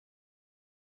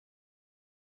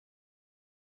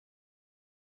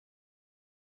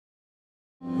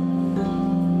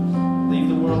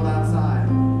world outside.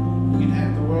 You can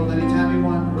have the world anytime you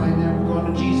want. Right now, we're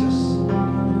going to Jesus.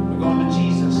 We're going to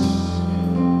Jesus.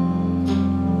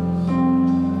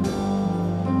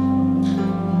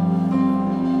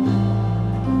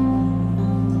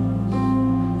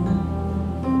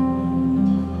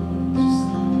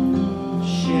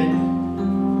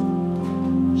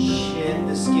 Shed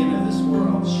the skin of this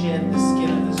world. Shed the skin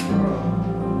of this world.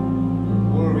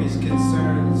 Worries,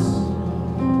 concerns,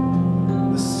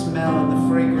 the smell and the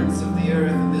fragrance of the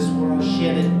earth in this world.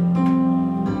 Shed it.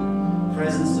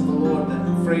 Presence of the Lord,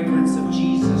 the fragrance of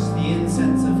Jesus, the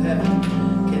incense of heaven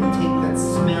can take that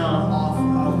smell off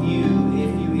of you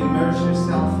if you immerse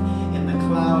yourself in the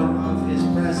cloud of His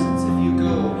presence. If you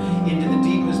go into the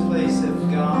deepest place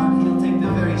of God, He'll take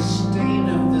the very stain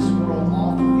of this world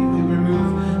off of you. He'll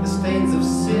remove the stains of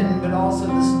sin, but also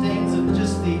the stains of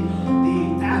just the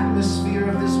atmosphere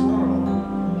of this world.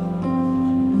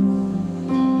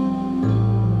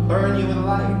 Burn you with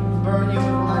light, burn you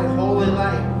with light, holy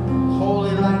light.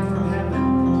 Holy light from heaven.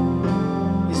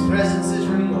 His presence is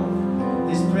real.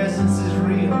 His presence is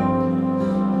real.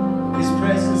 His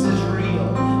presence is real.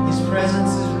 His presence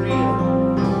is real.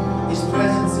 His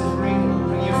presence is real.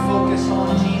 Bring your focus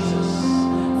on Jesus.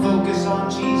 Focus on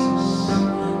Jesus.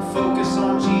 Focus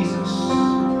on Jesus.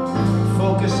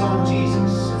 Focus on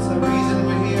Jesus. It's the reason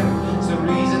we're here. It's the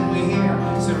reason we're here.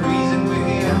 It's the reason we're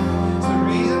here. It's the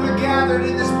reason we're gathered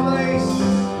in this place.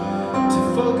 To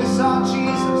focus on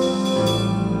Jesus.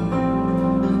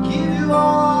 Give you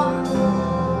all,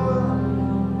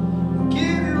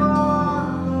 give you all.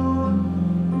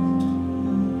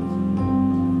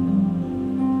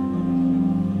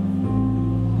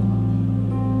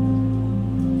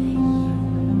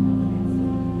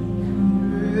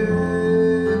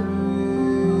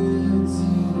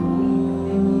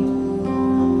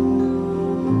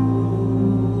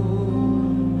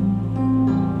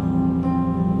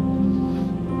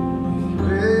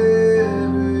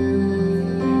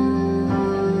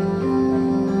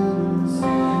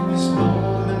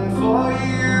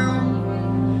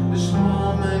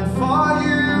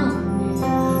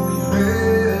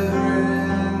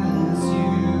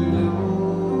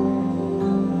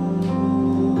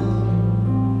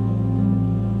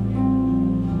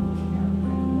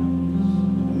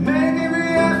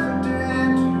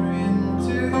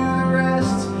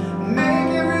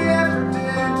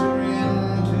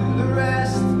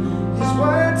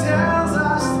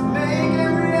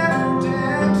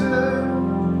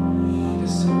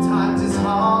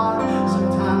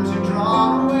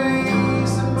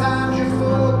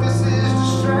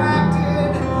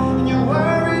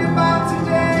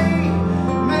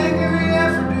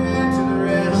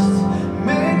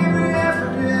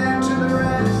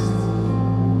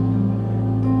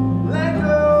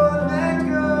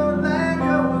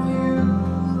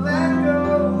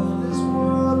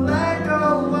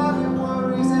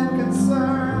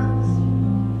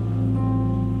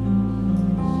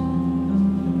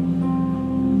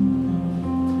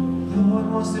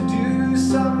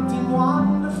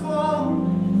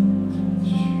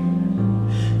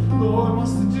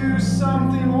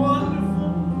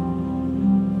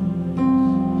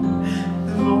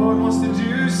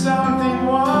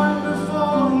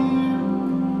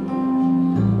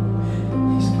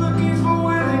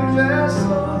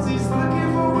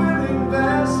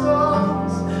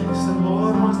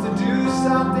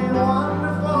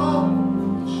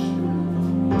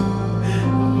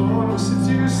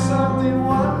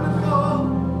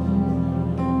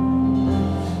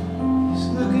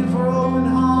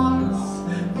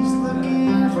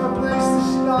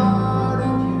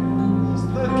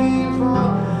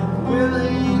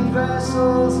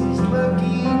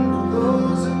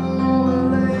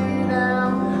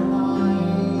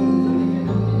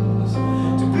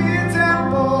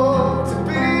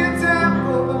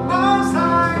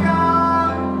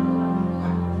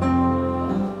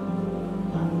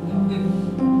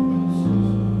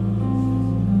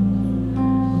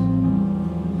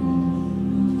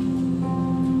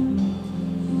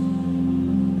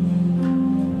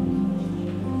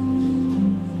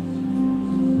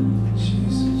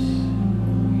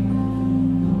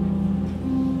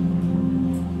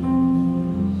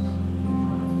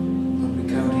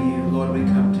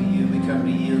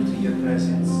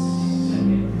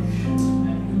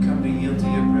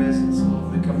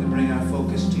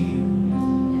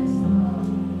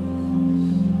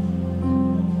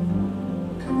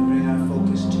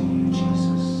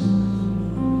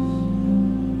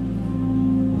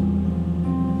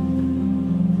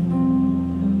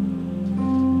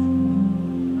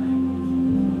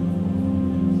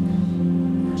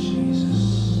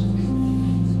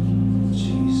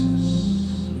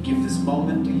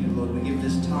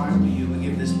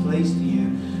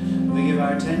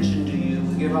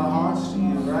 give our hearts to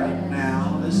you right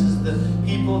now. This is the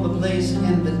people, the place,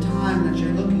 and the time that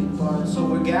you're looking for. And so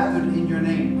we're gathered in your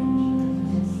name.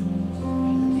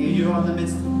 Here you are in the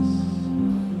midst of us.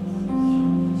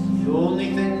 The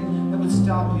only thing that would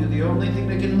stop you, the only thing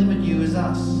that can limit you is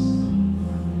us.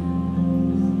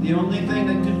 The only thing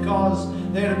that could cause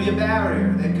there to be a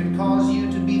barrier, that could cause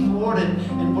you to be thwarted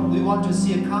in what we want to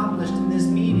see accomplished in this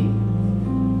meeting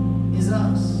is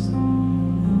us.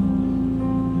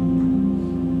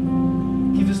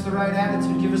 Give us the right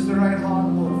attitude, give us the right heart,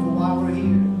 Lord, for while we're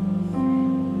here.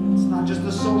 It's not just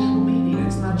a social meeting,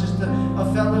 it's not just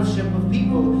a fellowship of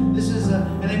people. This is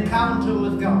an encounter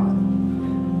with God.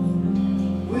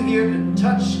 We're here to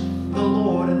touch the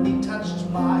Lord and be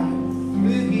touched by Him.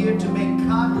 We're here to make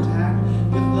contact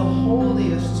with the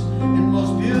holiest and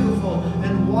most beautiful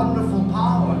and wonderful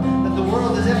power that the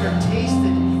world has ever tasted,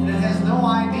 and it has no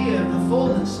idea of the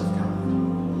fullness of God.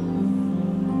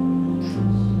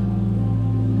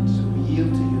 So we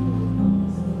yield to you.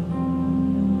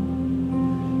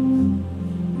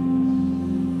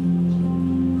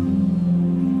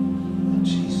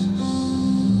 Jesus,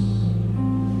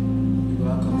 you're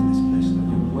welcome in this place, Lord.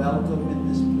 You're welcome in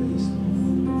this place, Lord.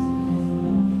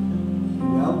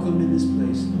 You're welcome in this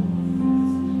place, Lord.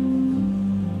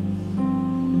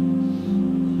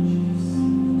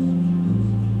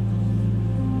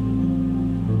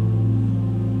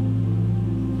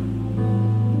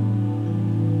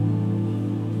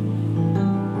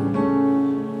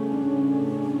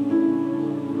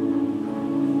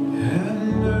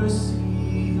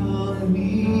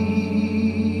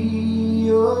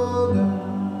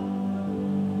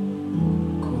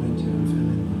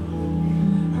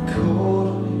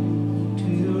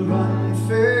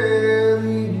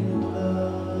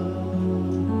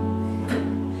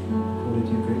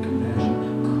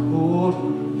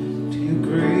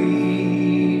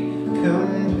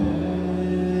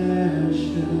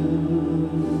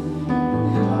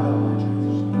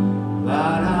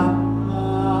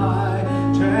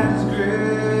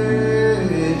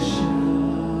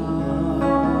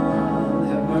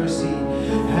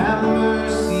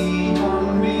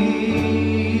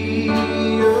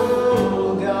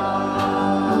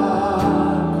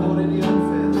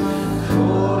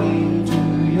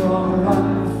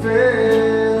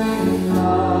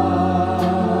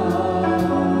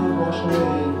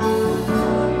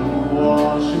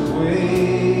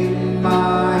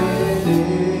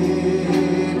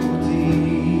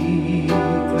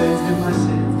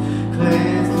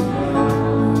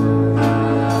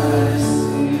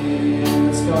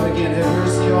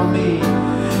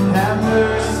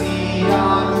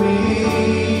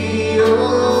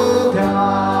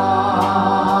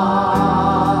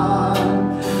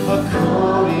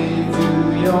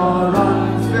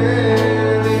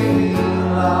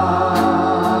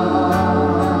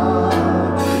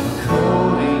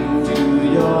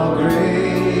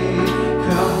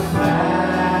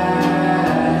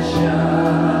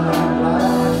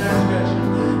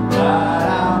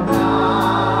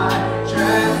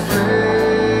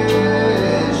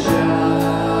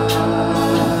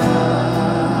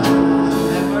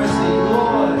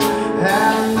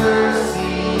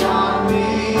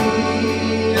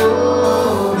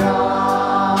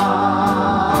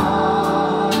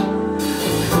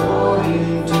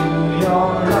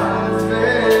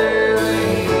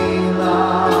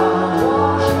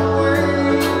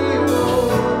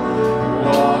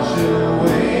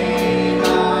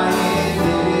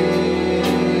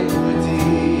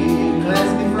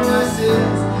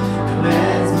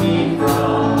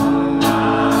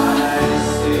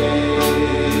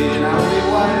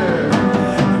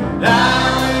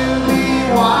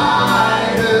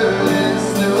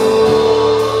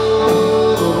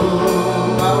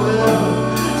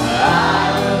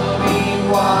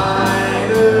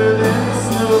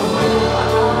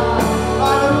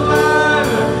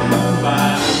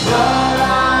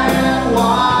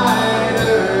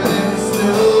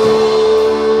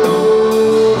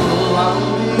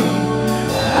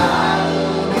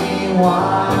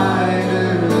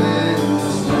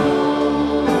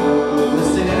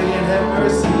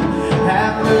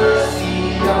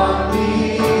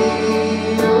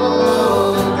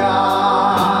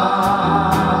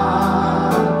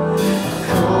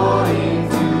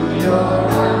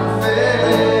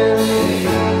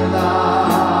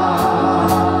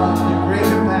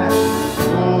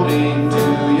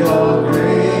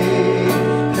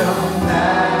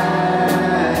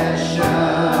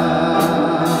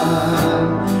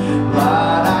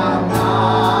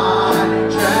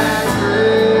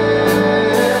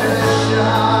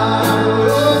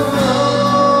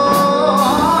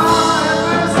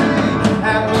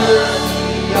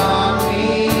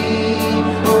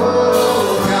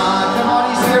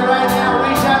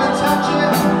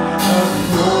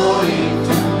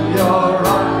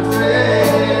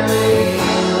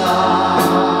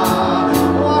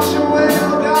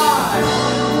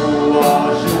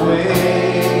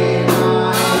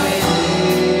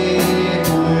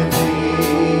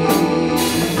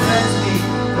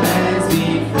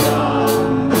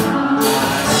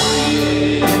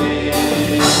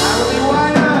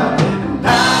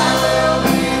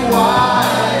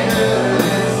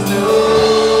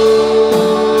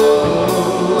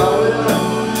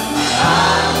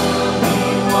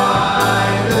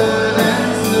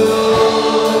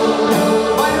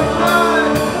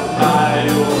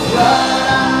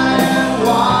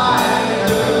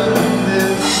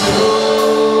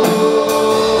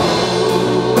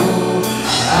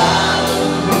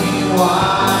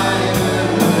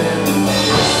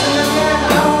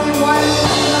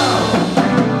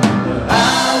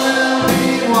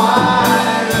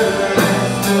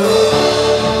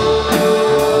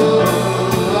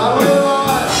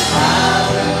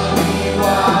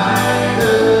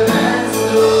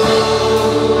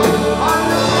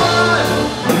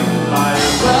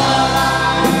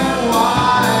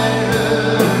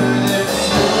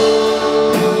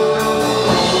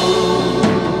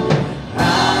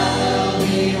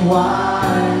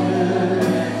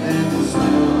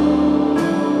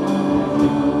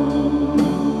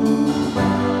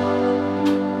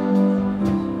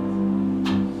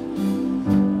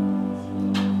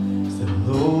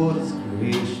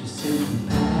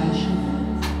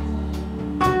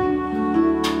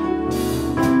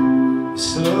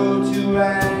 slow to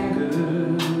anger,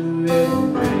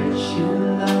 and rich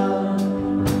in love.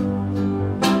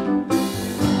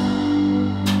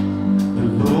 The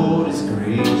Lord is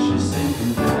gracious and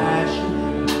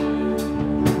compassionate,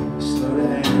 slow to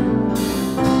anger,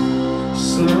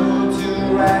 slow to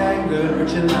anger,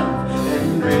 rich in love,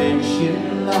 and rich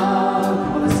in love.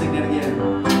 Come on, let's sing that again.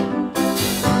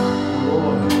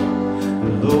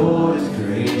 The Lord is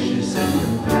gracious and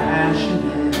compassionate.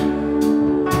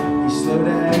 He's slow to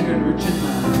anger and rich in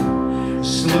love.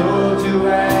 Slow to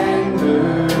anger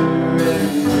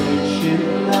and rich in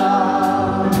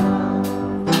love.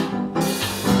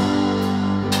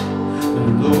 The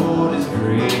Lord is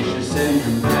gracious and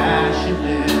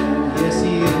compassionate. Yes,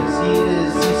 He is. He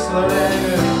is. He's slow to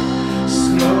anger.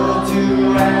 Slow to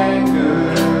anger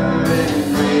and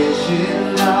rich in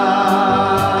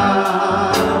love.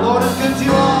 The Lord is good to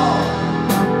all.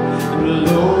 The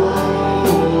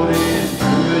Lord is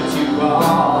good to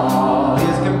all.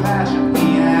 His compassion, He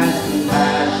has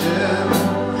compassion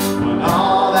on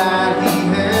all that He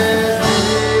has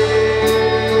made.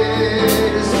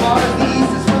 As far as the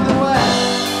east is from the west,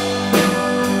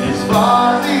 as far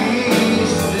as the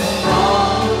east is from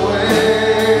the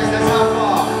west, that's how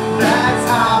far, that's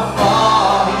how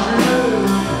far He's removed.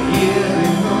 He has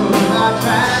removed our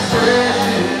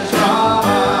transgressions from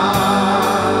us.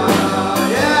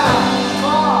 Yeah,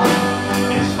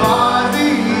 as far as the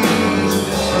east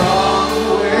is from the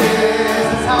west,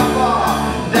 that's how far,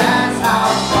 that's how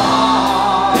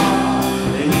far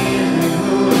He has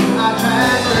removed our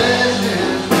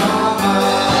transgressions from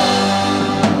us.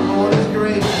 The Lord is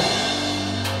gracious.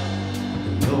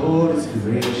 The Lord is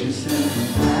gracious and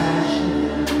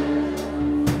compassionate.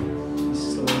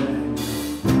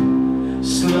 He's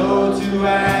slow to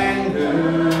anger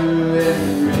and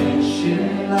rich in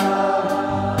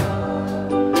love.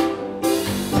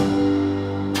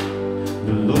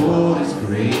 The Lord is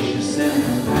gracious and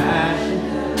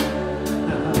compassionate.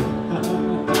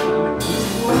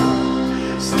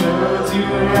 Slow to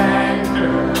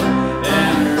anger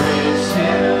and rich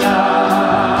in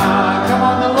love. Come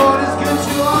on, the Lord is good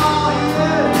to all. He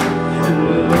is. And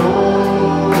the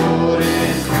Lord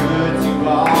is good to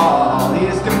all. He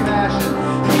has compassion.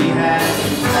 He has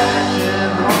compassion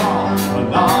on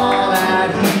all that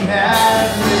He has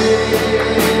made.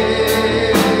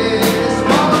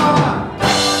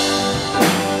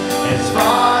 As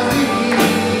far as the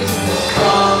east is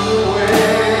from the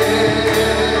west,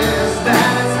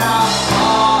 that is how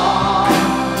far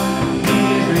He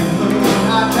has removed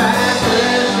our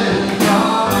transgressions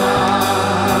from us.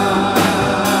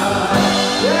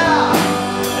 Yeah,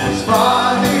 as far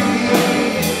as the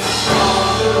east is from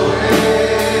the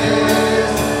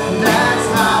west, that's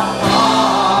how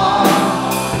far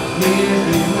He has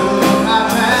removed our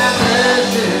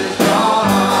transgressions from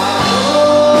us.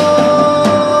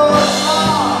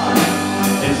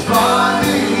 As far as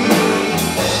the east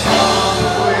is from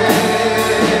the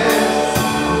west,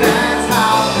 that's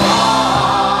how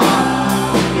far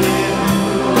He has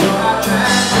removed our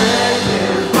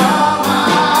transgressions from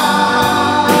us.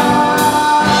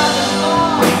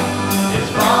 As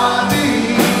far as the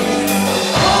east is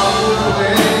from the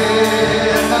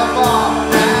west, how far,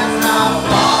 that's how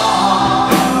far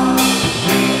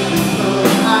He has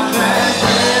removed our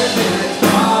transgressions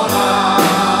from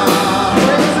us.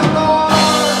 Praise the Lord.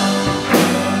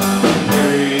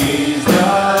 Praise the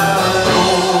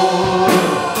Lord,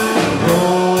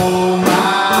 oh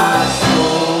my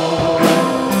soul.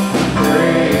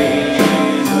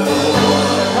 Praise the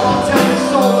Lord. Come on, tell your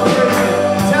soul to praise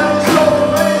Him. Tell your soul to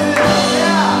praise Him.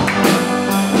 Yeah.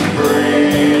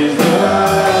 Praise the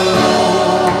Lord,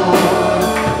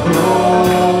 oh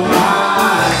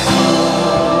my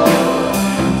soul.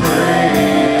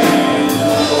 Praise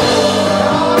the Lord.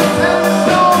 Come on, tell your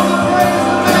soul to praise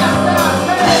the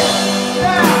Master.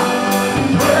 Yeah.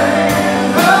 Praise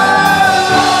the Lord,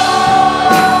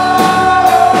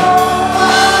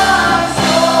 my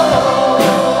soul.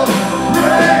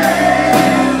 Praise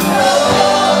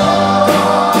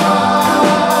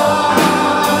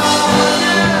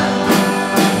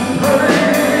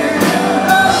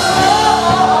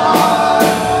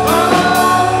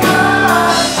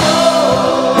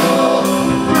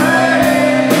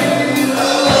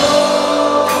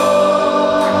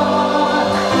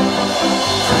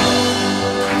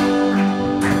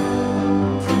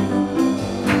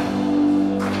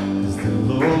the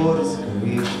Lord is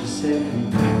gracious and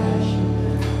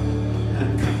compassionate,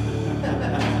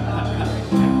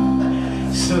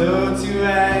 slow to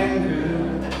anger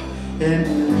and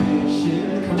rich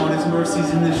in. Come on, His mercies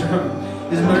in this room.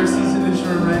 His mercies in this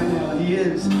room right now. He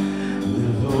is.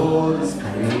 The Lord is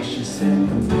gracious and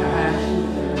compassionate.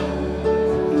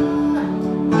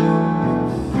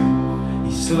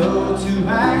 slow to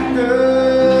anger,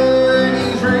 and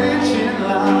he's rich in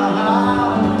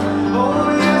love.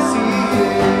 Oh yes, he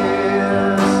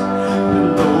is. The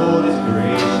Lord is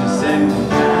gracious and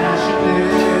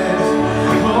compassionate.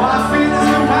 Oh, I feel his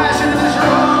compassion in this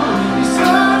room. He's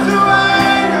slow to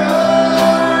anger,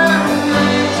 and he's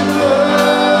rich in love.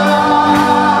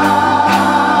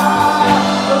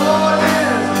 The Lord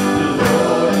is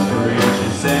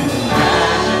gracious and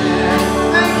compassionate.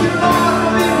 Thank you, Lord,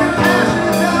 for being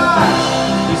compassionate to us.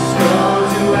 He's slow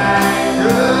to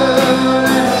anger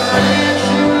and rich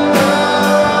in love.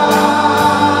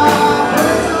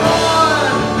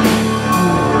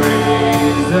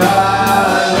 Praise the Lord. Praise the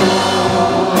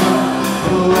Lord.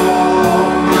 Oh,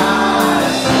 my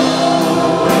soul.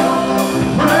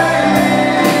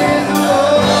 Praise the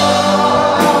Lord.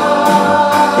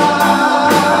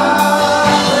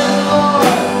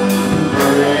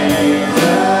 Praise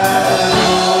the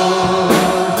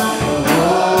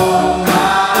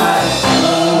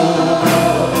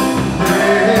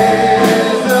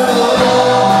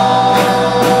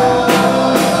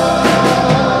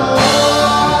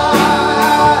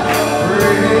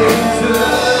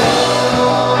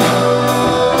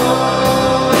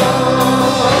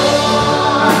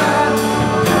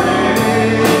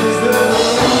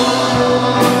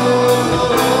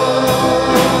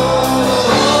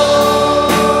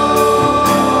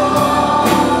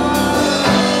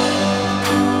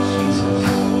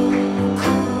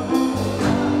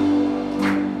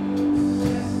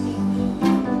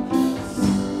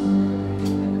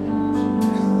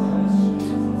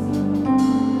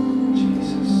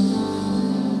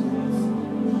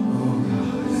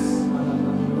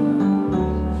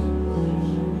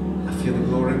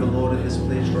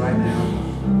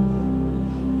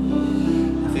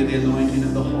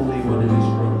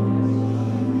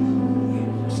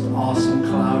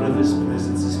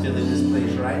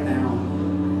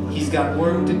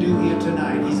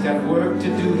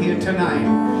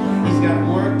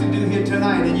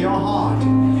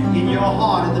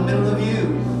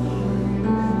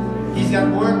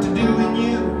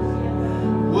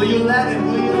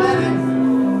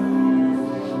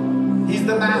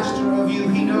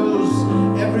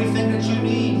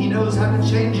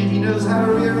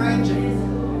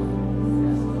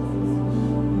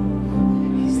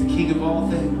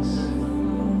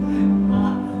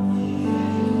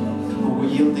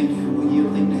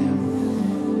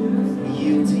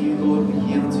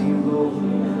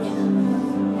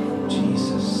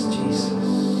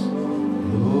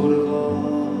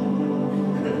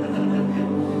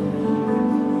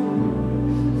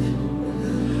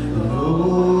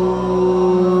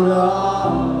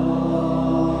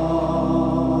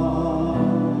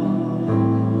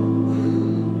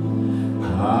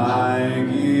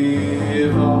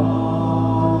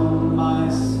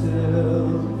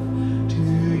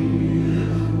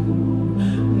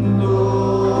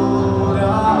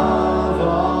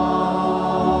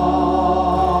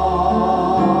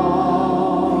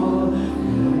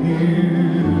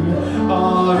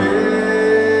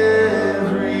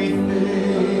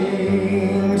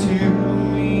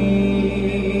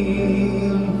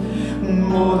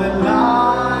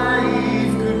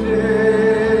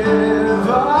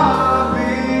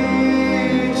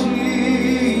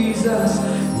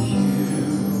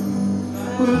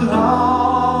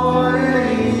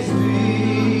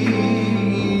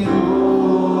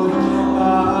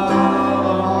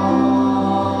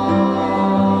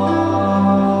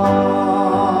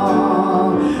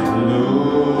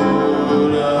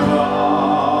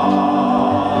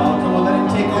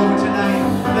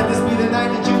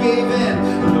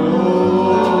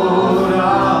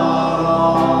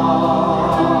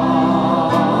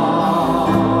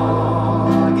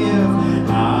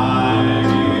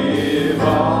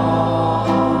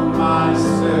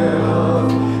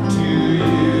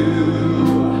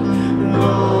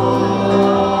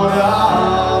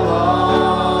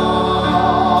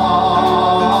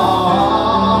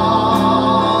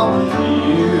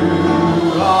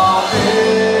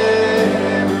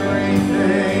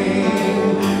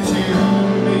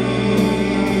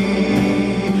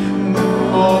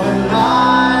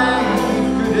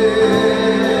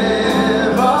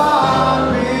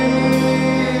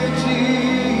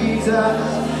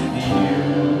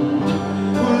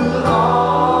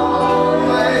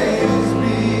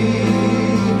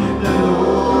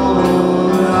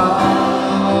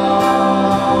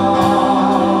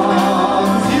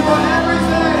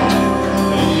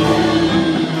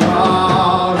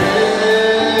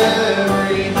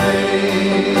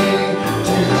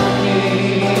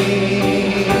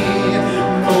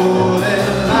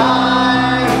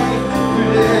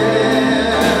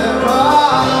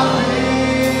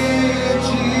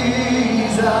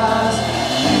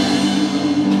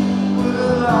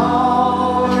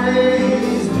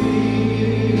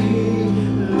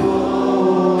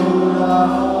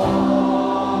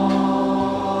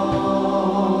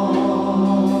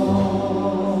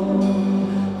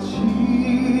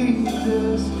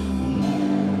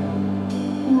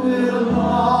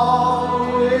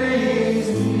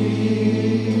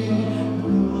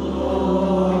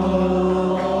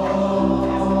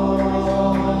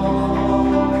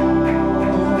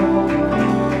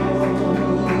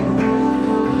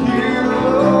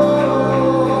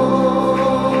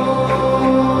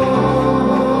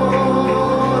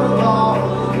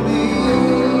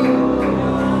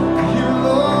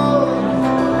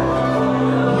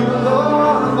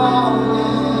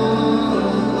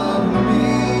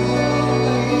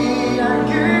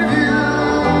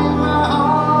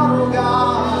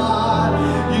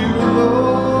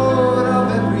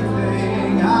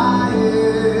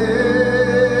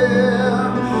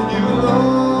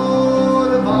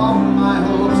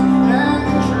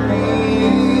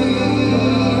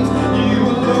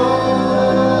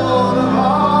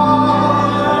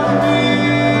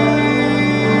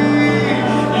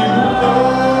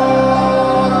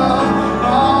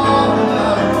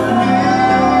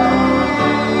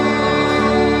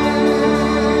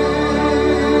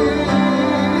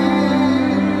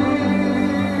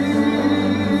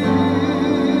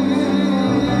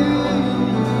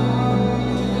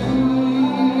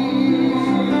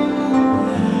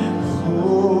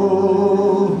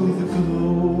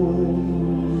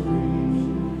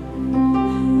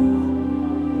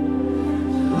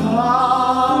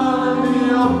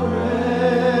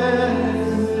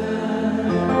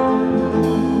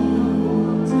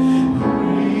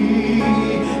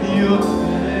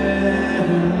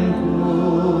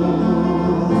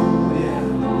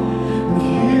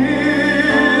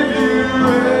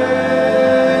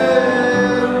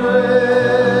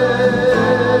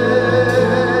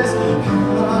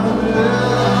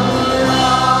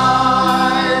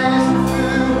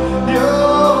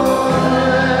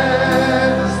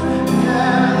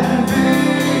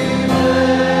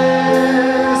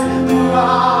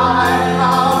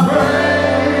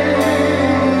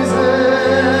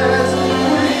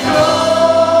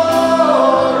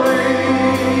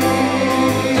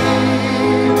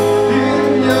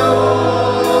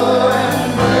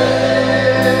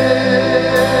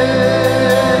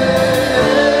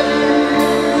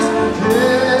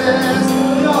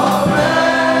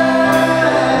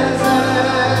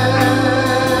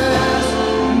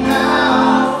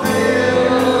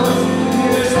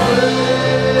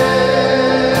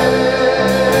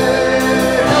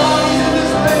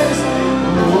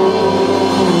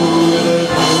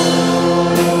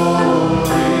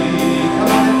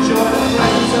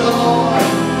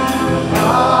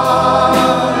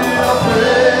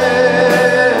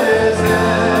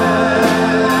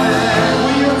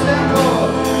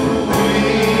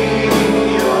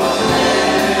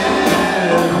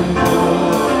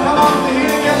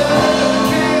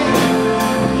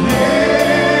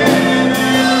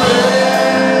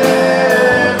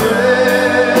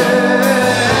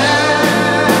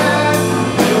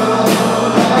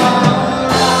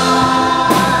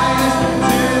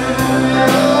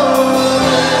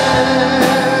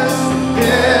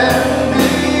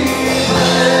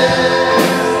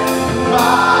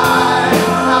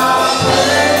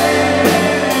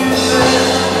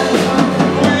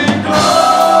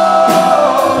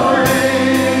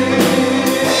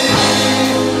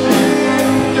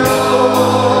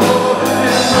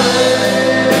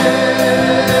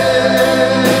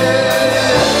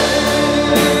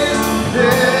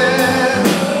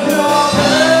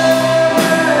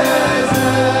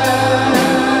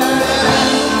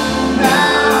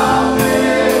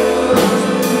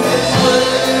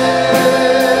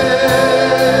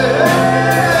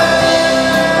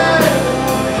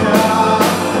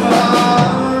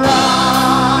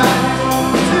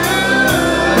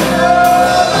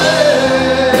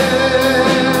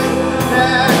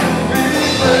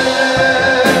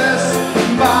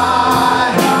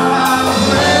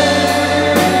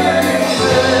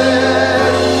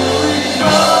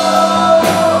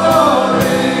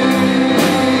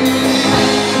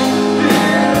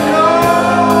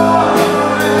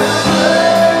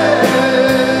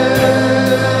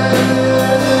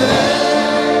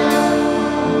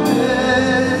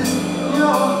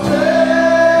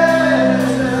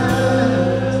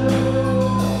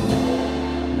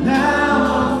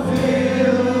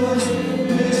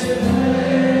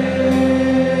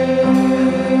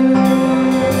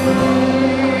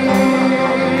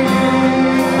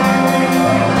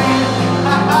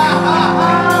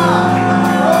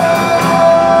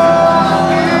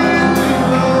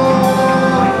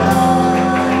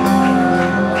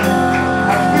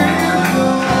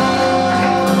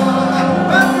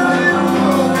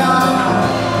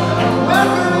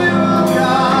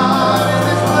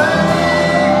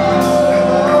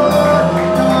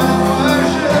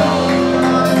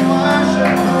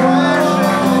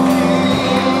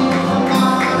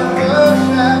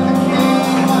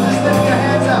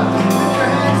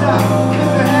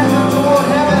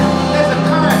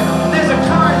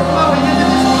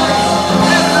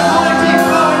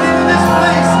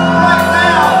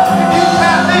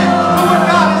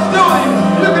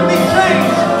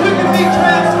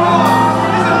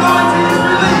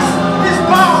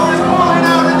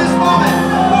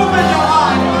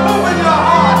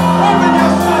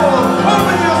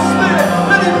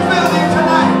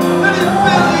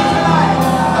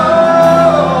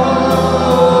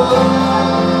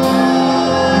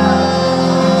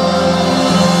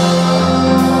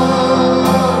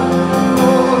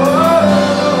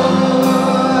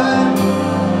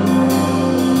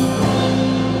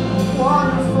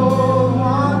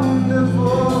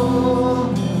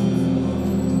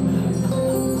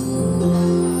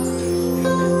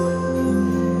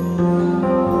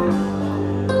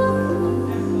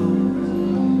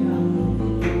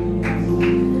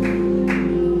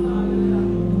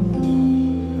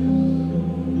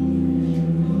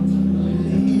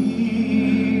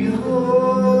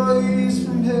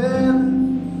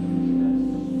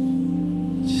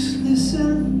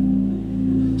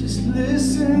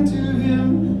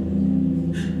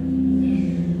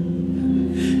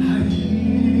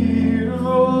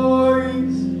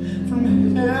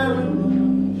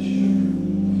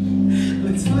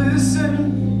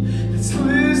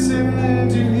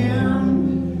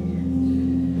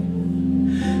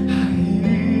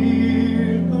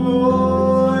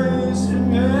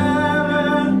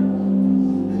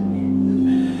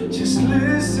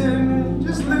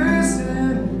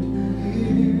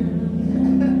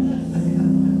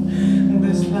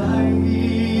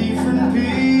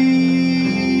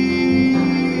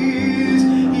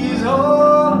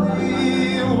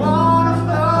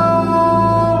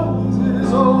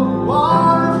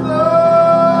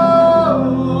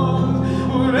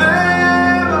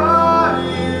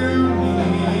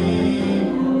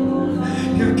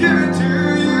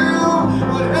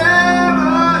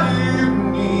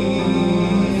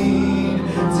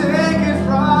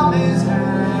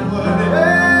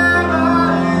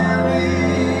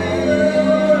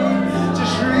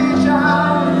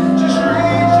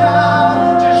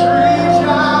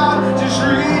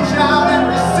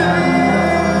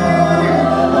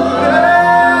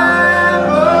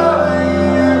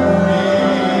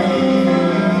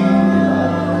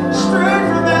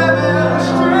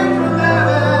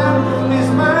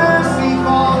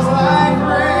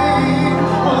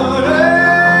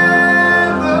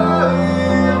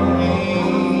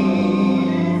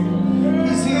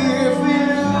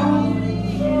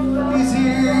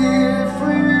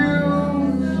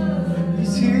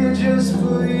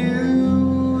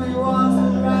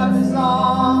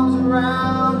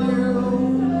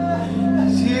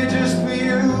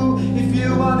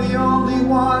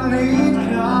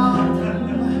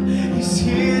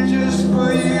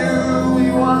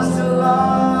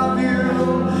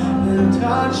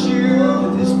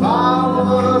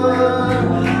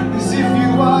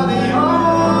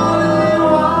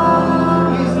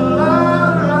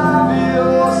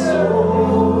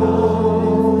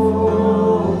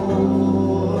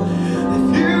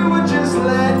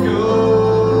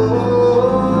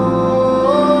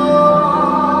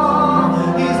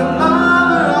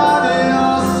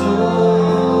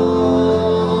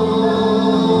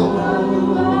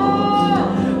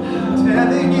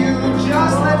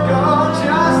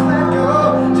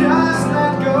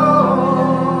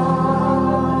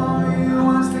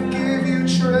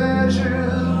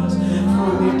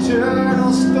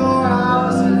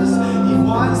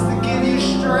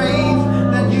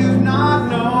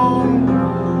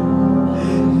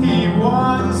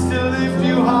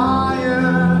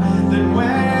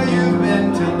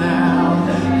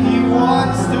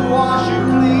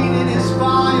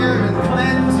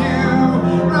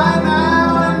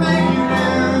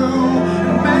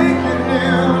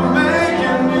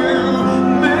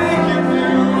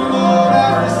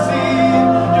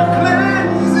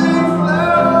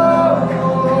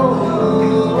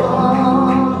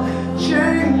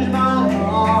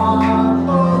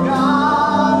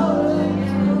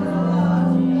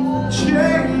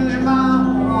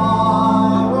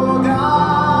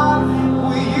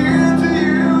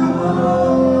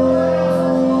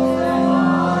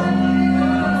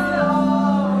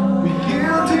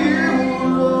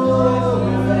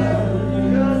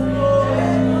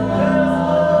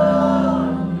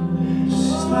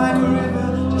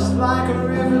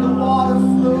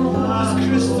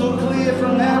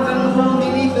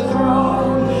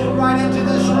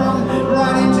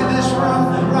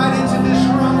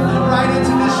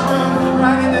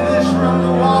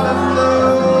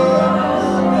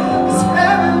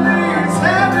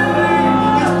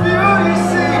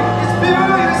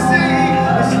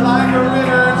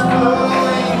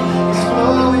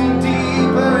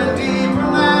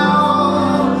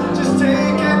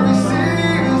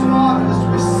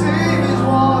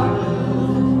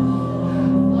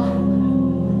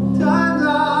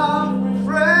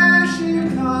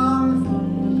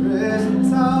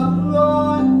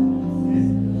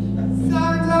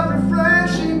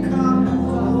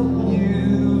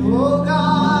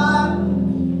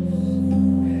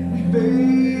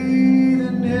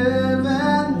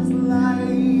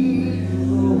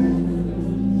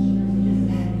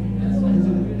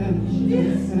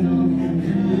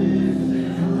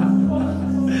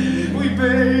We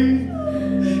bathe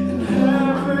in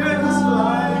heaven's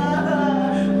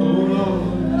light. Oh Lord.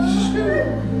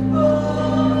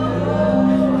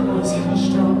 Let's get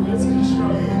strong. Let's get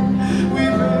strong. We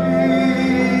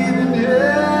bathe in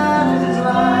heaven's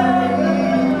light.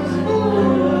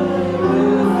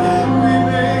 We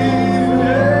bathe in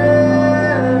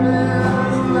heaven's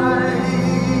light.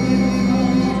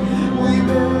 We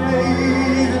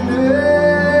bathe in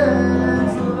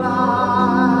heaven's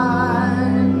light.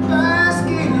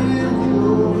 Basking in your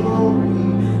glory.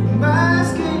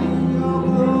 Basking in your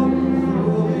glory.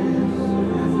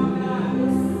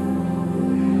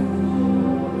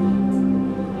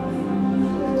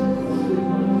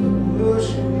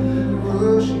 Worship you,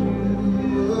 worship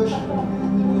you, worship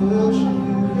you, worship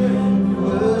you,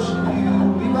 worship you.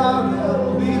 We bow down,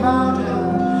 we bow down,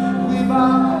 we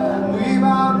bow down, we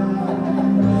bow down,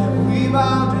 we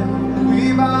bow down, we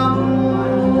bow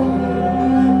down.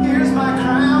 Here's my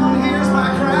crown, here's my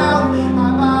crown. I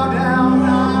bow down, I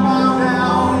bow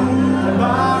down, I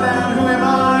bow down. Who am I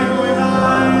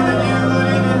that you would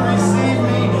even receive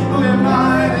me? Who am I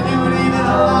that you would even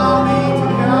allow me to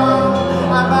come?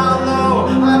 I bow low,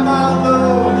 I bow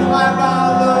low, I bow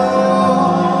low,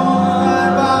 I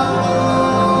bow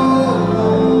low.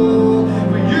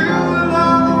 For you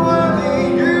alone are worthy,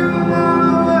 you alone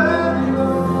are worthy,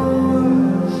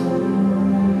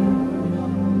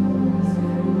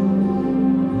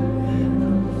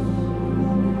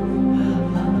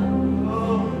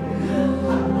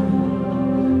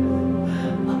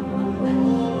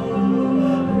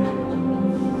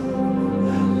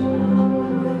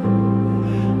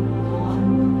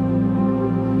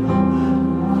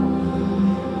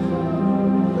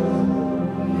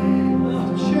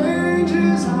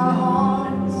 changes our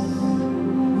hearts.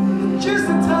 Just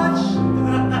a touch,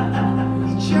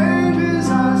 he changes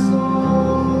our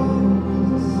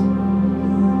souls.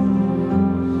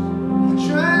 He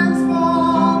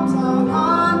transforms our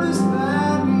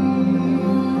understanding.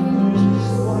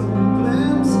 Just one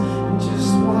glimpse,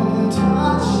 just one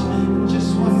touch,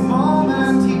 just one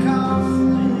moment he comes.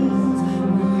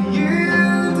 When we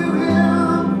yield to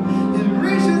him, it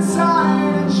reaches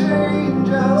inside and changes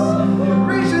us. It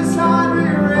reaches inside,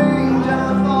 rearrange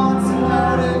our thoughts and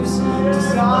motives,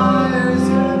 desires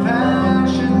and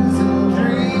passions and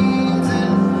dreams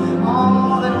and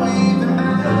all that we've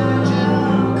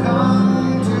imagined.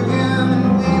 Come to him and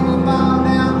we will bow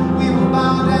down, we will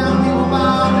bow down, we will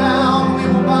bow down, we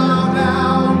will bow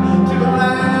down to the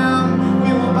Lamb,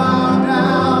 we will bow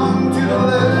down to the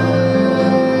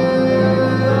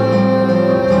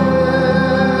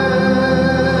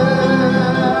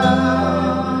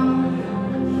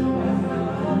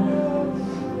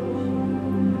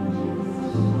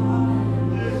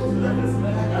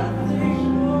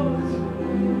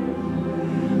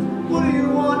What do you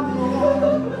want,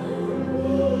 Lord?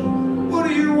 What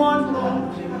do you want, Lord?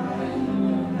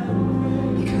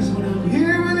 Because when I'm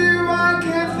here with you, I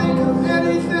can't think of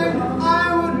anything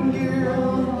I wouldn't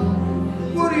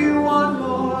give. What do you want,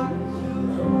 Lord?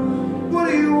 What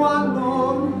do you want,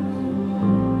 Lord?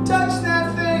 Touch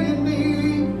that thing in me.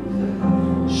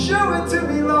 Show it to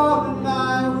me, Lord, and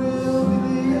I will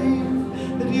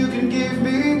believe that you can give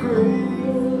me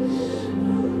grace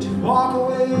to walk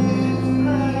away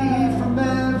from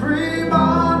every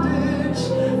bondage.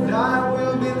 And I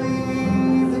will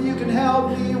believe that you can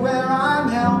help me where I'm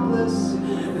helpless.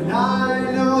 And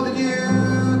I know that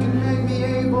you can make me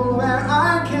able where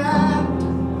I can't.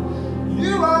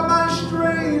 You are my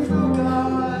strength, oh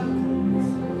God,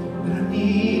 and I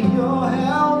need your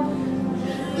help.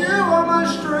 You are my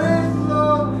strength,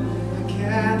 Lord. I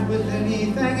can't with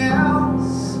anything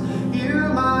else. You're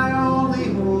my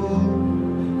only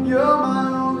hope. You're my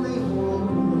only hope,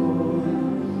 Lord.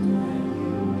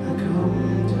 I come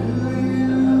to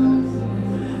you,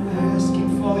 asking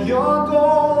for your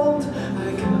gold. I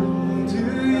come to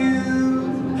you,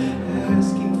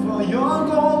 asking for your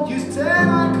gold. You said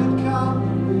I could come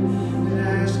and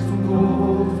ask for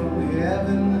gold from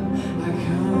heaven. I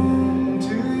come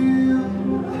to you,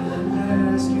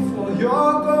 asking for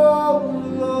your gold,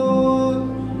 Lord.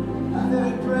 The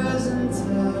presence of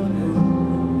your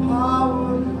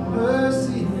power,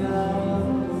 mercy, love.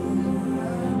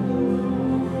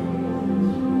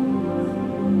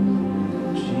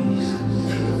 Jesus,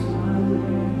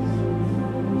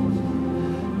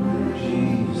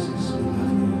 Jesus, we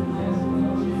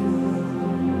love you.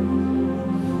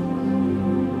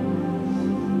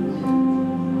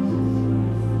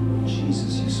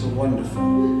 Jesus, you're so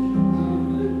wonderful.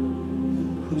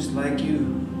 Who's like you?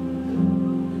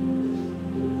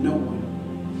 No one.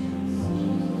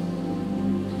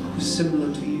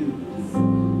 similar to you.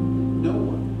 No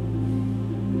one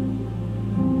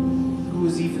who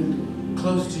is even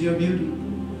close to your beauty.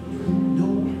 No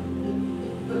one.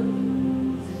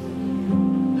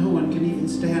 No one can even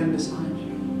stand beside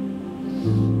you.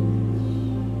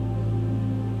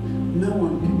 No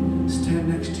one can stand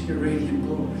next to your radiant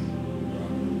glory.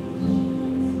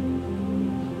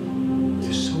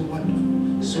 You're so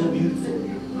wonderful, so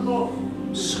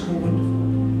beautiful, so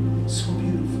wonderful, so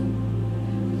beautiful.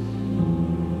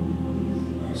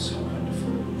 So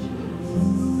wonderful.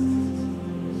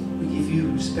 We give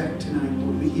you respect tonight,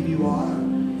 Lord. We give you honor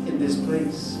in this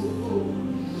place.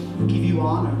 We give you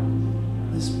honor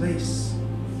in this place.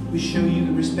 We show you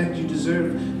the respect you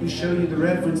deserve. We show you the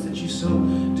reverence that you so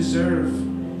deserve.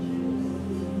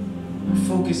 Our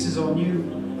focus is on you.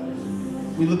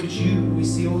 We look at you, we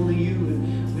see only you,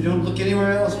 and we don't look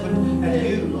anywhere else but at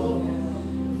you.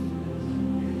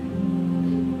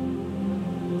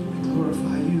 We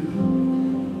glorify you.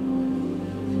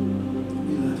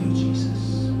 We love you,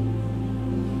 Jesus.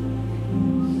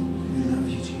 We love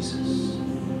you, Jesus.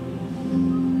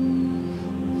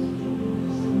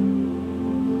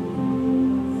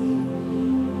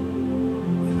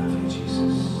 We love you,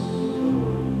 Jesus.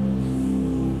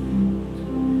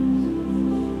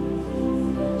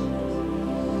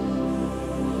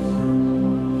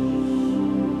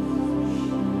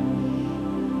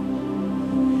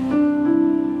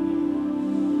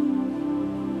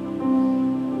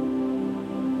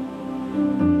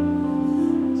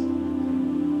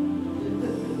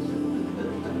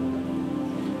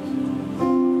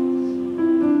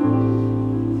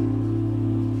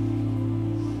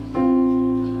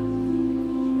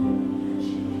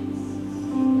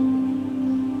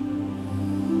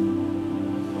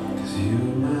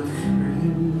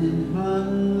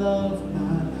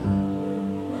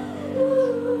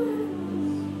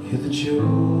 You're the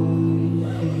joy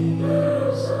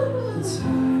is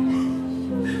inside.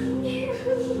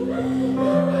 I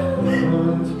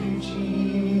love you,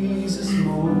 Jesus,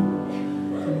 more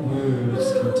than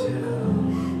words can tell.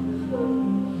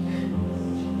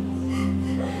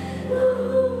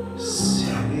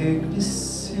 Sickness,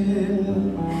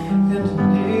 sin, and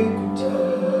iniquity,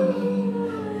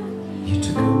 you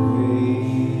took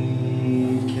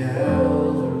away at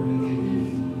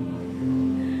Calvary.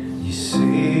 You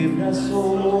saved our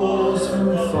souls from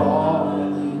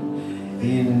falling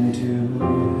into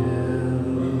hell.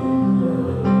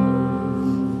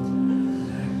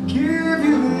 I give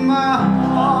you my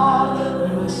heart,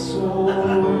 my soul,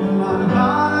 my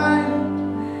mind.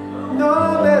 No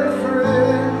better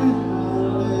friend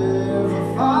I'll ever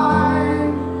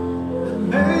find. I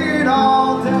lay it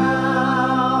all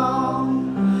down.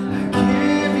 I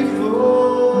give you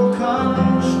full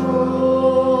control.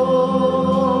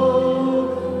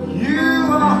 You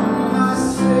are my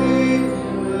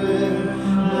Savior,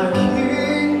 my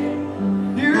King.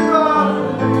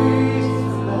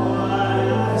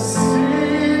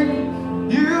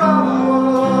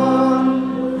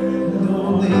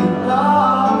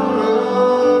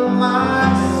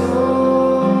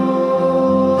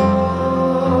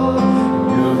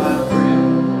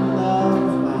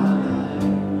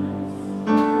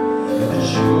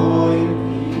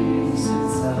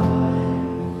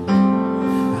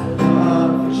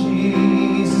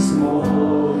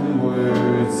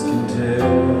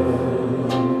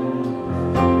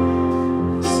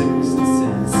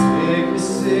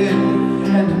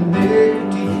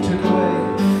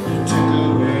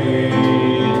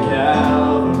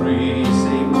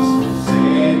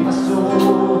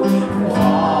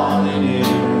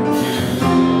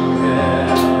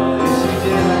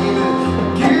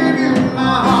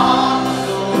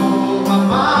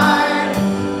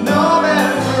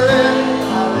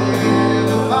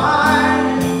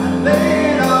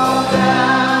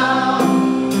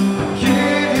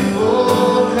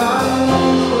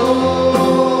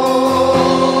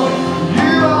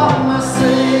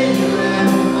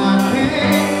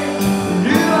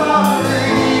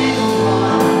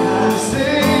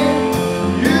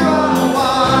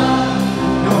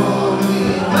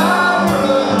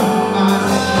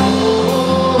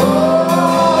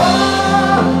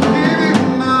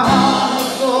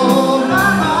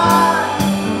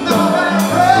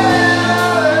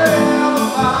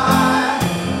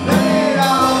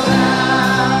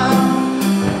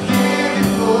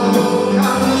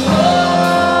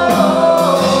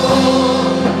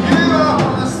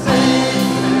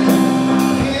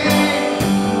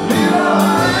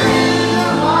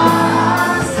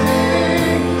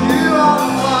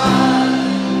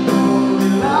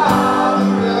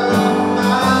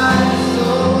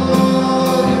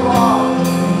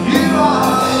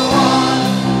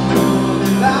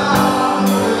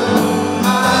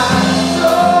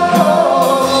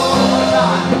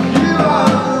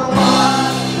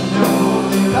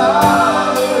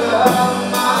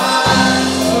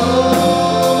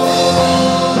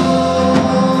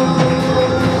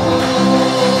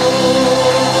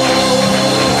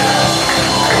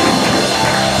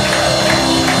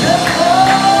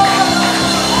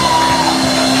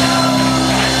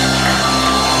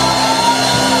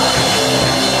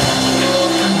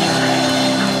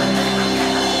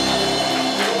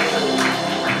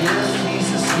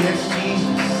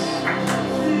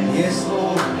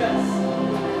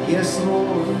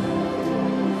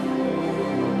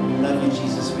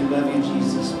 love you,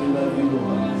 Jesus. We love you,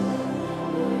 Lord.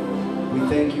 We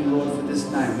thank you, Lord, for this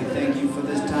night. We thank you for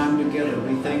this time together.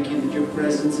 We thank you that your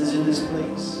presence is in this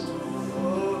place.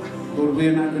 Lord, we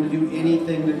are not going to do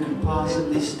anything that could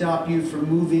possibly stop you from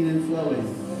moving and flowing.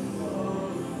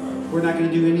 We're not going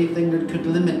to do anything that could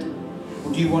limit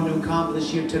what you want to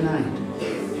accomplish here tonight.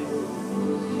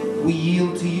 We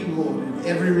yield to you, Lord, in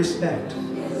every respect.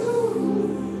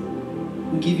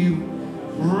 We give you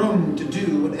room to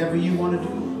do whatever you want to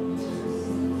do.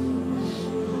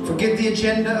 Forget the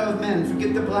agenda of men.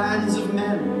 Forget the plans of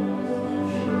men.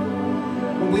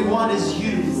 What we want is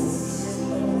you.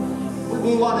 What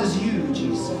we want is you,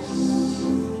 Jesus.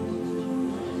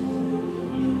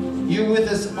 You're with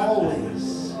us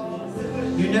always.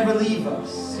 You never leave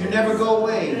us. You never go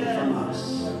away from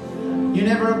us. You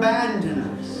never abandon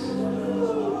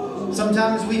us.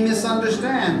 Sometimes we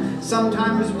misunderstand.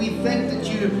 Sometimes we think that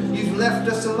you've left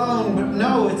us alone. But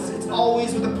no, it's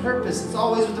always with a purpose. It's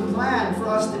always with a plan for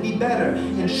us to be better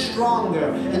and stronger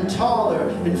and taller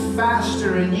and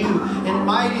faster in you and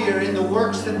mightier in the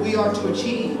works that we are to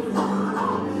achieve.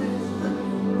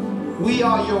 We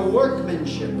are your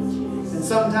workmanship. And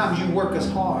sometimes you work us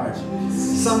hard.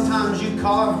 Sometimes you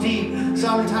carve deep.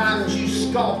 Sometimes you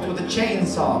sculpt with a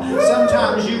chainsaw.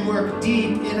 Sometimes you work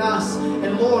deep in us.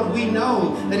 And Lord, we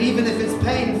know that even if it's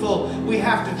painful, we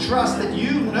have to trust that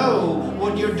you know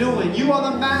what you're doing. You are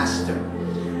the master.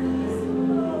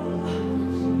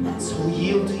 So we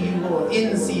yield to you, Lord,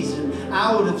 in season,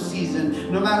 out of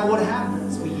season. No matter what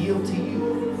happens, we yield to you.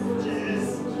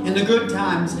 In the good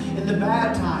times, in the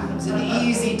bad times, in the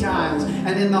easy times,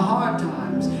 and in the hard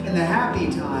times, in the happy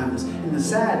times, in the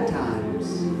sad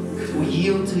times, we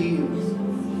yield to you.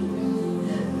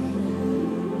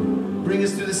 Bring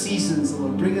us through the seasons,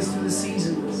 Lord. Bring us through the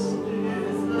seasons.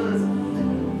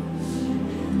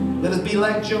 Let us be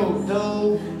like Job.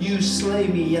 Though you slay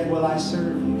me, yet will I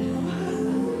serve you.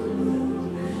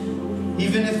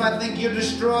 Even if I think you're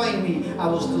destroying me, I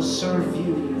will still serve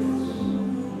you.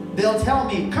 They'll tell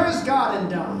me, curse God and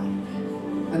die.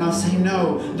 And I'll say,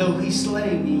 no, though he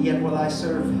slay me, yet will I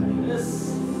serve him.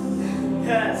 Yes.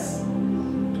 Yes.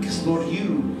 Because, Lord,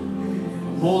 you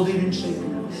are molding and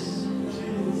shaping us.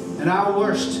 In our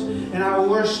worst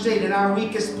state, in our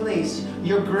weakest place,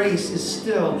 your grace is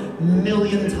still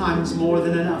 1,000,000 times more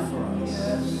than enough for us.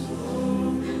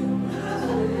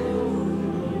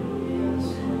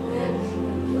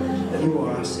 You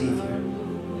are our Savior.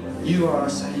 You are our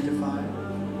sanctifier.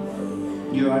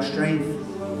 You are our strength.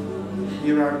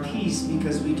 You're our peace,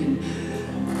 because we can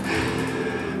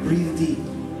breathe deep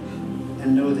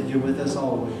and know that you're with us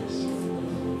always.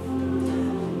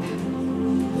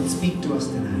 Lord, speak to us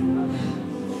tonight.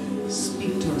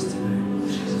 Speak to us tonight,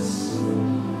 Jesus.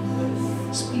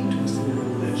 Speak to us tonight,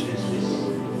 Lord Jesus.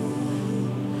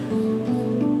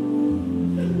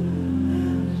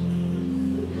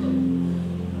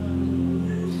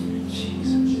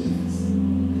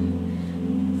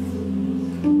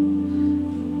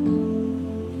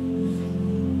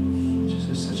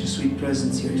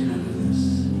 Presence here tonight with us.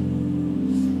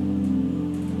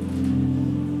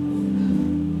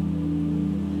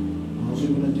 All we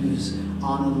want to do is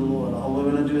honor the Lord. All we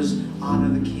want to do is honor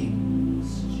the King.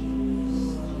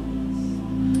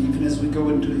 Even as we go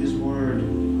into his word, we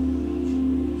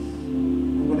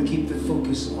want to keep the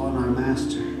focus on our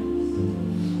Master,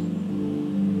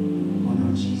 on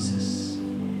our Jesus.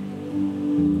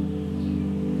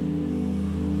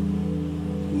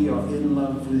 We are in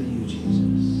love with you, Jesus.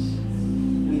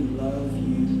 Love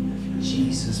you,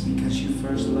 Jesus, because you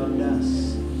first loved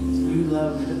us. You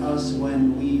loved us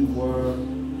when we were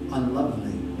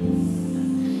unlovely.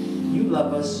 You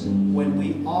love us when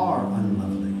we are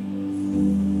unlovely.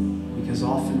 Because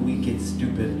often we get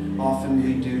stupid. Often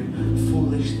we do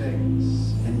foolish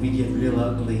things. And we get real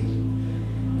ugly.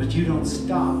 But you don't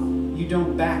stop. You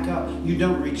don't back up. You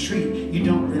don't retreat. You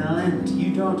don't relent.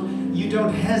 You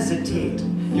don't hesitate.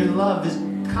 Your love is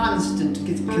constant,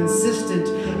 it's consistent,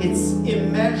 it's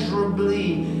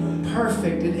immeasurably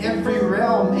perfect in every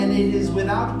realm, and it is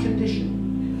without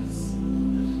condition.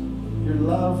 Your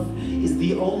love is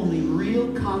the only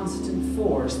real constant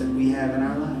force that we have in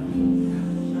our life.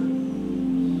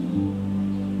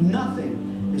 Nothing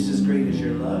is as great as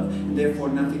your love, and therefore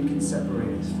nothing can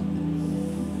separate us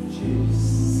from it.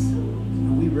 Jesus.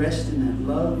 And we rest in that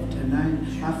love tonight.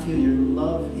 I feel your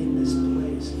love in this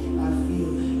place. I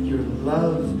feel your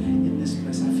love in this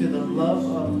place. I feel the love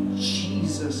of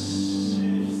Jesus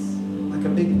like a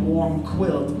big warm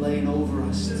quilt laying over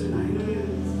us tonight.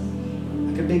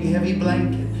 Like a big heavy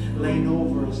blanket laying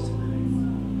over us tonight.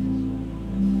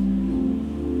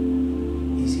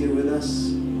 He's here with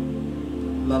us.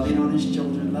 loving on his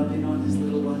children, loving on his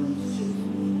little ones,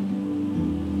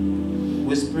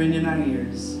 whispering in our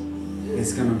ears,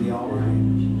 it's going to be all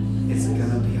right. It's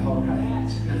going to be all right.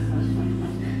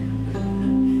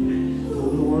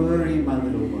 Don't worry, my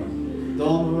little one.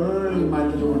 Don't worry, my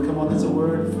little one. Come on, that's a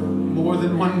word for more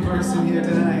than one person here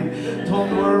tonight.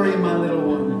 Don't worry, my little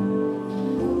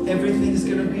one. Everything's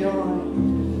going to be all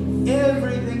right.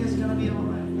 Everything is going to be all right.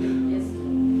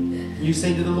 You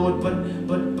say to the Lord,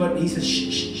 but he says,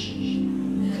 shh, shh, shh,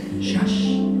 shush.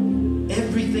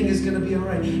 Everything is going to be all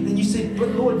right. And you say, but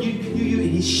Lord, you,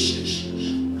 and he's shh, shh,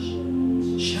 shh,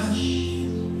 shush.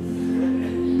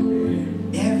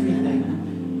 Everything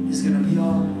is going to be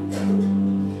all right.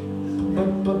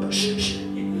 But, shh, shh.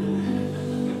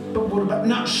 But what about,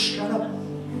 no, shut up.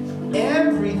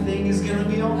 Everything is going to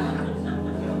be all right.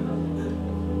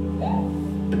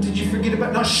 But did you forget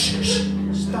about, no, shh, shh,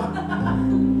 stop.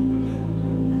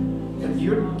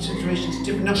 Your situation's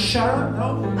different. Now shut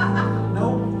up.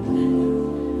 No.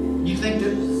 You think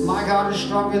that my God is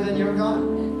stronger than your God?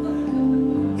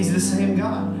 He's the same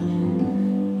God.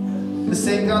 The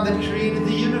same God that created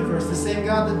the universe. The same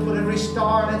God that put every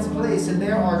star in its place. And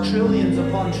there are trillions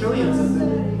upon trillions of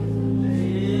them.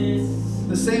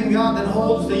 The same God that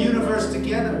holds the universe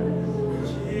together.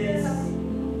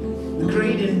 The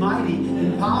great and mighty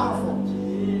and powerful.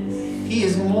 He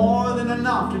is more than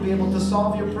enough to be able to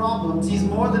solve your problems. He's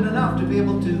more than enough to be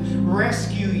able to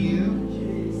rescue you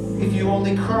if you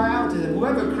only cry out to Him.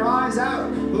 Whoever cries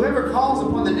out, whoever calls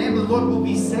upon the name of the Lord will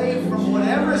be saved from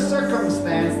whatever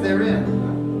circumstance they're in.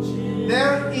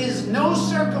 There is no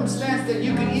circumstance that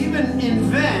you could even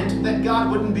invent that God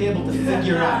wouldn't be able to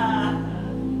figure out.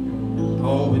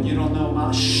 Oh, but you don't know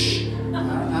about shh.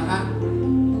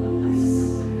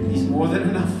 He's more than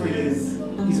enough for you.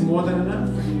 He's more than enough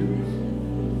for you.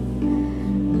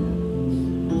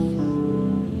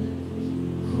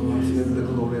 The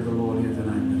glory of the Lord here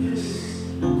tonight.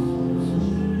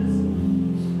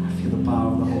 I feel the power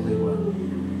of the Holy One.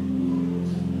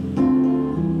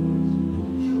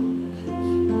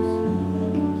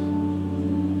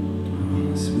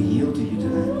 Oh, so we yield to you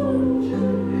tonight, Lord.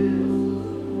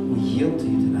 We yield to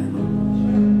you tonight, Lord.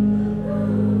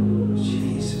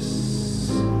 Jesus.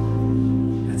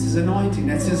 That's His anointing.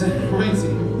 That's His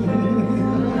anointing.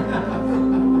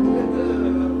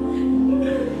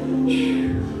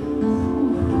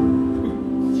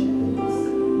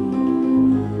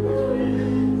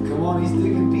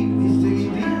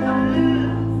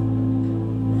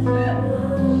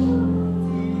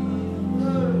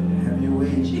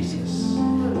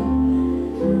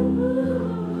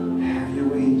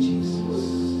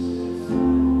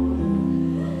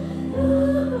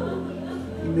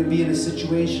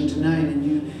 Tonight, and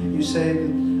you say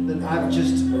that I've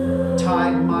just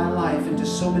tied my life into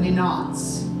so many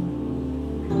knots.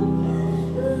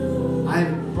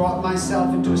 I've brought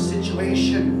myself into a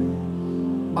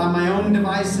situation by my own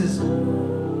devices,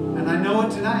 and I know it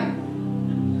tonight.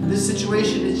 This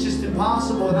situation is just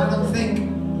impossible, and I don't think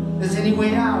there's any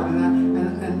way out.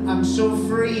 And I'm so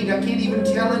afraid. I can't even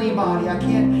tell anybody. I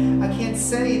can't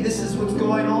say this is what's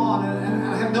going on, and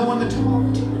I have no one to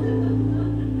talk to.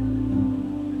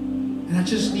 I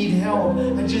just need help.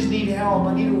 I just need help.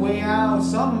 I need a way out.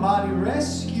 Somebody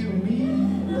rescue me.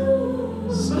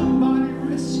 Somebody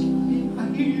rescue me. I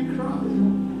hear you cry.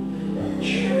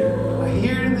 I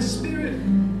hear it in the Spirit.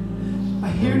 I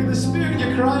hear it in the Spirit.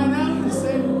 You're crying out and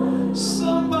saying,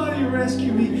 somebody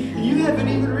rescue me. And you haven't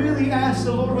even really asked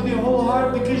the Lord with your whole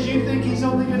heart because you think He's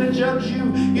only going to judge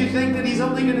you. You think that He's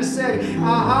only going to say,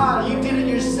 aha, you did it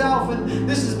yourself and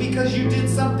this is because you did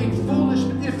something foolish.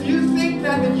 But if you think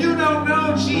that, then you don't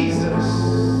know Jesus.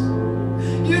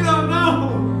 You don't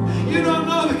know. You don't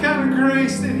know the kind of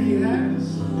grace that He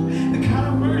has. The kind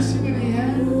of mercy that He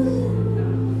has.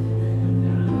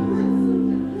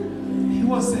 He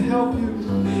wants to help you.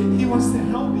 He wants to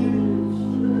help you.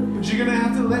 But you're going to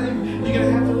have to let Him. You're going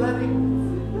to have to let Him.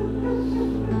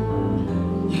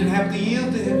 You're going to have to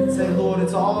yield to Him and say, Lord,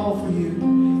 it's all for you.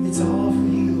 It's all for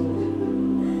you, Lord.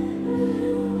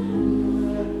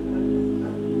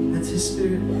 That's His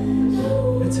Spirit.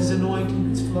 That's His anointing.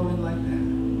 It's flowing like that.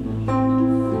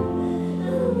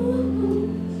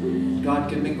 God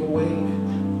can make a way.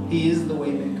 He is the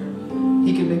way maker.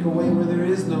 He can make a way where there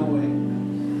is no way.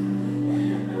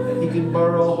 He can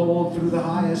burrow a hole through the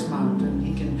highest mountain.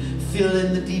 He can fill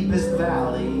in the deepest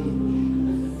valley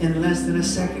in less than a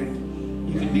second.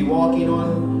 You can be walking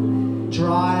on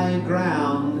dry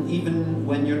ground even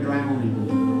when you're drowning.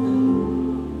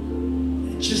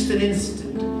 In just an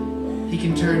instant, He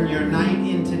can turn your night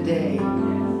into day.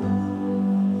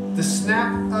 The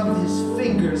snap of his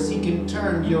fingers, he can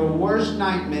turn your worst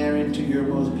nightmare into your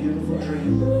most beautiful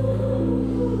dream.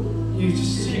 You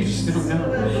just don't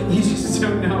know. You just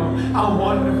don't know how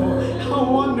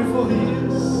wonderful he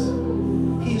is.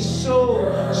 He is so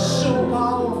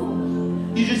powerful.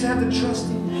 You just have to trust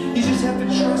him. You just have to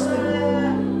trust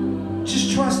him.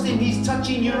 Just trust him. He's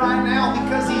touching you right now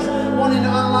because he's wanting to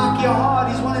unlock your heart.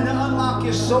 He's wanting to unlock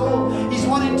your soul. He's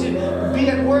wanting to be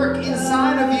at work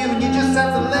inside of you, and you just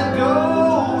have to let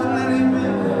go and let him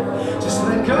in. Just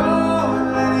let go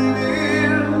and let him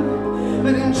in.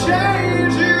 Let him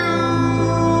change you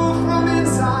from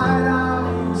inside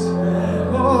out.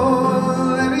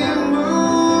 Oh, let him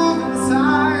move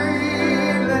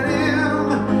inside. Let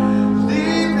him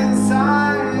deep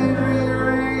inside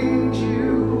rearrange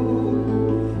you.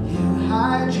 He'll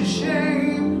hide your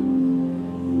shame.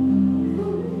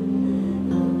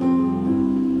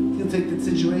 He'll take the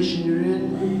situation you're in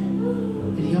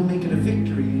and he'll make it a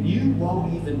victory, and you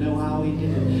won't even know how he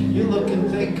did it. You'll look and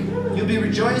think, you'll be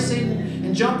rejoicing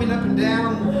and jumping up and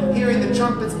down, hearing the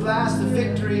trumpets blast the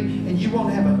victory, and you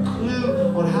won't have a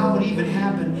clue on how it even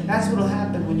happened. That's what will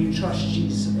happen when you trust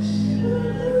Jesus.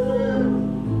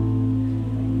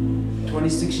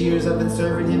 26 years I've been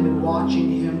serving him and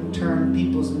watching him turn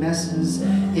people's messes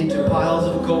into piles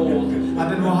of gold. I've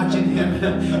been watching him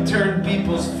turn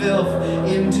people's filth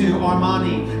into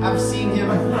Armani. I've seen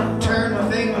him turn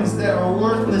things that are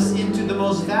worthless into the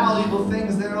most valuable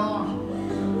things there are.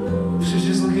 So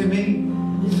just look at me.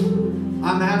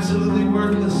 I'm absolutely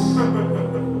worthless.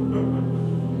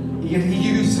 Yet he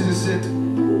uses it.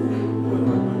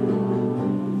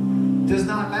 Does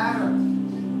not matter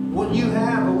what you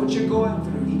have or what you're going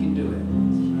through, he can do it.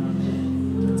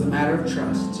 It's a matter of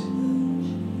trust.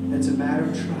 It's a matter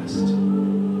of trust.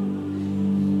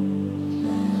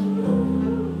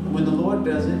 And when the Lord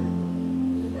does it,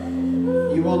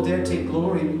 you won't dare take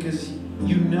glory because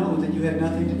you know that you had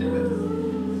nothing to do with it.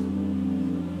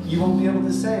 You won't be able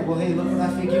to say, well, hey, look what I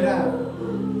figured out.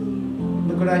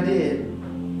 Look what I did.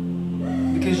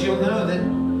 Because you'll know that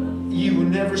you were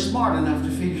never smart enough to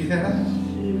figure that out.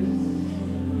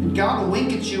 And God will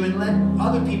wink at you and let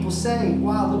other people say,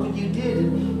 wow, look what you did.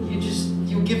 And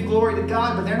you'll give glory to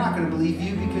God, but they're not going to believe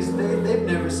you because they've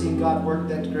never seen God work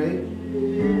that great.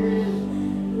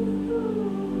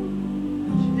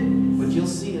 But you'll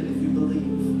see it if you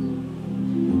believe.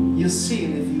 You'll see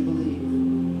it if you believe.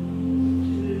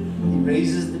 He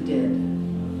raises the dead.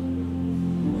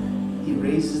 He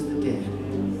raises the dead.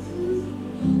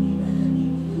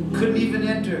 Couldn't even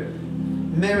enter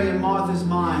Mary and Martha's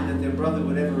mind that their brother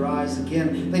would ever rise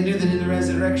again. They knew that in the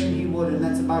resurrection he would, and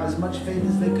that's about as much faith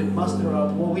as they could muster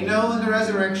up. Well, we know in the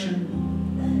resurrection.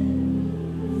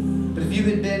 But if you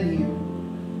had been here,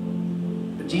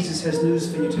 but Jesus has news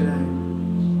for you tonight.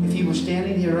 If he were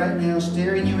standing here right now,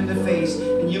 staring you in the face,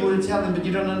 and you were to tell him, but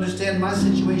you don't understand, my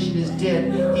situation is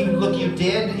dead, he would look you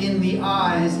dead in the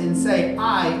eyes and say,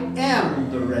 I am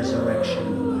the resurrection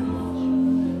and the life.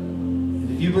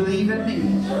 And if you believe in me,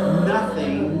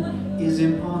 nothing is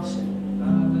impossible.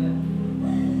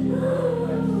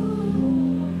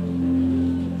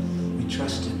 We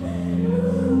trust him.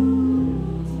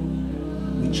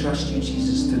 We trust you,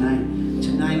 Jesus, tonight.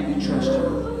 Tonight we trust you.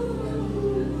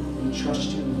 We trust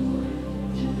you.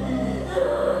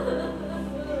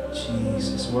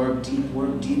 Jesus, work deep,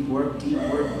 work deep, work deep,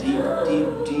 work deep, deep,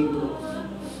 deep,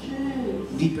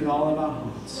 deep in all of our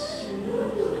hearts.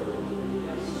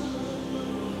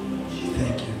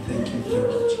 Thank you,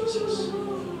 Jesus.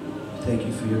 Thank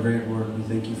you for your great work. We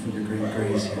thank you for your great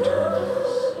grace here tonight.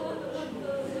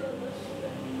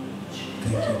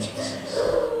 Thank you, Jesus.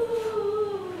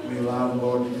 We allow the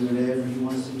Lord to do whatever he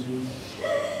wants to do.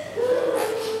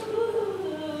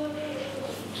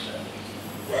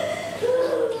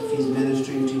 He's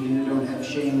ministering to you. Don't have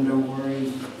shame. Don't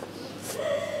worry.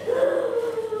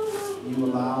 You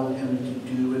allow him to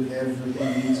do whatever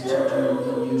he needs to do.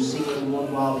 And you seek the Lord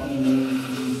while he may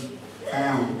be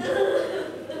found.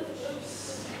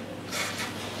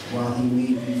 While he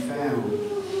may be found.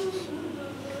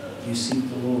 You seek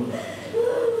the Lord.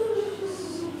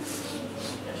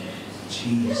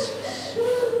 Jesus.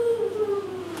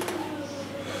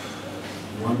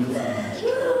 Wonderful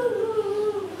Master.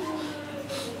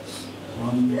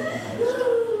 Wonderful Master.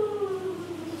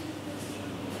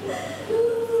 I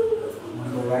want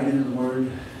to go right into the Word.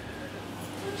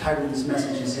 The title of this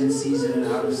message is In Season and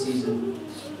Out of Season.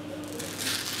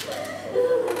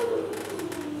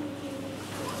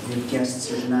 We have guests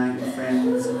here tonight and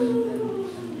friends, and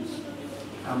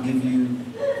I'll give you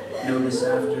notice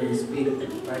after we speak.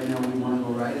 Right now we want to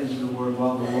go right into the Word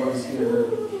while the Lord is here.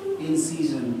 In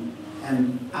season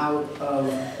and out out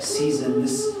of season.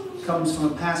 This comes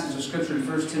from a passage of Scripture in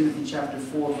 1 Timothy chapter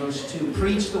 4, verse 2.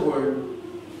 Preach the word,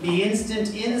 be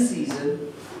instant in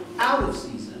season, out of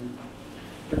season,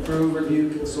 reprove,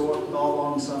 rebuke, exhort with all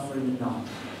long suffering and knowledge.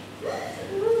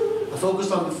 I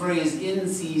focused on the phrase in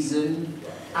season,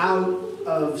 out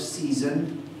of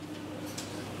season.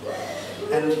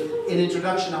 And in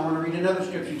introduction, I want to read another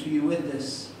scripture to you with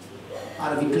this,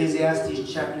 out of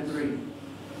Ecclesiastes chapter 3.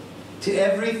 To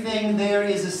everything there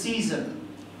is a season.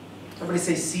 Everybody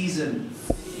say season.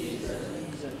 Season.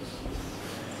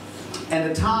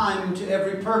 And a time to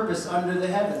every purpose under the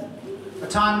heaven. A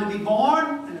time to be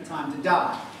born and a time to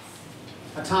die.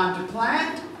 A time to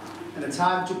plant and a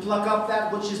time to pluck up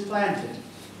that which is planted.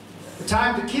 A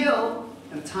time to kill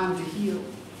and a time to heal.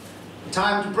 A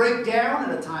time to break down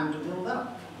and a time to build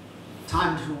up. A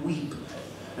time to weep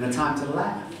and a time to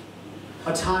laugh.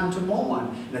 A time to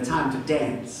mourn and a time to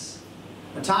dance.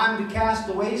 A time to cast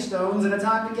away stones and a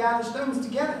time to gather stones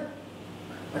together.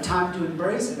 A time to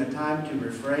embrace and a time to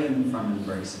refrain from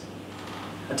embracing.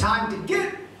 A time to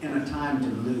get and a time to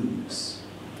lose.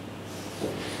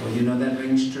 Well, you know that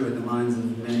rings true in the minds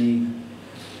of many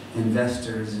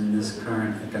investors in this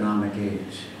current economic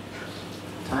age.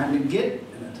 A time to get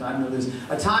and a time to lose.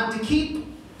 A time to keep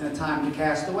and a time to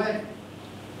cast away.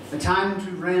 A time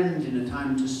to rend and a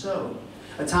time to sow.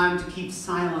 A time to keep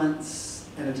silence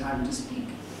and a time to speak.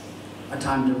 A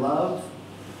time to love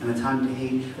and a time to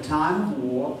hate. A time of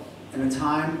war and a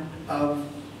time of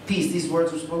peace. These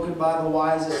words were spoken by the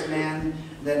wisest man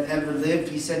that ever lived.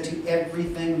 He said, to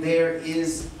everything there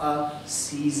is a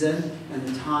season and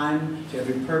a time to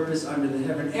every purpose under the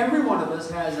heaven. Every one of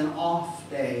us has an off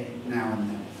day now and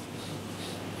then.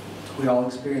 We all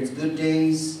experience good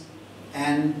days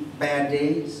and bad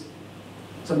days.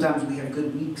 Sometimes we have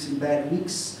good weeks and bad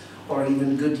weeks, or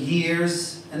even good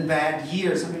years and bad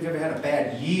years. How many of you ever had a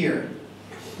bad year?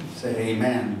 Say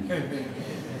amen.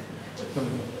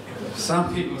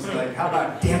 Some people's like, how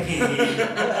about decade?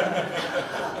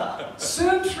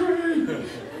 Century!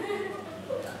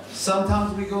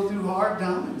 Sometimes we go through hard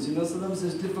times. You know, sometimes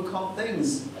there's difficult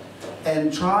things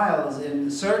and trials.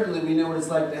 And certainly we know what it's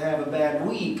like to have a bad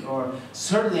week or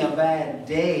certainly a bad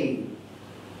day.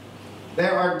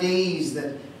 There are days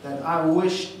that I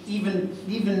wish,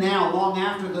 even now, long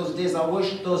after those days, I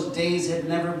wish those days had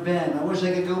never been. I wish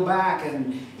I could go back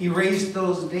and erase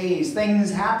those days.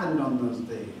 Things happened on those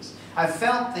days. I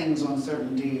felt things on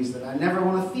certain days that I never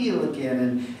want to feel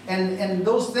again. And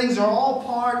those things are all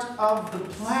part of the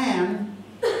plan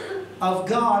of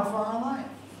God for our life.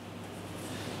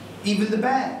 Even the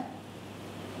bad.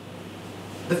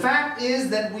 The fact is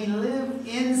that we live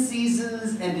in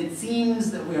seasons, and it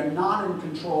seems that we are not in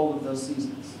control of those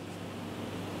seasons.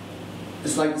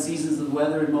 It's like the seasons of the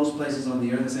weather in most places on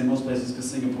the earth. I say most places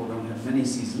because Singapore don't have many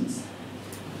seasons.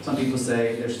 Some people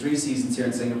say there's 3 seasons here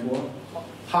in Singapore.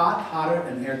 Hot, hotter,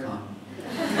 and aircon.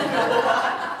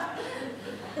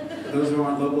 For those who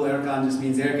aren't local, aircon just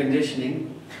means air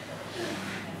conditioning.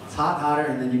 It's hot, hotter,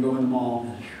 and then you go in the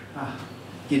mall,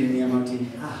 get in the MRT,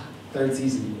 3rd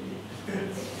season.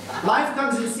 Life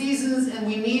comes in seasons, and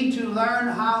we need to learn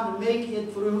how to make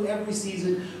it through every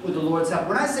season with the Lord's help.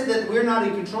 When I say that we're not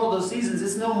in control of those seasons,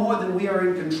 it's no more than we are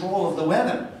in control of the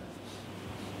weather.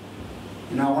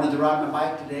 You know, I wanted to ride my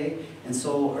bike today, and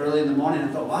so early in the morning I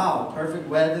thought, wow, perfect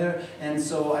weather. And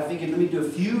so I figured, let me do a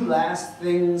few last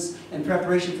things in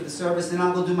preparation for the service, then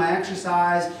I'll go do my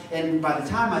exercise. And by the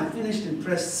time I finished and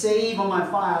pressed save on my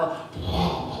file,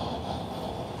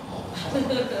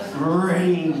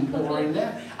 rain pouring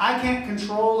down. I can't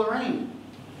control the rain.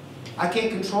 I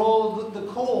can't control the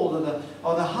cold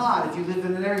or the hot. If you live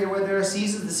in an area where there are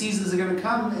seasons, the seasons are going to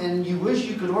come, and you wish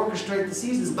you could orchestrate the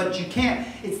seasons, but you can't.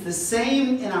 It's the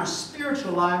same in our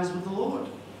spiritual lives with the Lord.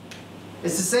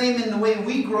 It's the same in the way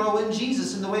we grow in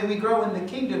Jesus, in the way we grow in the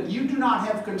kingdom. You do not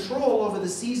have control over the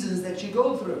seasons that you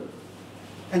go through.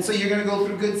 And so you're going to go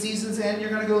through good seasons and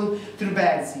you're going to go through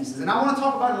bad seasons. And I want to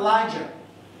talk about Elijah.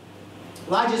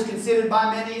 Elijah is considered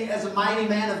by many as a mighty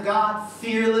man of God,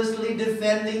 fearlessly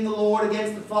defending the Lord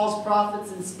against the false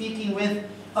prophets and speaking with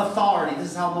authority.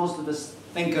 This is how most of us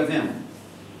think of him.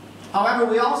 However,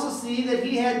 we also see that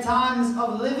he had times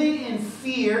of living in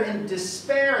fear and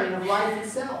despairing of life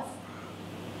itself.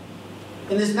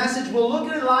 In this message, we'll look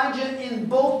at Elijah in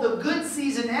both the good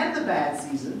season and the bad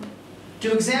season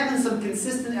to examine some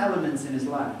consistent elements in his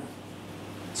life.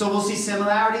 So we'll see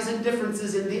similarities and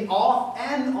differences in the off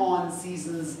and on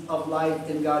seasons of life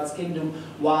in God's kingdom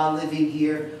while living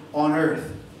here on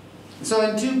earth. So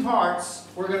in 2 parts,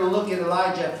 we're going to look at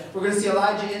Elijah. We're going to see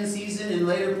Elijah in season. In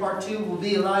later part 2 will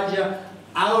be Elijah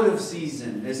out of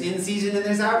season. There's in season and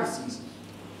there's out of season.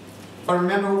 But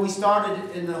remember when we started,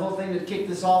 and the whole thing that kicked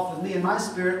this off with me and my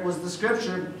spirit was the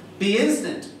scripture, be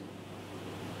instant.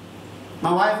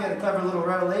 My wife had a clever little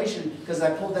revelation, because I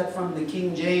pulled that from the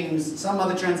King James. Some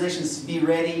other translations, be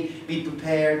ready, be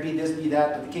prepared, be this, be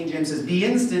that. But the King James says, be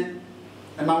instant.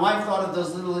 And my wife thought of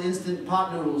those little instant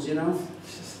pot noodles, you know.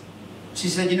 She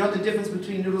said, you know what the difference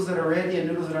between noodles that are ready and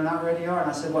noodles that are not ready are? And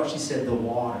I said, what? She said, the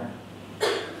water.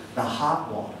 The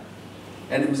hot water.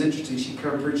 And it was interesting. She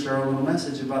preached her own little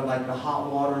message about like the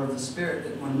hot water of the Spirit.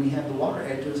 That when we have the water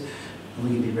added to us, we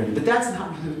can be ready. But that's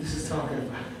not really what this is talking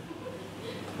about.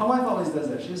 My wife always does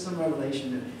that. She has some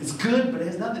revelation that it's good, but it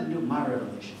has nothing to do with my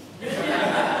revelation.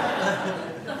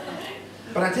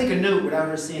 But I take a note without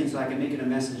her seeing, so I can make it a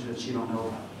message that she don't know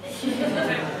about.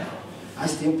 I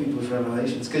steal people's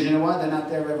revelations, because you know why? They're not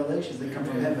their revelations. They come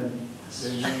from heaven.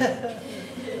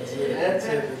 That's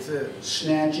it.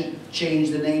 Snatch it, change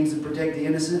the names and protect the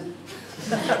innocent.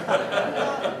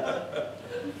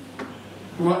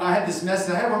 Well, I had this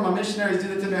message. I had one of my missionaries do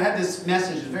that to me. I had this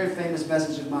message, a very famous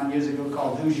message of mine years ago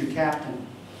called Who's Your Captain?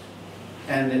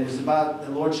 And it was about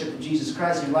the Lordship of Jesus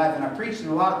Christ in your life. And I preached in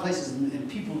a lot of places, and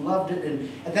people loved it.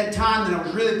 And at that time that I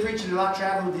was really preaching a lot,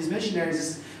 traveling with these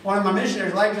missionaries, one of my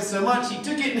missionaries liked it so much, he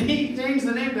took it and he changed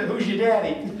the name to Who's Your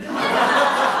Daddy?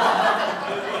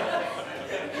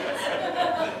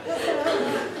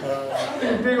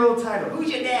 Big old title.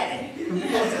 Who's your daddy?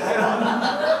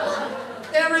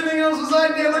 Everything else was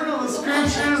like there. Look at the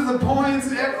scriptures, the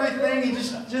points, everything.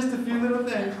 Just a few little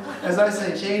things. As I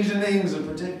say, change the names and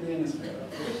protect the innocent.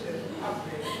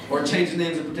 Or change the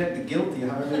names and protect the guilty,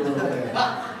 however you want to look at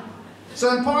it.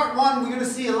 So in part one, we're going to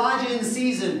see Elijah in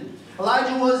season.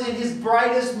 Elijah was in his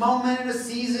brightest moment in a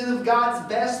season of God's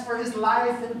best for his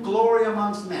life and glory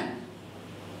amongst men.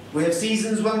 We have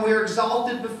seasons when we're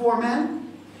exalted before men.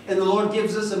 And the Lord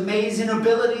gives us amazing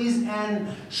abilities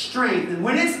and strength. And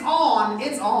when it's on,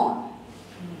 it's on.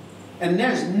 And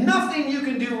there's nothing you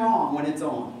can do wrong when it's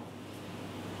on.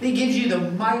 He gives you the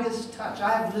Midas touch.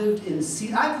 I've lived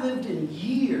in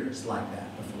years like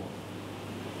that before.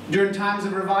 During times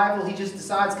of revival, he just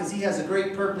decides, because he has a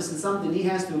great purpose and something he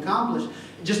has to accomplish,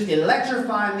 just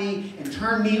electrify me and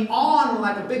turn me on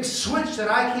like a big switch that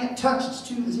I can't touch. It's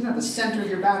too, you know, the center of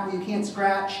your back where you can't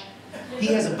scratch. He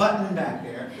has a button back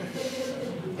there.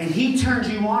 And he turns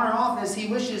you on or off as he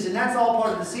wishes. And that's all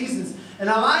part of the seasons. And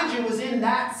Elijah was in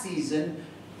that season.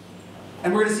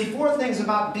 And we're going to see 4 things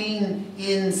about being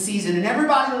in season. And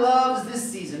everybody loves this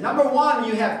season. Number 1,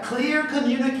 you have clear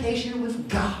communication with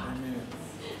God.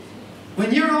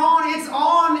 When you're on, it's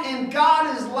on. And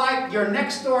God is like your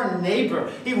next door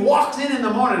neighbor. He walks in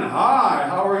the morning. Hi,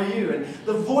 how are you? And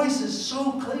the voice is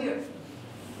so clear.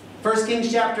 1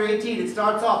 Kings chapter 18, it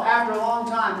starts off, after a long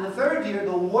time, in the 3rd year,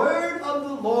 the word of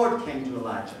the Lord came to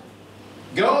Elijah.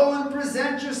 Go and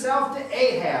present yourself to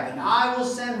Ahab, and I will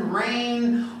send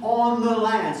rain on the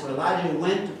land. So Elijah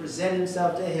went to present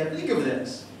himself to Ahab. Think of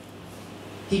this.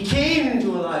 He came to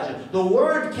Elijah. The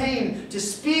word came to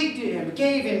speak to him,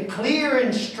 gave him clear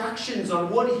instructions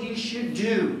on what he should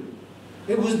do.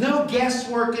 It was no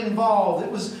guesswork involved.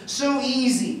 It was so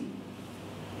easy.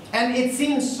 And it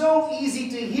seems so easy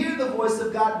to hear the voice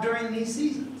of God during these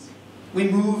seasons. We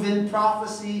move in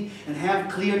prophecy and have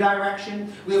clear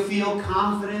direction. We'll feel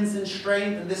confidence and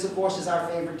strength. And this, of course, is our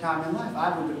favorite time in life.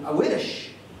 I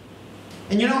wish.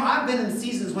 And you know, I've been in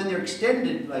seasons when they're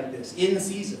extended like this, in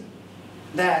season,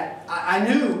 that I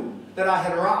knew that I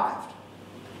had arrived.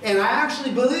 And I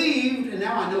actually believed, and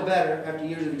now I know better after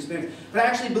years of experience, but I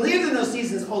actually believed in those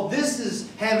seasons, oh, this is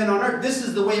heaven on earth. This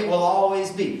is the way it will always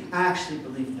be. I actually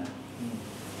believed that.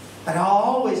 And I'll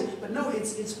always, but no,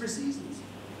 it's for seasons.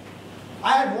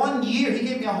 I had 1 year, he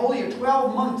gave me a whole year,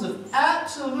 12 months of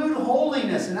absolute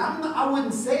holiness. And I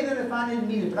wouldn't say that if I didn't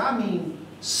mean it, but I mean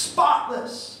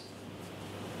spotless.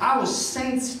 I was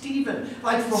Saint Stephen,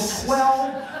 like for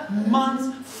 12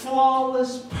 months,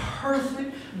 flawless,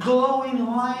 perfect, glowing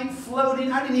light,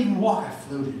 floating. I didn't even walk, I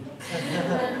floated.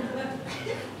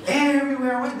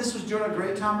 Everywhere I went. This was during a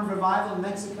great time of revival in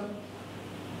Mexico.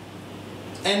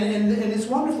 And it's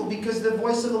wonderful because the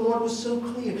voice of the Lord was so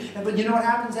clear. But you know what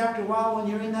happens after a while when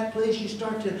you're in that place? You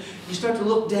start to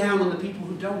look down on the people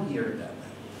who don't hear it that way.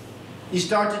 You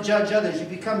start to judge others. You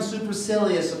become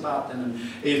supercilious about them. And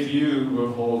if you were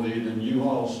holy, then you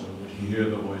also would hear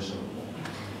the voice of the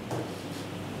Lord.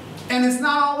 And it's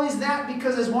not always that,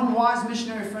 because as one wise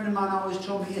missionary friend of mine always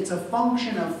told me, it's a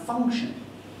function of function.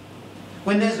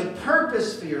 When there's a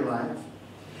purpose for your life,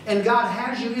 and God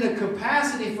has you in a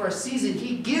capacity for a season,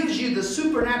 He gives you the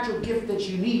supernatural gift that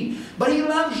you need. But He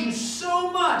loves you so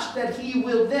much that He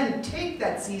will then take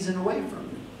that season away from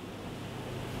you.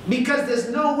 Because there's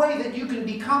no way that you can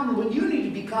become what you need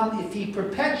to become if he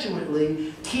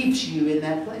perpetually keeps you in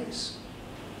that place.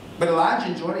 But Elijah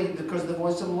enjoyed it because the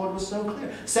voice of the Lord was so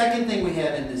clear. Second thing we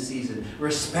have in this season,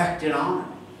 respect and honor.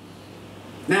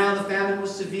 Now the famine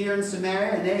was severe in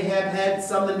Samaria, and Ahab had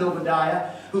summoned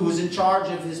Obadiah, who was in charge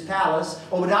of his palace.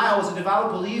 Obadiah was a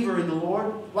devout believer in the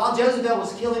Lord. While Jezebel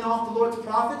was killing off the Lord's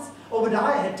prophets,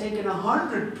 Obadiah had taken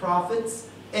 100 prophets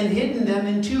and hidden them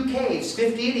in 2 caves,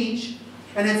 50 at each,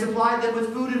 and had supplied them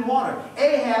with food and water.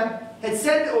 Ahab had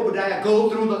said to Obadiah, go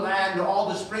through the land to all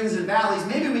the springs and valleys.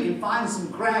 Maybe we can find some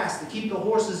grass to keep the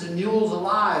horses and mules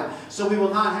alive so we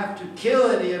will not have to kill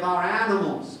any of our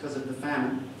animals because of the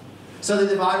famine. So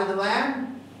they divided the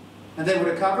land, and they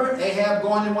were to cover it. Ahab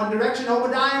going in one direction,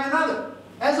 Obadiah in another.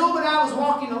 As Obadiah was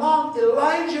walking along,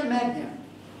 Elijah met him.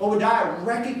 Obadiah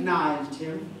recognized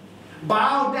him,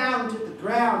 bowed down to the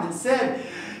ground, and said,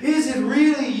 is it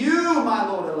really you, my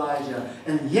Lord Elijah?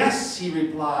 And yes, he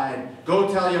replied, go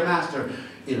tell your master,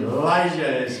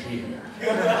 Elijah is here.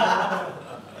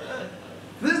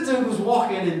 This dude was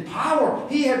walking in power.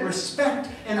 He had respect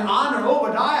and honor.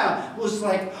 Obadiah was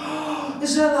like, oh,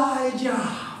 it's Elijah.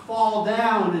 Fall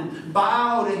down and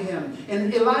bow to him.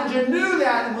 And Elijah knew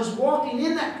that and was walking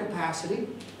in that capacity.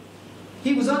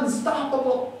 He was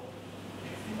unstoppable.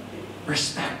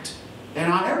 Respect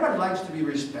and honor. Everybody likes to be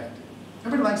respected.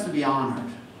 Everybody likes to be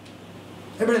honored.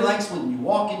 Everybody likes when you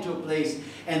walk into a place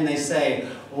and they say,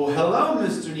 oh, hello,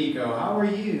 Mr. Nico, how are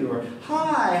you? Or,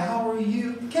 hi, how are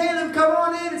you? Caleb, come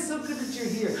on in, it's so good that you're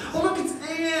here. Oh, look, it's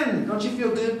Ann. Don't you feel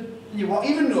good? And you walk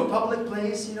even to a public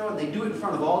place, you know, and they do it in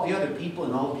front of all the other people,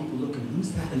 and all the people looking,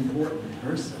 who's that important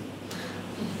person?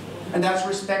 And that's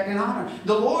respect and honor.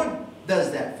 The Lord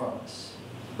does that for us.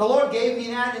 The Lord gave me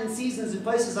that in seasons and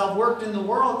places I've worked in the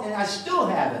world, and I still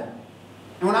have it.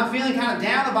 And when I'm feeling kind of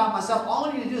down about myself, all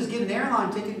I need to do is get an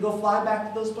airline ticket and go fly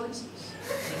back to those places.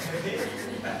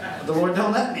 But the Lord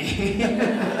don't let me.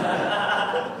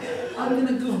 I'm going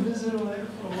to go visit away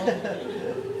for a while.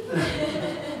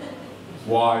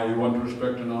 Why? You want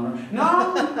respect and honor? No.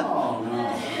 Oh, no.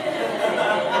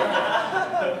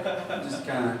 I'm just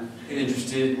kind of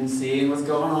interested in seeing what's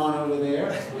going on over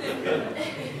there.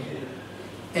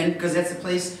 And because that's a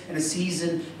place and a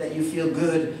season that you feel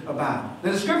good about.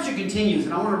 Now the scripture continues,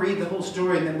 and I want to read the whole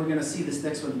story, and then we're going to see this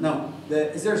next one. No,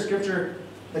 is there a scripture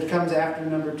that comes after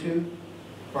number 2?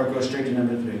 Or go straight to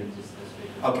number 3?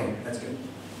 Okay, that's good.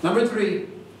 Number 3,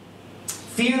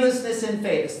 fearlessness and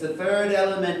faith. It's the third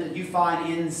element that you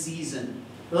find in season.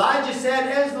 Elijah said,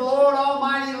 as the Lord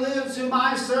Almighty lives, whom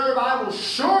I serve, I will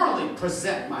surely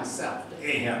present myself to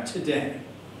Ahab today.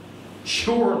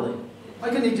 Surely. Why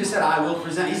couldn't he just said, I will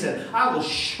present? He said, I will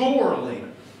surely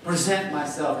present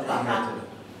myself to Ahab today.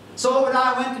 So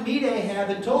Obadiah went to meet Ahab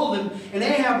and told him, and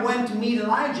Ahab went to meet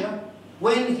Elijah.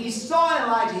 When he saw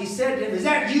Elijah, he said to him, is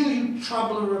that you, you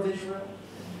troubler of Israel?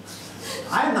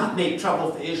 I have not made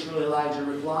trouble for Israel, Elijah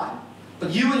replied, but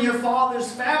you and your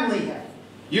father's family have.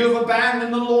 You have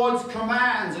abandoned the Lord's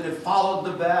commands and have followed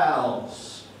the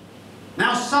Baals.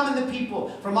 Now summon the people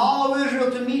from all of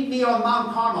Israel to meet me on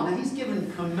Mount Carmel. Now he's giving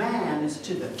commands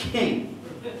to the king.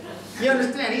 You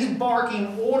understand? He's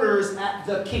barking orders at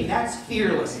the king. That's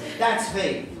fearless. That's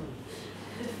faith.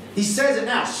 He says it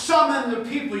now. Summon the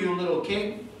people, you little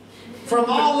king, from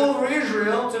all over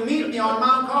Israel to meet me on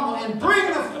Mount Carmel, and bring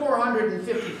the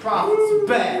 450 prophets of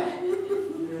Baal.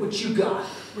 What you got?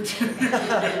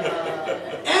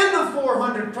 And the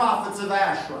 400 prophets of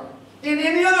Asherah. And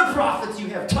any other prophets you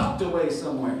have tucked away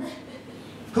somewhere,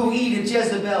 who eat at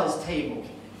Jezebel's table.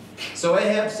 So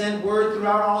Ahab sent word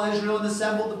throughout all Israel and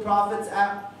assembled the prophets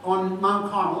on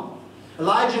Mount Carmel.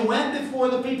 Elijah went before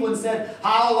the people and said,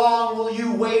 how long will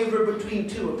you waver between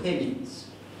 2 opinions?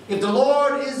 If the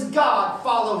Lord is God,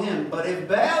 follow him. But if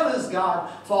Baal is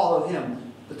God, follow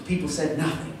him. But the people said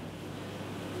nothing.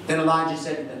 Then Elijah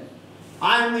said to them,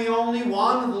 I am the only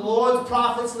one of the Lord's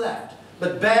prophets left.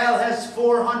 But Baal has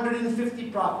 450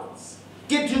 prophets.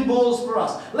 Get 2 bulls for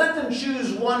us. Let them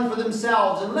choose one for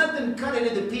themselves, and let them cut it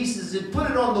into pieces and put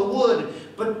it on the wood,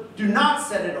 but do not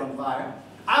set it on fire.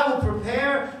 I will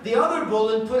prepare the other bull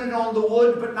and put it on the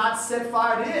wood, but not set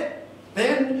fire to it.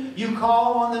 Then you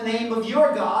call on the name of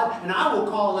your God, and I will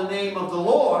call the name of the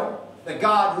Lord, the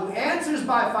God who answers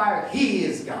by fire. He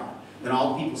is God. Then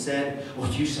all the people said,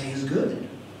 what you say is good.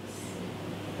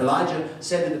 Elijah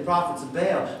said to the prophets of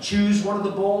Baal, choose one of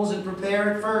the bulls and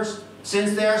prepare it first.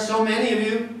 Since there are so many of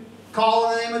you, call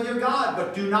on the name of your God,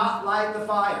 but do not light the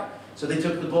fire. So they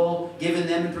took the bull given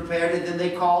them and prepared it. Then they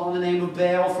called on the name of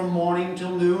Baal from morning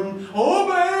till noon. Oh,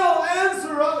 Baal,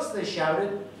 answer us, they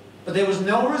shouted. But there was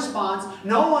no response.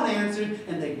 No one answered.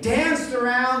 And they danced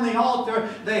around the altar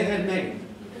they had made.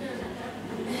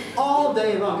 All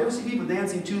day long. You ever see people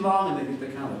dancing too long and they're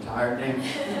kind of tired dancing?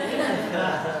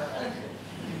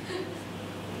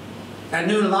 At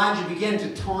noon, Elijah began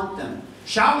to taunt them.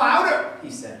 "Shout louder,"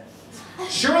 he said.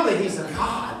 "Surely he's a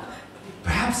god.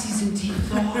 Perhaps he's in deep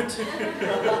thought,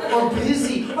 or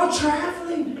busy, or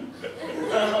traveling.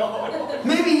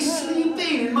 Maybe he's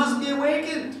sleeping and must be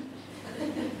awakened."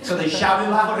 So they shouted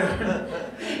louder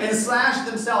and slashed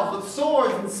themselves with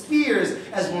swords and spears,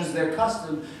 as was their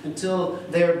custom, until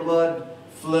their blood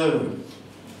flowed.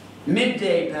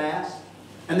 Midday passed,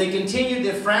 and they continued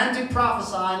their frantic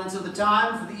prophesying until the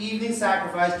time for the evening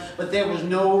sacrifice, but there was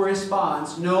no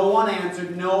response. No one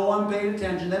answered. No one paid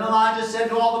attention. Then Elijah said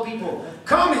to all the people,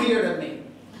 "Come here to me."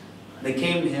 They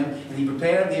came to him, and he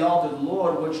prepared the altar of the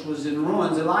Lord, which was in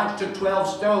ruins. Elijah took 12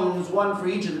 stones, one for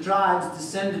each of the tribes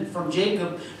descended from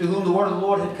Jacob, to whom the word of the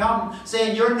Lord had come,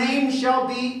 saying, "Your name shall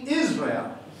be Israel."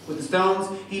 With the stones,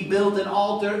 he built an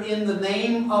altar in the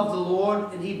name of the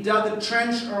Lord, and he dug a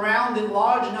trench around it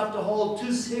large enough to hold 2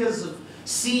 seahs of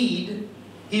seed.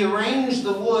 He arranged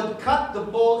the wood, cut the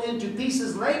bull into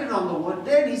pieces, laid it on the wood.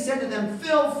 Then he said to them,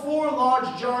 "Fill 4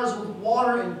 large jars with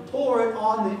water and pour it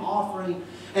on the offering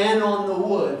and on the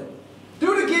wood."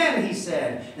 "Do it again," he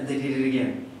said, and they did it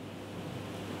again.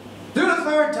 "Do it a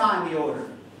 3rd time," he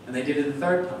ordered, and they did it the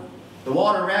 3rd time. The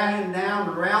water ran down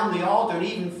around the altar and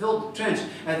even filled the trench.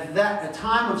 At that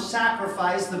time of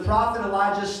sacrifice, the prophet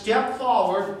Elijah stepped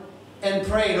forward and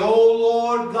prayed, "O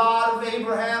Lord God of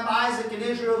Abraham, Isaac, and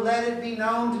Israel, let it be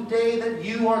known today that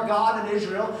you are God in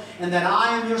Israel, and that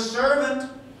I am your servant,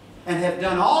 and have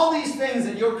done all these things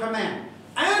at your command.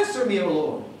 Answer me, O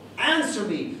Lord. Answer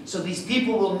me, so these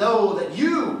people will know that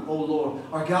you, O Lord,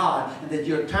 are God, and that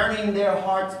you're turning their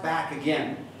hearts back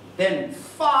again." Then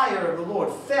fire of the Lord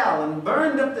fell and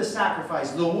burned up the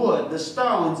sacrifice, the wood, the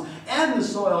stones, and the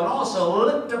soil, and also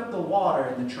licked up the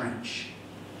water in the trench.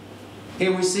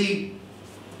 Here we see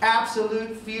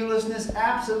absolute fearlessness,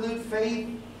 absolute faith,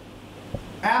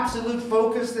 absolute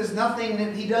focus. There's nothing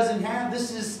that he doesn't have.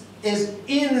 This is as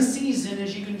in season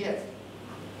as you can get.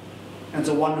 And it's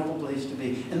a wonderful place to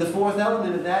be. And the 4th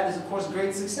element of that is, of course,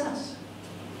 great success.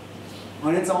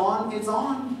 When it's on, it's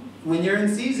on. When you're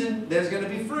in season, there's going to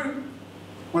be fruit.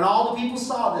 When all the people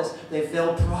saw this, they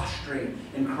fell prostrate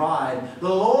and cried, "The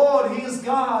Lord, He is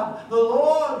God! The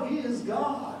Lord, He is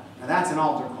God!" Now that's an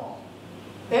altar call.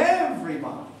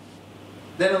 Everybody.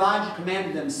 Then Elijah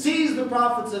commanded them, "Seize the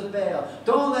prophets of Baal.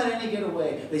 Don't let any get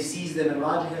away." They seized them, and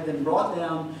Elijah had them brought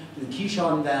down to the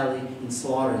Kishon Valley and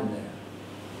slaughtered there.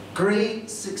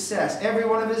 Great success. Every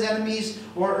one of his enemies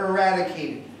were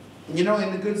eradicated. And you know,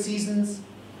 in the good seasons,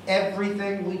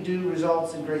 everything we do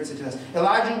results in great success.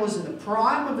 Elijah was in the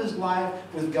prime of his life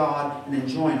with God and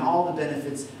enjoying all the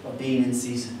benefits of being in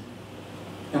season.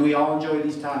 And we all enjoy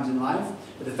these times in life,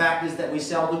 but the fact is that we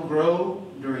seldom grow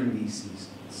during these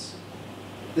seasons.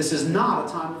 This is not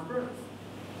a time of growth.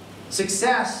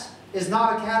 Success is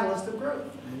not a catalyst of growth.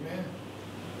 Amen.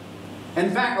 In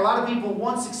fact, a lot of people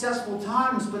want successful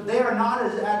times, but they are not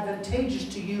as advantageous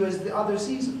to you as the other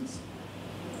seasons.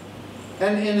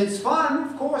 And it's fun,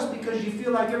 of course, because you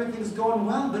feel like everything's going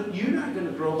well, but you're not going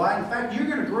to grow by it. In fact, you're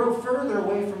going to grow further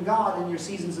away from God in your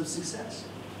seasons of success.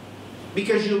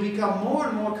 Because you'll become more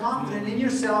and more confident in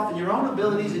yourself and your own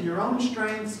abilities and your own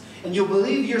strengths, and you'll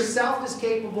believe yourself is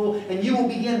capable, and you will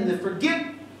begin to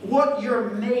forget what you're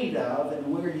made of and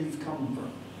where you've come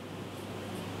from.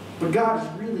 But God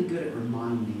is really good at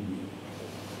reminding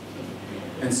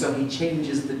you. And so He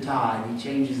changes the tide. He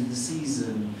changes the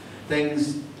season.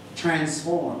 Things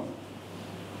transform.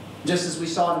 Just as we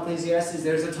saw in Ecclesiastes,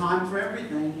 there's a time for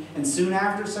everything. And soon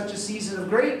after such a season of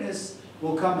greatness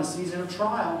will come a season of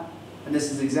trial. And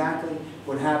this is exactly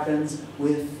what happens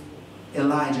with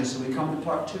Elijah. So we come to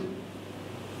part 2.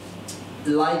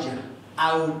 Elijah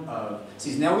out of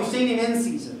season. Now we've seen him in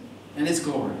season. And it's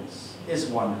glorious. It's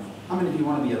wonderful. How many of you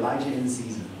want to be Elijah in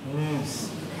season?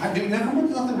 Yes. I do. Now,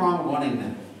 there's nothing wrong with wanting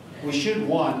that. We should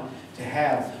want to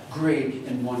have great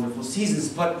and wonderful seasons.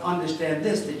 But understand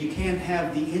this, that you can't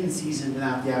have the in season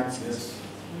without the out season.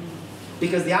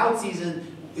 Because the out season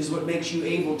is what makes you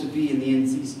able to be in the in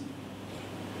season.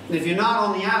 And if you're not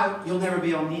on the out, you'll never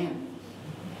be on the in.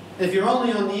 If you're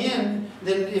only on the in,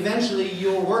 then eventually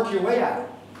you'll work your way out.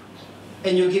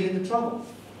 And you'll get into trouble.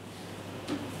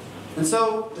 And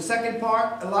so, the second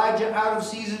part, Elijah out of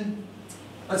season.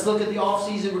 Let's look at the off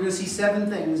season. We're going to see 7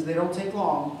 things. They don't take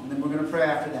long. And then we're going to pray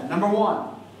after that. Number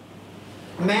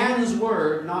 1. Man's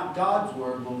word, not God's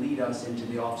word, will lead us into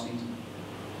the off season.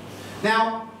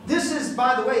 Now, this is,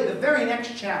 by the way, the very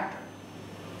next chapter.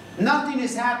 Nothing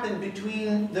has happened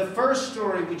between the first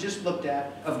story we just looked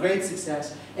at of great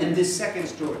success and this second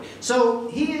story. So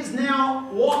he is now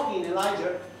walking,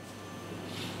 Elijah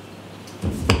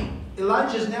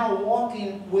is now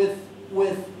walking with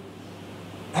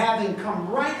having come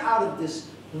right out of this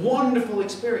wonderful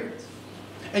experience.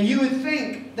 And you would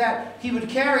think that he would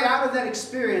carry out of that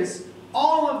experience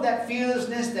all of that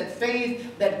fearlessness, that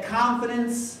faith, that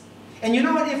confidence. And you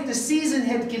know what? If the season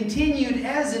had continued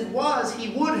as it was, he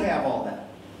would have all that.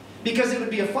 Because it would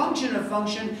be a function,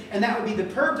 and that would be the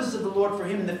purpose of the Lord for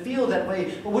him to feel that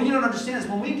way. But what you don't understand is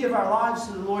when we give our lives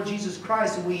to the Lord Jesus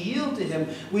Christ and we yield to him,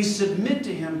 we submit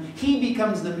to him, he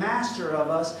becomes the master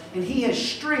of us, and he has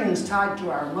strings tied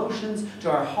to our emotions, to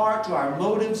our heart, to our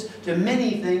motives, to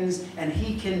many things, and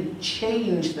he can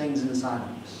change things inside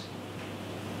of us.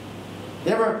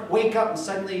 You ever wake up and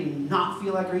suddenly not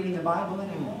feel like reading the Bible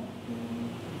anymore?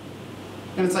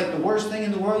 And it's like the worst thing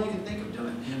in the world you can think of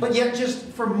doing. But yet just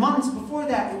for months before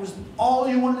that, it was all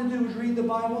you wanted to do was read the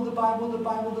Bible, the Bible, the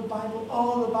Bible, the Bible,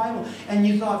 oh, the Bible. And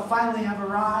you thought, finally I've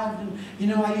arrived. And you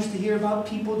know, I used to hear about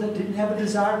people that didn't have a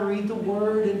desire to read the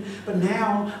Word. But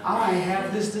now I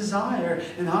have this desire.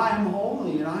 And I am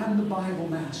holy. And I am the Bible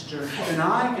master. And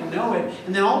I can know it.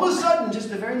 And then all of a sudden, just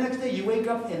the very next day, you wake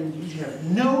up and you have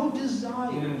no desire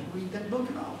to read that book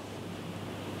at all.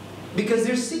 Because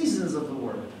there's seasons of the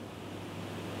Word.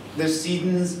 There's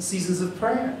seasons of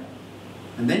prayer.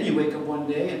 And then you wake up one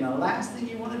day and the last thing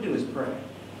you want to do is pray.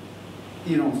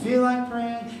 You don't feel like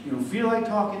praying. You don't feel like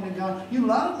talking to God. You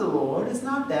love the Lord. It's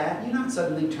not that. You're not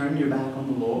suddenly turning your back on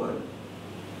the Lord.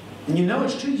 And you know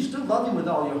it's true. You still love him with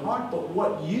all your heart. But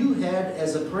what you had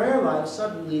as a prayer life,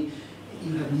 suddenly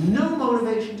you have no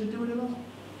motivation to do it at all.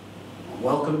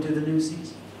 Welcome to the new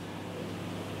season.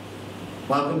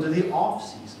 Welcome to the off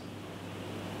season.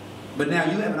 But now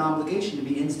you have an obligation to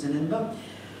be instant in both.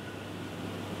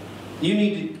 You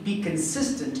need to be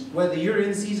consistent whether you're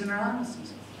in season or out of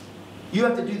season. You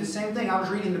have to do the same thing. I was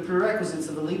reading the prerequisites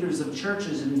of the leaders of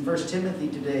churches in 1 Timothy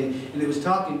today, and it was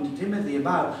talking to Timothy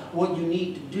about what you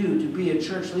need to do to be a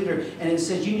church leader. And it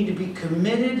says you need to be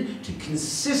committed to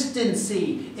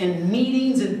consistency in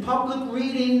meetings, in public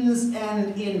readings,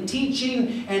 and in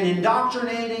teaching and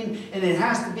indoctrinating. And it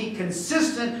has to be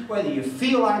consistent whether you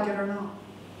feel like it or not.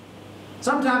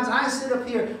 Sometimes I sit up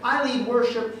here, I lead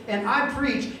worship, and I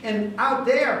preach, and out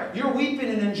there, you're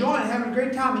weeping and enjoying, having a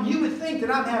great time, and you would think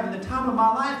that I'm having the time of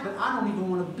my life, but I don't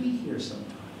even want to be here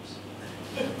sometimes.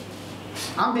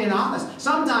 I'm being honest.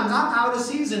 Sometimes I'm out of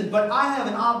season, but I have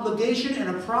an obligation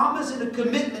and a promise and a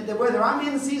commitment that whether I'm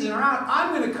in season or out,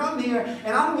 I'm going to come here,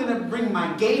 and I'm going to bring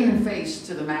my game face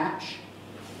to the match,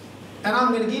 and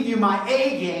I'm going to give you my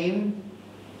A game.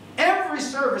 Every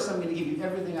service, I'm going to give you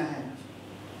everything I have.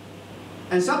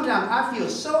 And sometimes I feel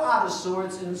so out of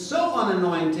sorts and so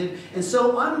unanointed and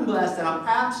so unblessed that I'm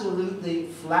absolutely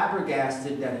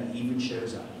flabbergasted that he even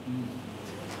shows up.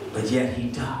 But yet he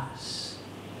does.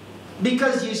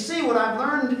 Because you see, what I've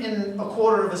learned in a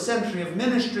quarter of a century of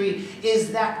ministry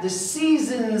is that the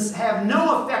seasons have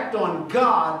no effect on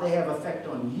God, they have effect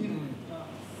on you.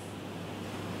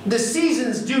 The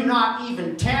seasons do not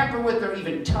even tamper with or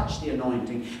even touch the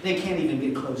anointing. They can't even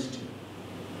get close to it.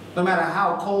 No matter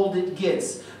how cold it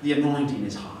gets, the anointing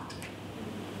is hot.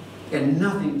 And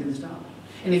nothing can stop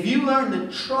it. And if you learn to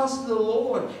trust the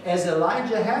Lord, as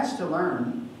Elijah has to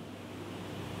learn,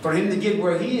 for him to get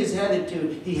where he is headed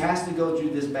to, he has to go through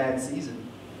this bad season.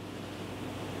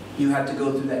 You have to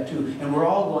go through that too. And we're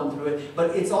all going through it.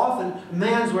 But it's often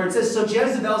man's word. It says, so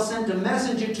Jezebel sent a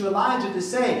messenger to Elijah to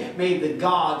say, may the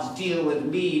gods deal with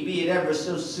me, be it ever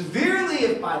so severely,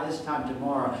 if by this time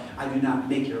tomorrow I do not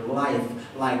make your life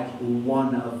like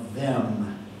one of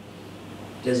them.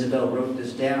 Jezebel wrote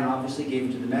this down, obviously gave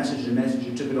it to the messenger. The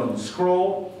messenger took it on the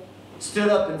scroll, stood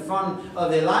up in front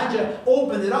of Elijah,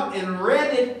 opened it up and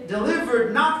read it,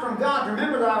 delivered not from God.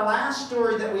 Remember our last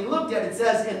story that we looked at, it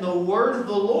says, and the word of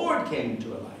the Lord came to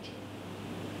Elijah.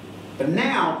 But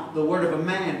now the word of a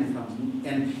man comes.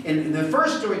 And in the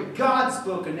first story, God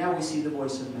spoke, and now we see the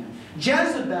voice of man.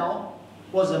 Jezebel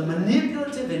was a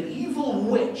manipulative and evil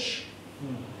witch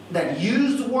that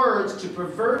used words to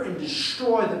pervert and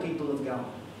destroy the people of God.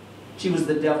 She was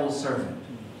the devil's servant.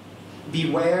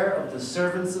 Beware of the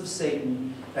servants of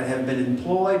Satan that have been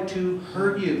employed to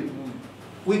hurt you.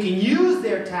 We can use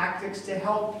their tactics to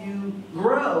help you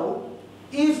grow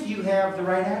if you have the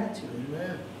right attitude.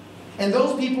 Amen. And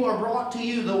those people are brought to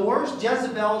you. The worst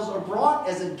Jezebels are brought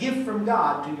as a gift from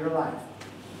God to your life.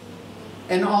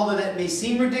 And although that may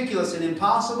seem ridiculous and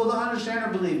impossible to understand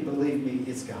or believe me,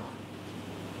 it's God.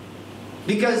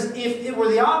 Because if it were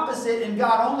the opposite and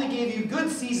God only gave you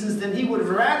good seasons, then He would have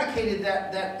eradicated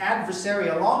that adversary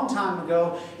a long time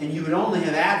ago, and you would only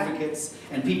have advocates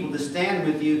and people to stand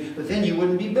with you, but then you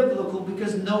wouldn't be biblical,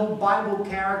 because no Bible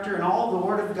character in all the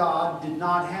Word of God did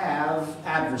not have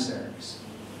adversaries.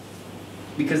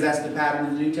 Because that's the pattern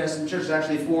of the New Testament church. There's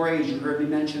actually 4 A's. You heard me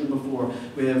mention them before.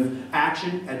 We have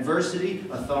action, adversity,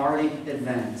 authority,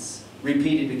 advance.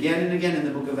 Repeated again and again in the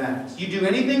book of Acts. You do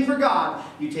anything for God,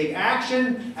 you take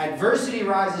action, adversity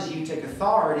rises, you take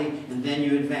authority, and then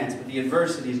you advance. But the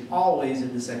adversity is always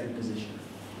in the second position.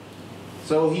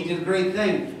 So he did a great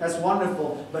thing. That's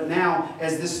wonderful. But now,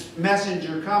 as this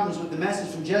messenger comes with the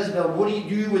message from Jezebel,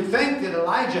 you would think that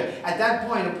Elijah, at that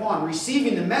point, upon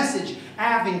receiving the message,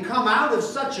 having come out of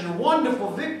such a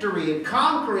wonderful victory and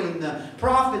conquering the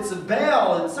prophets of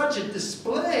Baal and such a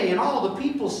display and all the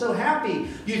people so happy,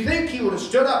 you think he would have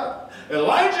stood up.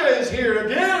 Elijah is here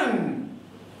again.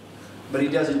 But he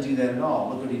doesn't do that at all.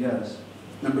 Look what he does.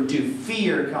 Number 2,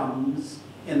 fear comes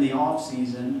in the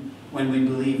off-season when we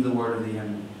believe the word of the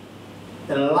enemy.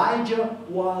 Elijah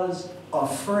was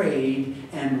afraid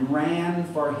and ran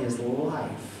for his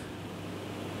life.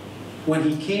 When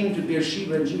he came to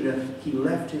Beersheba in Judah, he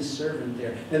left his servant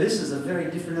there. Now this is a very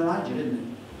different Elijah, isn't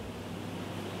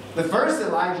it? The first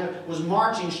Elijah was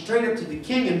marching straight up to the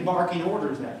king and barking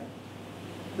orders at him.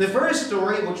 The first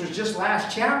story, which was just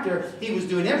last chapter, he was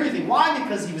doing everything. Why?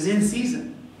 Because he was in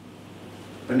season.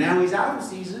 But now he's out of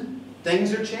season.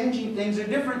 Things are changing. Things are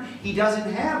different. He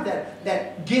doesn't have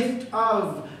that gift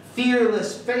of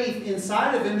fearless faith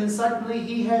inside of him, and suddenly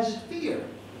he has fear.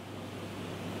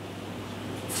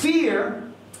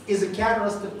 Fear is a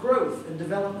catalyst of growth and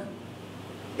development.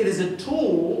 It is a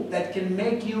tool that can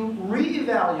make you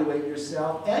reevaluate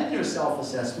yourself and your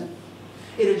self-assessment.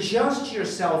 It adjusts your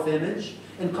self-image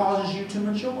and causes you to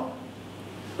mature.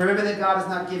 Remember that God has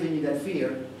not given you that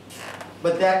fear,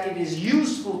 but that it is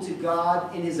useful to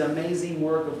God in His amazing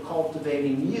work of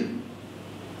cultivating you.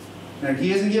 Now,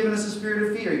 He hasn't given us a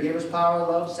spirit of fear. He gave us power,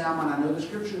 love, sound mind. I know the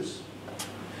Scriptures.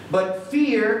 But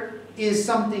fear is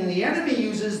something the enemy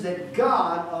uses that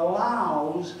God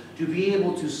allows to be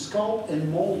able to sculpt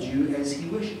and mold you as He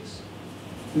wishes.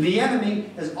 The enemy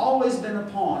has always been a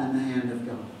pawn in the hand of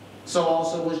God. So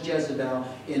also was Jezebel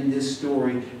in this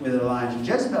story with Elijah.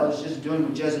 Jezebel is just doing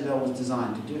what Jezebel was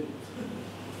designed to do,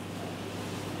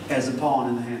 as a pawn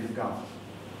in the hand of God.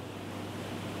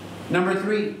 Number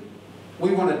 3,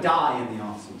 we want to die in the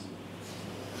off-season.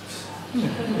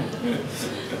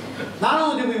 Not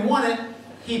only do we want it,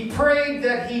 he prayed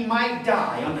that he might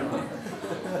die. Underline.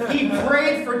 He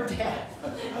prayed for death.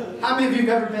 How many of you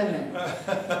have ever been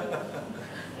there?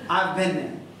 I've been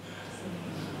there.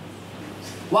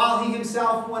 While he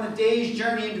himself went a day's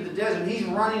journey into the desert, he's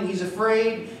running, he's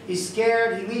afraid, he's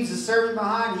scared, he leaves his servant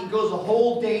behind, he goes a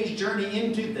whole day's journey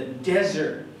into the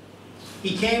desert.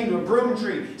 He came to a broom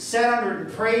tree, sat under it,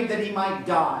 and prayed that he might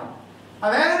die.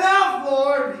 I've had enough,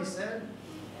 Lord, he said.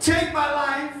 Take my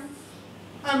life.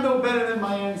 I'm no better than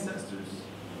my ancestors.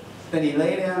 Then he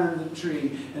lay down under the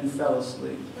tree and fell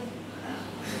asleep.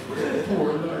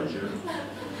 Poor Elijah.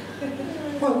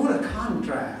 Well, what a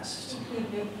contrast.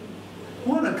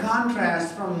 What a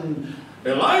contrast from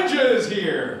Elijah is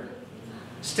here,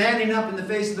 standing up in the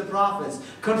face of the prophets,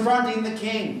 confronting the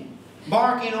king,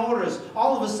 barking orders.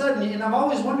 All of a sudden, and I've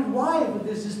always wondered why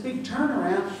there's this big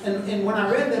turnaround. And when I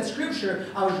read that scripture,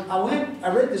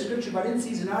 I read the scripture about in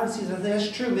season, out of season. I thought, that's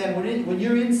true, man. When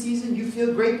you're in season, you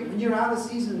feel great. But when you're out of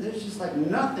season, there's just like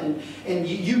nothing. And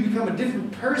you become a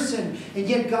different person. And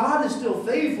yet God is still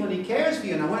faithful and He cares for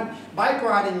you. And I went bike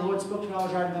riding, and the Lord spoke to me while I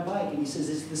was riding my bike. And He says,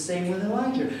 it's the same with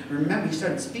Elijah. And remember, He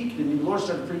started speaking to me. The Lord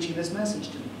started preaching this message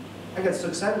to me. I got so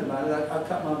excited about it, I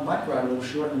cut my bike ride a little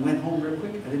short and went home real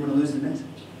quick. I didn't want to lose the message.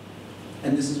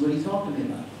 And this is what He talked to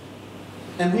me about.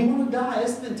 And we want to die.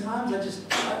 There's been times I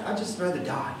just rather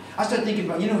die. I started thinking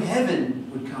about,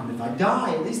 heaven would come. If I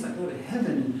die, at least I go to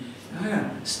heaven and I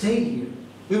gotta stay here.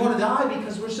 We want to die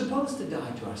because we're supposed to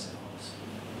die to ourselves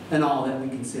and all that we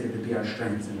consider to be our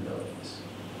strengths and abilities.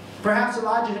 Perhaps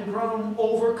Elijah had grown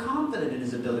overconfident in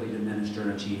his ability to minister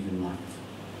and achieve in life.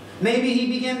 Maybe he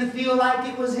began to feel like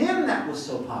it was him that was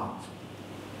so powerful.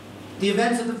 The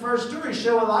events of the first story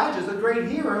show Elijah's a great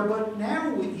hero, but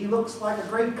now he looks like a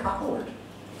great coward.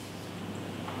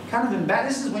 Kind of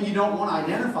embarrassed. This is when you don't want to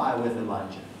identify with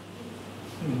Elijah.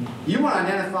 You want to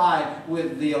identify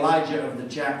with the Elijah of the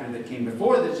chapter that came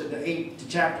before this.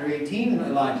 Chapter 18,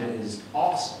 Elijah is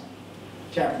awesome.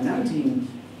 Chapter 19,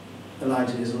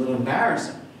 Elijah is a little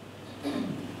embarrassing.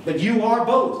 But you are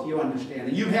both, you understand.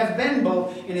 And you have been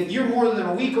both. And if you're more than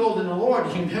a week old in the Lord,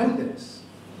 you know this.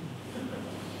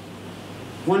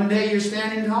 One day you're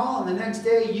standing tall, and the next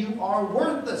day you are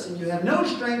worthless, and you have no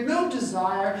strength, no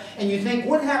desire, and you think,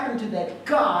 what happened to that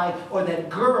guy or that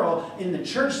girl in the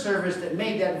church service that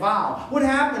made that vow? What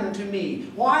happened to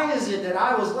me? Why is it that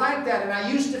I was like that, and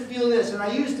I used to feel this, and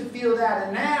I used to feel that,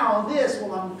 and now this?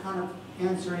 Well, I'm kind of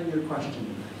answering your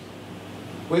question.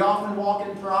 We often walk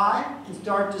in pride and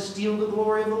start to steal the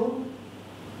glory of the Lord.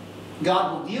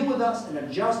 God will deal with us and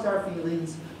adjust our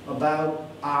feelings about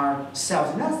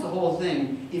ourselves. And that's the whole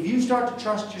thing. If you start to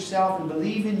trust yourself and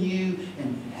believe in you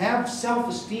and have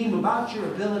self-esteem about your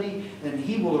ability, then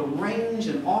He will arrange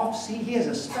an off-season. He has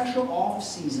a special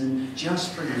off-season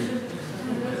just for you.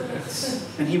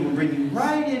 And He will bring you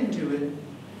right into it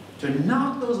to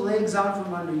knock those legs out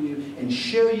from under you and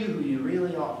show you who you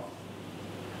really are.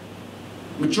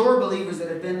 Mature believers that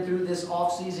have been through this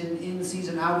off-season,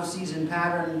 in-season, out-of-season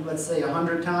pattern, let's say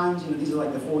 100 times, you know, these are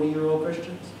like the 40-year-old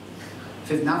Christians.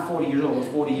 Not 40 years old, but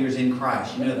 40 years in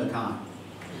Christ. You know the kind.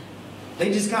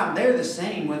 They're the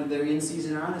same whether they're in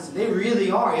season or out of season. They really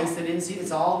are instant in season.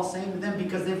 It's all the same to them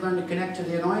because they've learned to connect to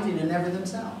the anointing and never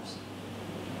themselves.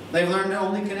 They've learned to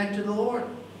only connect to the Lord.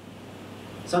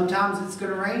 Sometimes it's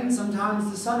going to rain. Sometimes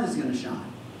the sun is going to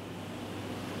shine.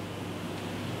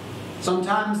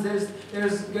 Sometimes there's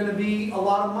going to be a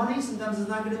lot of money. Sometimes there's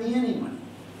not going to be any money.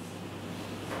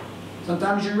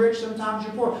 Sometimes you're rich, sometimes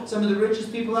you're poor. Some of the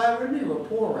richest people I ever knew are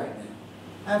poor right now.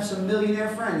 I have some millionaire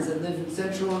friends that live in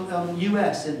central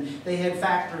U.S. and they had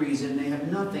factories and they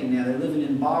have nothing now. They're living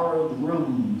in borrowed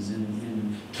rooms and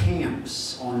in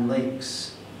camps on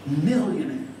lakes.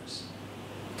 Millionaires.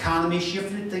 Economy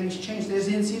shifted, things changed. There's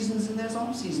in seasons and there's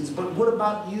off seasons. But what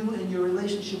about you and your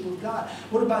relationship with God?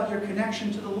 What about your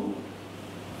connection to the Lord?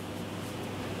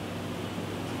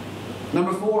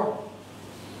 Number 4.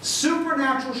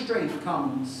 Supernatural strength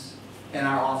comes in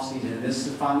our off-season. This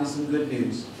is finally some good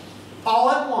news. All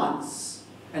at once,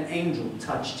 an angel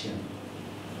touched him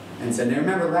and said, now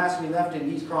remember last we left him,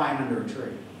 he's crying under a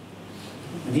tree.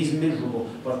 And he's miserable.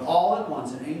 But all at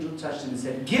once, an angel touched him and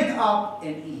said, get up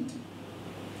and eat.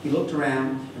 He looked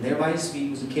around, and there by his feet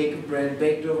was a cake of bread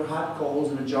baked over hot coals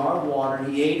and a jar of water.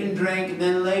 He ate and drank and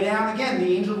then lay down again.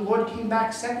 The angel of the Lord came back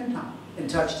a second time and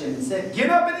touched him and said, get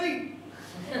up and eat.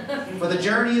 For the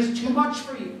journey is too much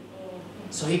for you.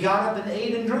 So he got up and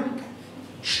ate and drank.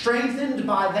 Strengthened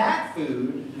by that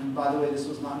food, and by the way, this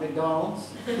was not McDonald's.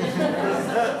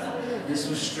 This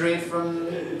was straight from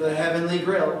the heavenly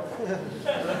grill.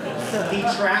 He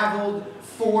traveled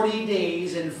 40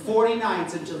 days and 40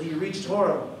 nights until he reached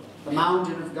Horeb, the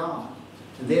mountain of God.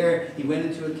 And there he went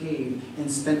into a cave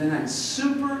and spent the night.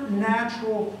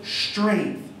 Supernatural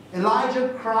strength.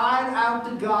 Elijah cried out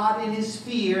to God in his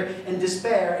fear and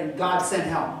despair, and God sent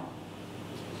help.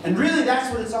 And really, that's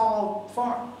what it's all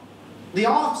for. The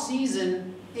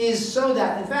off-season is so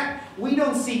that, in fact, we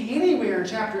don't see anywhere in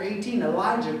chapter 18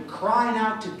 Elijah crying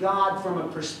out to God from a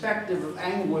perspective of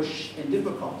anguish and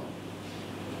difficulty.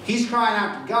 He's crying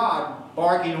out to God,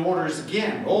 barking orders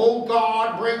again. Oh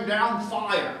God, bring down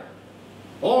fire.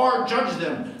 Or judge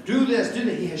them. Do this, do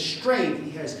that. He has strength. He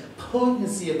has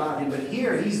potency about him. But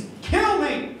here, he's, kill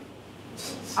me.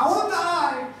 I want to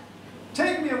die.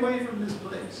 Take me away from this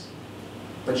place.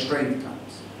 But strength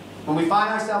comes. When we find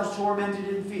ourselves tormented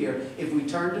in fear, if we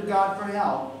turn to God for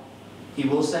help, He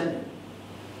will send it.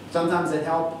 Sometimes that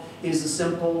help is a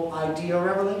simple idea or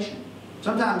revelation.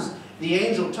 Sometimes the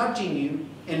angel touching you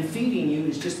and feeding you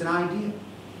is just an idea.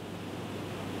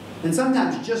 And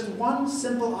sometimes just one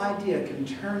simple idea can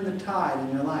turn the tide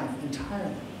in your life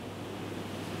entirely.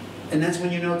 And that's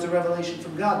when you know it's a revelation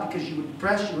from God, because you were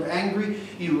depressed, you were angry,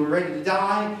 you were ready to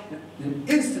die, and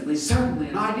instantly, suddenly,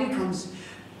 an idea comes,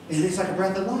 and it's like a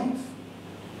breath of life.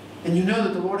 And you know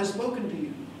that the Lord has spoken to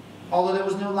you. Although there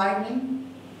was no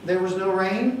lightning, there was no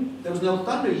rain, there was no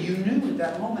thunder, you knew at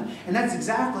that moment. And that's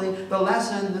exactly the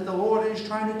lesson that the Lord is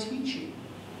trying to teach you.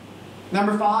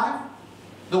 Number 5.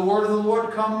 The word of the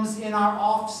Lord comes in our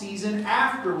off-season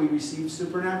after we receive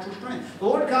supernatural strength. The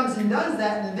Lord comes and does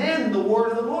that, and then the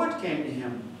word of the Lord came to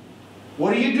him.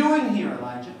 What are you doing here,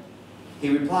 Elijah? He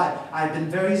replied, I have been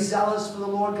very zealous for the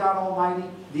Lord God Almighty.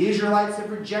 The Israelites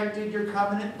have rejected your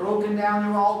covenant, broken down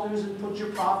your altars, and put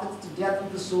your prophets to death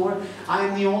with the sword. I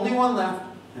am the only one left,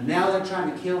 and now they're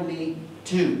trying to kill me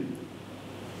too.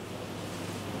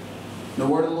 The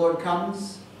word of the Lord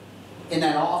comes. In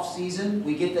that off season,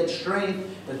 we get that strength,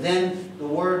 but then the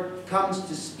word comes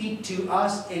to speak to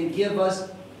us and give us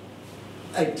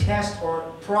a test or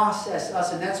process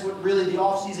us, and that's what really the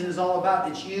off season is all about.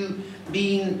 It's you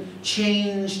being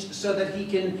changed so that He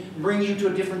can bring you to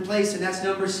a different place, and that's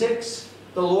number 6.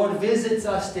 The Lord visits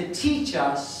us to teach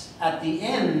us at the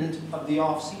end of the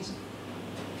off season.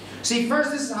 See,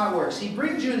 first, this is how it works. He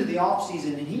brings you into the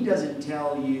off-season and he doesn't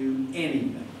tell you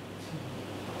anything.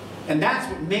 And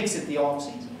that's what makes it the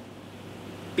off-season.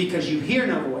 Because you hear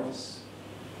no voice.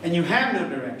 And you have no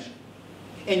direction.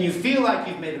 And you feel like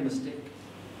you've made a mistake.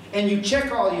 And you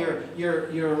check all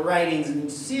your writings and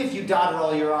see if you dotted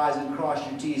all your I's and crossed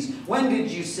your T's. When did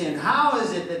you sin? How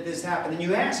is it that this happened? And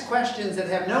you ask questions that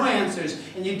have no answers.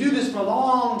 And you do this for a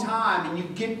long time. And you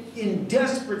get in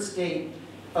desperate state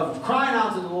of crying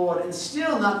out to the Lord, and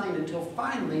still nothing, until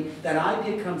finally that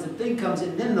idea comes, that thing comes,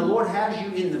 and then the Lord has you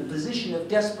in the position of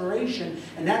desperation,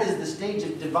 and that is the stage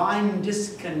of divine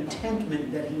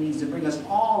discontentment that He needs to bring us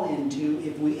all into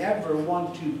if we ever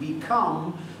want to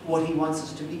become what He wants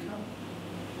us to become.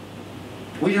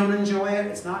 We don't enjoy it,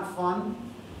 it's not fun,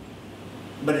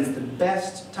 but it's the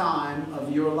best time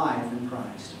of your life in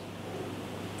Christ.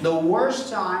 The worst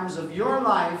times of your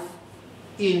life,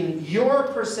 in your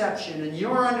perception and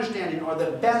your understanding, are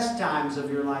the best times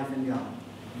of your life in God.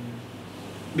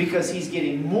 Because He's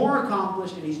getting more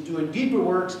accomplished and He's doing deeper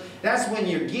works. That's when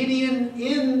you're Gideon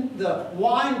in the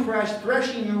wine press,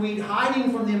 threshing your wheat,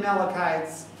 hiding from the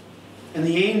Amalekites. And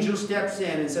the angel steps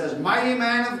in and says, "Mighty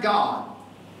man of God."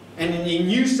 And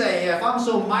you say, "If I'm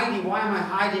so mighty, why am I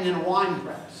hiding in a wine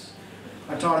press?"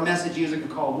 I taught a message years ago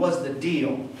called, "What's the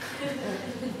Deal?"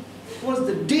 What's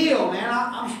the deal, man?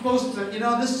 I'm supposed to,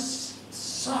 this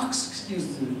sucks. Excuse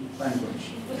the language.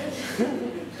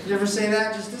 You ever say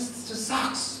that? This just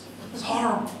sucks. It's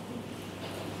horrible.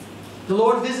 The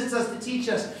Lord visits us to teach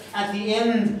us at the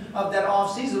end of that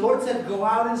off-season. The Lord said, "Go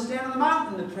out and stand on the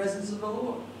mountain in the presence of the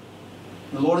Lord."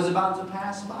 The Lord is about to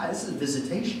pass by. This is a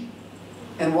visitation.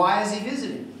 And why is He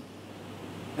visiting?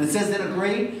 And it says that a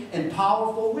great and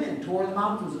powerful wind tore the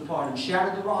mountains apart and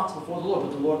shattered the rocks before the Lord,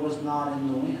 but the Lord was not in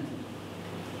the wind.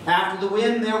 After the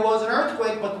wind there was an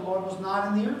earthquake, but the Lord was not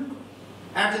in the earthquake.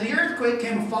 After the earthquake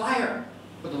came a fire,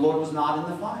 but the Lord was not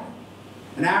in the fire.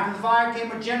 And after the fire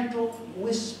came a gentle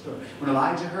whisper. When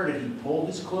Elijah heard it, he pulled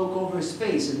his cloak over his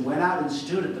face and went out and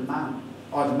stood at the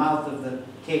mouth of the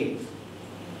cave.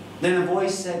 Then a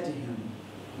voice said to him,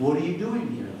 "What are you doing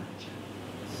here, Elijah?"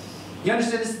 You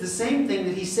understand, this is the same thing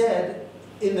that he said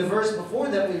in the verse before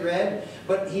that we read,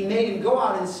 but He made him go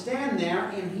out and stand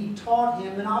there, and He taught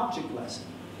him an object lesson.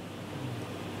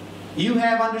 You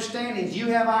have understandings, you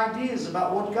have ideas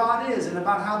about what God is and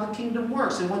about how the kingdom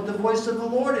works and what the voice of the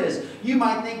Lord is. You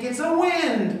might think it's a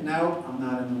wind. No, I'm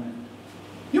not in the wind.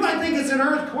 You might think it's an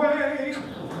earthquake.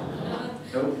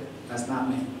 Nope, that's not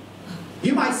me.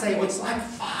 You might say, "Well, it's like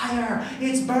fire.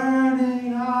 It's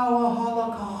burning. Oh, a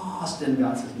Holocaust." And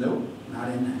God says, "Nope, not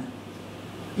in that."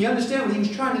 You understand what He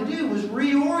was trying to do was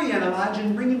reorient Elijah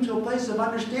and bring him to a place of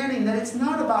understanding that it's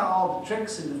not about all the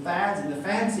tricks and the fads and the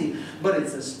fancy, but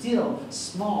it's a still,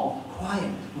 small, quiet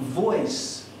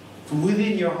voice from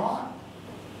within your heart.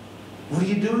 "What are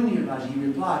you doing here, Elijah?" He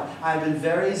replied, "I have been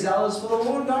very zealous for the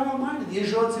Lord God Almighty. The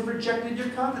Israelites have rejected your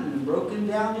covenant and broken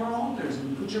down your altars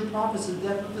and put your prophets to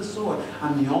death with the sword.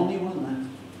 I'm the only one left.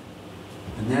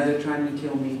 And now they're trying to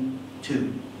kill me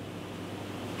too."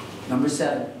 Number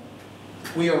 7.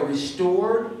 We are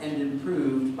restored and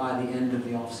improved by the end of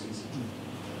the off-season.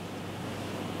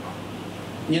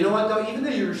 You know what, though? Even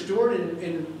though you're restored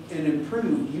and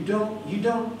improved, you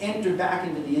don't enter back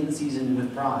into the end season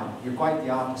with pride. You're quite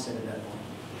the opposite at that point.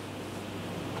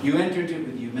 You enter into it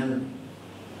with humility.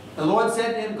 The Lord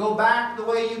said to him, "Go back the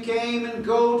way you came and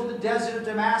go to the desert of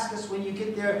Damascus. When you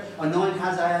get there, anoint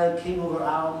Hazael king over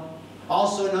Aram.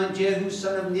 Also anoint Jehu,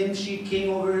 son of Nimshi,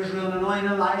 king over Israel, and anoint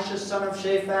Elisha, son of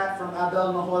Shaphat, from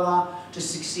Abel-Meholah, to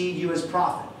succeed you as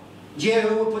prophet.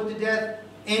 Jehu will put to death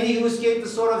any who escaped the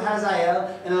sword of Hazael,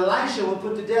 and Elisha will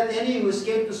put to death any who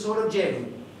escaped the sword of Jehu.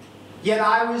 Yet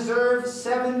I reserve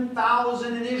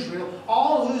 7,000 in Israel,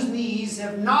 all whose knees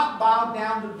have not bowed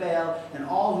down to Baal, and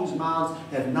all whose mouths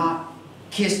have not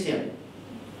kissed him."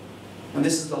 And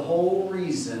this is the whole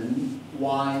reason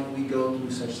why we go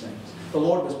through such things. The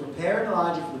Lord was preparing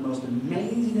Elijah for the most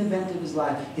amazing event of his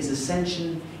life, his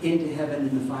ascension into heaven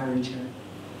in the fiery chariot.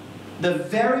 The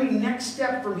very next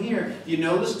step from here, you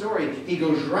know the story. He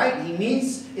goes right, he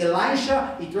meets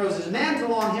Elisha, he throws his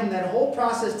mantle on him. That whole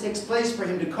process takes place for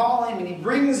him to call him, and he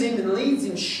brings him and leads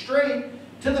him straight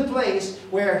to the place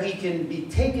where he can be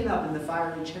taken up in the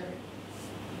fiery chariot,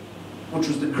 which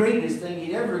was the greatest thing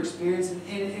he'd ever experienced,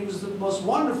 and it was the most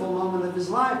wonderful moment of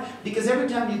his life, because every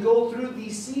time you go through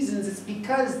these seasons, it's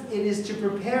because it is to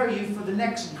prepare you for the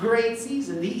next great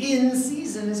season. The in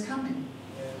season is coming.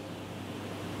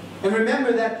 And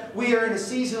remember that we are in a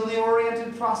seasonally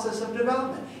oriented process of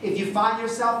development. If you find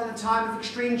yourself in a time of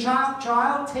extreme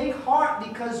trial, take heart,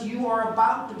 because you are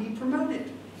about to be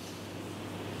promoted.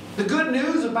 The good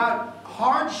news about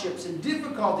hardships and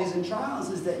difficulties and trials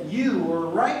is that you are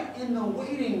right in the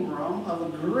waiting room of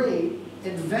a great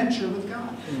adventure with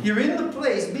God. You're in the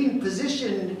place being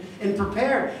positioned and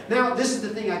prepared. Now, this is the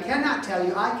thing I cannot tell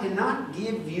you. I cannot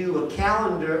give you a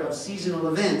calendar of seasonal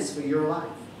events for your life.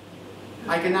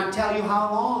 I cannot tell you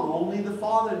how long. Only the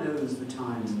Father knows the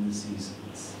times and the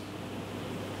seasons.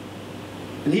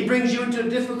 And He brings you into a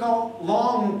difficult,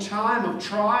 long time of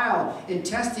trial and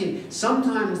testing.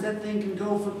 Sometimes that thing can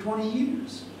go for 20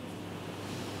 years.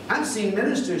 I've seen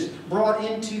ministers brought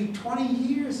into 20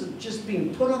 years of just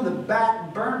being put on the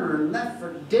back burner and left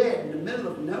for dead in the middle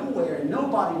of nowhere, and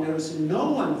nobody noticing,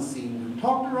 no one's seen them.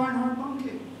 Talk to Reinhard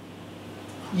Bonnke.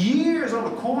 Years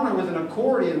on a corner with an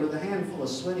accordion with a handful of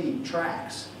sweaty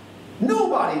tracks.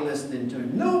 Nobody listening to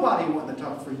him. Nobody wanting to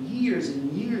talk for years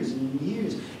and years and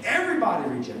years. Everybody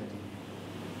rejecting him.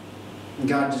 And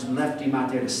God just left him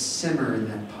out there to simmer in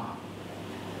that pot.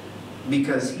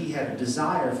 Because He had a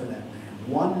desire for that man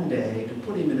one day to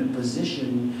put him in a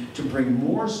position to bring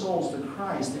more souls to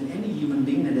Christ than any human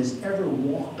being that has ever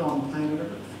walked on planet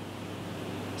Earth.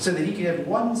 So that he could have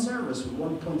one service with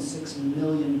 1.6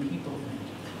 million people in it.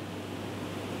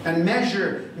 And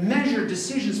measure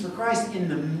decisions for Christ in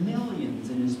the millions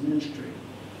in his ministry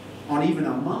on even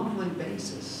a monthly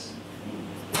basis.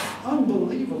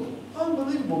 Unbelievable.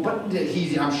 Unbelievable. But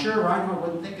I'm sure Reinhard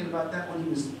wasn't thinking about that when he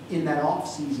was in that off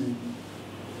season,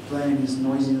 playing his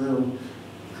noisy little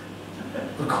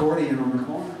accordion on the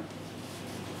corner.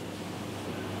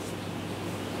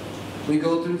 We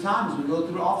go through times, we go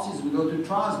through off seasons, we go through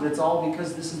trials, but it's all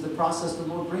because this is the process the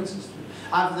Lord brings us through.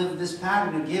 I've lived this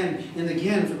pattern again and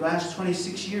again for the last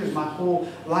 26 years, my whole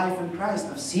life in Christ.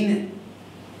 I've seen it.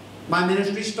 My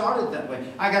ministry started that way.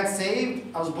 I got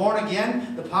saved. I was born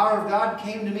again. The power of God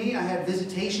came to me. I had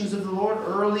visitations of the Lord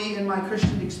early in my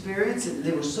Christian experience. And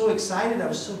they were so excited. I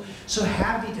was so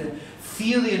happy to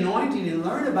feel the anointing and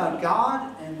learn about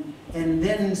God. And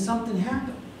then something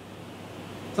happened.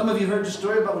 Some of you heard the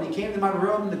story about when He came to my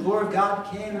room and the glory of God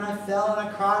came and I fell and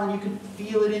I cried and you could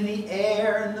feel it in the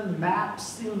air and the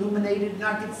maps illuminated and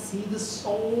I could see the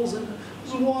souls and it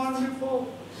was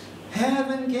wonderful.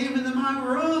 Heaven came into my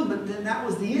room, but then that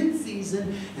was the in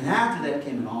season, and after that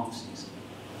came an off season.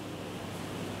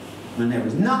 When there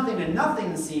was nothing and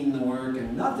nothing seemed to work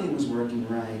and nothing was working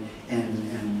right,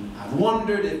 and I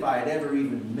wondered if I had ever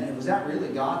even met, was that really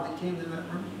God that came to that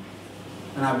room?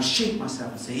 And I would shake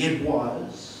myself and say, it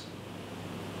was.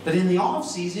 But in the off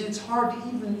season, it's hard to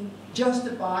even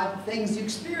justify the things you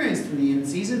experienced in the in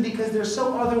season because they're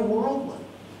so otherworldly.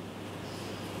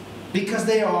 Because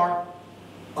they are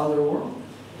otherworldly.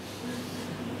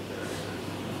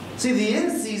 See, the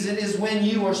in season is when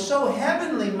you are so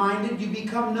heavenly minded you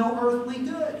become no earthly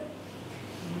good.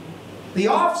 The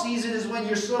off season is when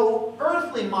you're so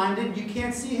earthly minded you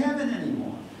can't see heaven anymore.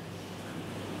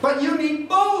 But you need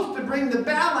both to bring the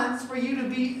balance for you to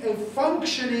be a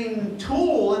functioning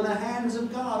tool in the hands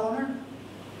of God on earth.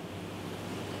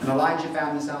 And Elijah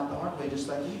found this out the hard way just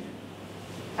like you did.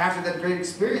 After that great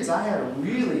experience, I had a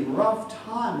really rough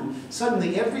time. And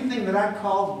suddenly everything that I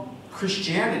called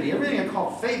Christianity, everything I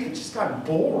called faith, it just got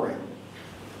boring.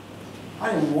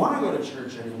 I didn't want to go to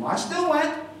church anymore. I still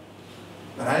went,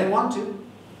 but I didn't want to.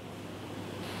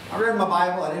 I read my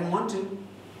Bible, I didn't want to.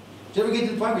 Did you ever get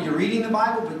to the point where you're reading the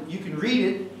Bible, but you can read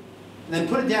it, and then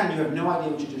put it down and you have no idea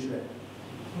what you just read?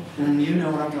 And you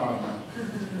know what I'm talking about.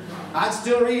 I'd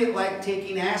still read it like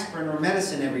taking aspirin or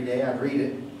medicine every day. I'd read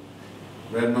it.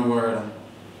 Read my word.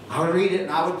 I would read it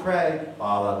and I would pray.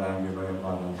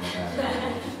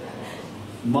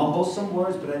 Mumble some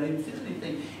words, but I didn't feel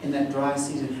anything in that dry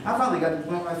season. I finally got to the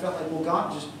point where I felt like, well,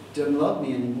 God just doesn't love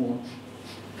me anymore.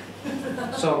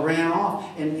 So I ran off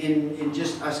and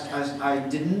just, I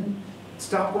didn't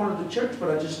stop going to the church,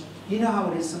 but I just, you know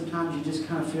how it is sometimes you just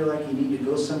kind of feel like you need to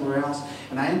go somewhere else.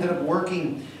 And I ended up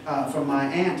working for my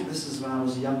aunt. This is when I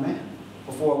was a young man,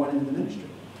 before I went into the ministry.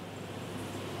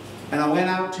 And I went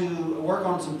out to work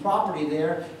on some property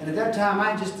there, and at that time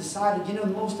I just decided, you know,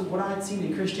 most of what I'd seen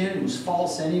in Christianity was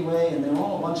false anyway, and they were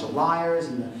all a bunch of liars,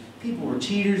 and the people were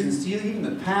cheaters and stealers. Even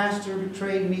the pastor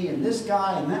betrayed me, and this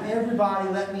guy, and that, everybody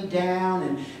let me down.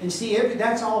 And see,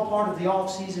 that's all part of the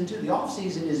off-season too. The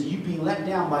off-season is you being let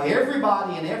down by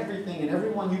everybody and everything and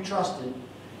everyone you trusted.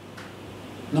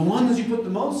 And the ones you put the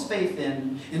most faith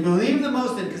in and believe the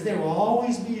most in, because they will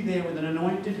always be there with an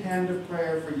anointed hand of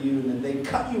prayer for you, and then they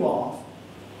cut you off,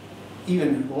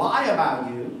 even lie about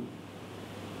you,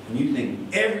 and you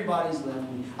think, everybody's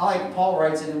left me. I like Paul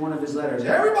writes it in one of his letters,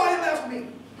 everybody left me.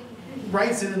 He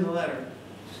writes it in the letter,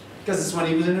 because it's when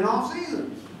he was in an off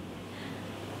season.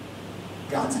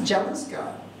 God's a jealous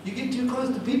God. You get too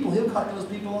close to people, he'll cut those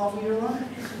people off of your life.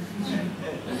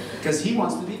 Because he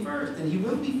wants to be first, and he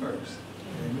will be first.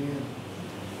 Amen.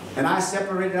 And I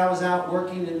separated, I was out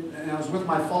working, and I was with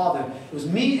my father. It was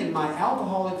me and my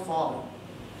alcoholic father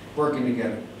working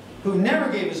together, who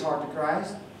never gave his heart to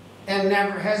Christ, and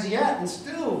never has yet, and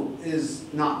still is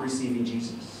not receiving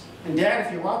Jesus. And Dad,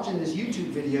 if you're watching this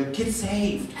YouTube video, get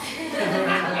saved.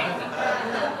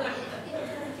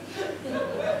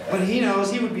 But he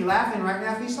knows he would be laughing right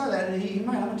now if he saw that, and he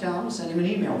might. I'm going to tell him, I'm going to send him an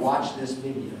email. Watch this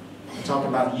video. I'll talk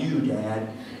about you, Dad.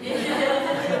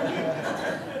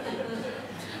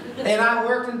 And I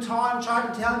worked and taught him,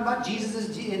 tried to tell him about Jesus,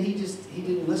 and he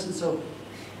didn't listen. So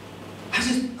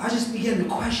I just began to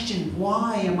question,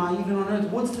 why am I even on earth?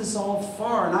 What's this all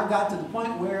for? And I got to the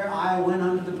point where I went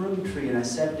under the broom tree and I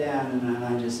sat down and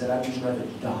I just said, I'd just rather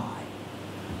die.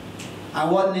 I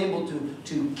wasn't able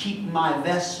to keep my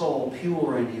vessel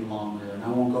pure any longer, and I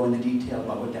won't go into detail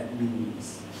about what that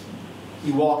means.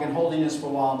 You walk in holiness for a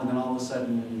while, but then all of a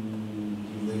sudden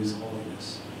you lose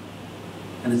holiness.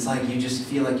 And it's like you just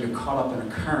feel like you're caught up in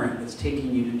a current that's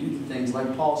taking you to do the things,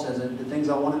 like Paul says, the things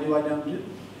I want to do, I don't do.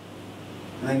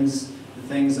 The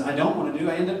things I don't want to do,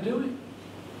 I end up doing.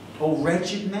 Oh,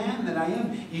 wretched man that I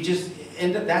am. You just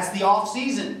end up, that's the off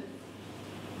season.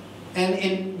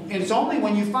 And it's only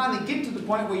when you finally get to the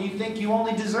point where you think you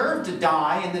only deserve to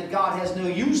die and that God has no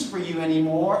use for you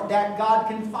anymore, that God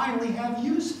can finally have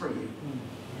use for you.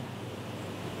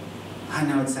 I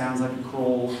know it sounds like a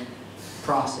cruel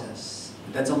process,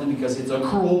 but that's only because it's a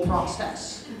cruel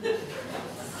process.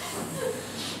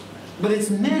 But it's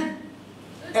meant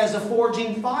as a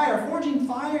forging fire. Forging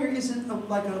fire isn't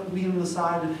like being on the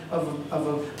side of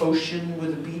an ocean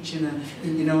with a beach and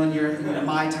and you're in a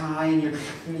Mai Tai and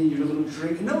your little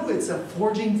drink. No, it's a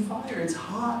forging fire. It's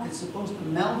hot. It's supposed to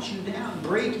melt you down,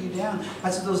 break you down.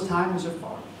 That's what those times are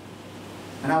for.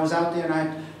 And I was out there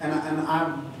and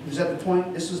I was at the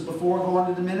point, this was before going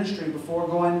to the ministry, before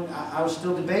going, I was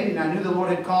still debating. I knew the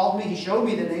Lord had called me. He showed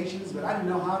me the nations, but I didn't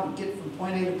know how to get from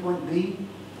point A to point B.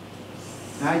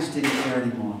 And I just didn't care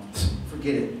anymore.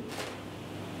 Forget it.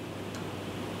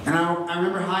 And I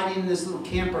remember hiding in this little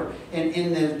camper and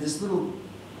in this little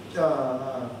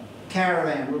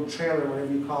caravan, little trailer,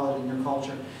 whatever you call it in your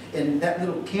culture. And that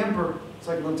little camper, it's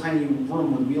like a little tiny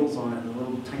room with wheels on it, a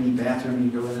little tiny bathroom.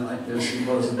 You go in it like this and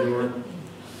close the door.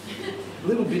 A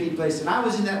little bitty place. And I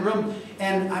was in that room,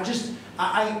 and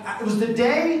it was the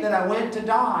day that I went to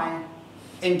die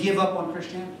and give up on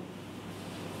Christianity.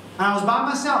 And I was by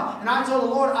myself, and I told the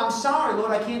Lord, I'm sorry,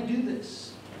 Lord, I can't do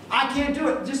this. I can't do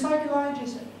it. Just like Elijah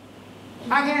said.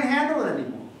 I can't handle it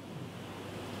anymore.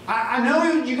 I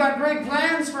know you got great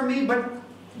plans for me, but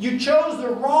you chose the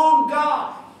wrong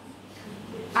God.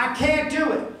 I can't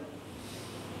do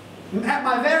it. At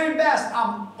my very best,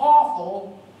 I'm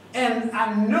awful, and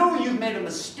I know you've made a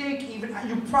mistake. Even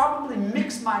you probably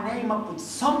mixed my name up with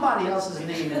somebody else's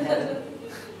name in heaven.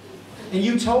 And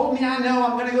you told me, I know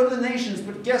I'm going to go to the nations,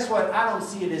 but guess what? I don't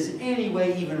see it as in any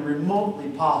way even remotely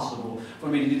possible for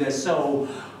me to do that. So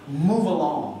move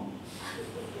along.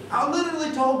 I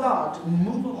literally told God to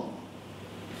move along.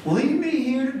 Leave me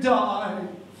here to die.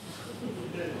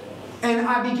 And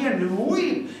I began to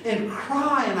weep and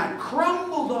cry, and I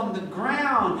crumbled on the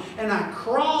ground, and I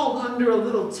crawled under a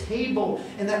little table,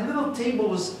 and that little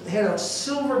table had a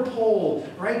silver pole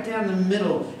right down the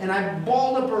middle, and I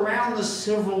balled up around the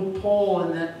silver pole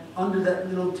and under that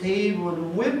little table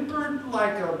and whimpered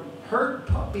like a hurt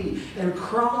puppy and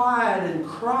cried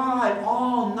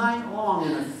all night long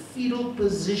in a fetal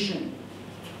position.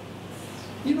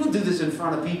 You don't do this in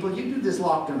front of people. You do this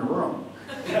locked in a room.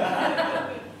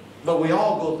 But we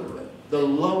all go through it. The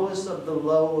lowest of the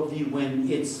low of you when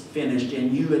it's finished.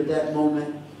 And you at that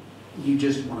moment, you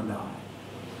just want to die.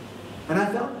 And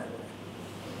I felt that way.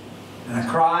 And I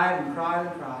cried and cried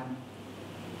and cried.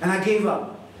 And I gave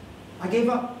up. I gave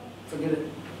up. Forget it.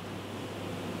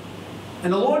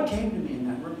 And the Lord came to me in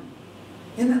that room.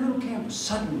 In that little camp.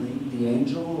 Suddenly, the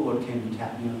angel of the Lord came and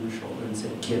tapped me on the shoulder and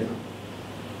said, "Get up."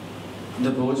 And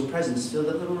the Lord's presence filled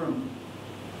that little room.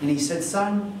 And he said,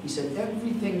 "Son," he said,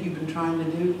 "everything you've been trying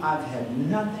to do, I've had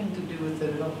nothing to do with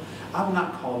it at all. I've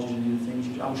not called you to do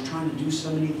things. I was trying to do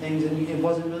so many things, and it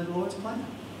wasn't really the Lord's plan."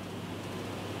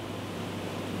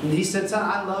 And he said, "Son,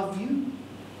 I love you,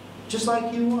 just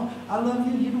like you are. I love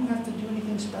you. You don't have to do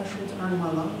anything special to earn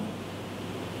my love.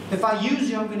 If I use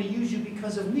you, I'm going to use you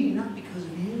because of me, not because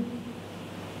of you."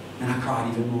 And I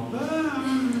cried even more.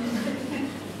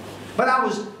 But I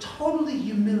was totally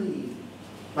humiliated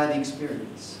by the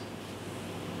experience.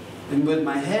 And with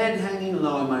my head hanging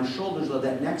low and my shoulders low,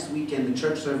 that next weekend the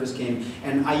church service came.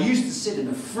 And I used to sit in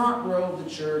the front row of the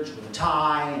church with a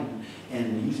tie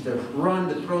and used to run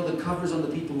to throw the covers on the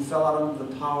people who fell out under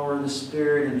the power of the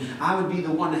Spirit. And I would be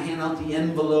the one to hand out the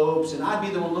envelopes. And I'd be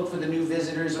the one to look for the new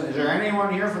visitors. Is there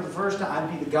anyone here for the first time?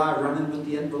 I'd be the guy running with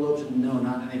the envelopes. And no,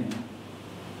 not anymore.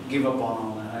 Give up on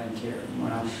all that. I didn't care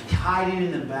anymore. I'm hiding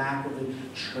in the back of the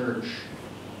church.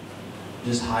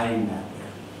 Just hiding back there.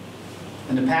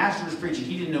 And the pastor was preaching.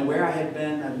 He didn't know where I had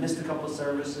been. I'd missed a couple of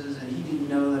services, and he didn't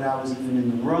know that I was even in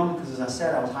the room, because as I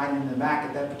said, I was hiding in the back.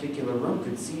 At that particular room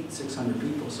could seat 600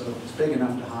 people, so it was big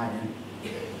enough to hide in.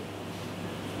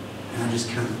 And I'm just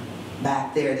kind of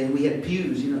back there. Then we had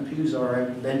pews. You know, pews are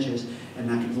benches, and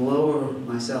I could lower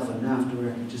myself enough to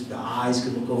where I could just, the eyes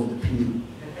could look over the pew.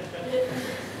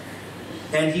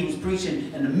 And he was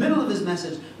preaching. In the middle of his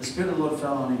message, the Spirit of the Lord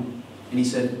fell on him, and he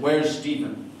said, "Where's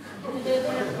Stephen?"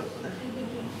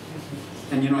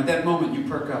 And you know, at that moment, you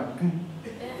perk up.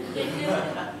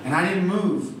 And I didn't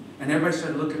move. And everybody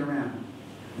started looking around.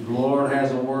 The Lord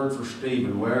has a word for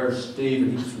Stephen. Where's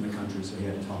Stephen? He's from the country, so he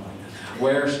had to talk like that.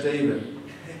 Where's Stephen?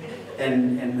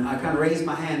 And I kind of raised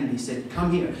my hand, and he said,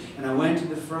 "Come here." And I went to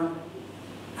the front.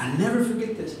 I'll never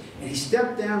forget this. And he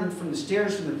stepped down from the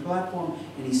stairs from the platform,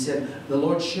 and he said, "The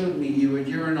Lord showed me you, and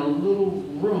you're in a little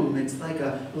room. It's like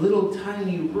a little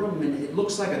tiny room, and it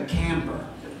looks like a camper."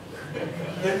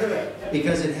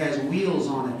 Because it has wheels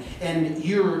on it. And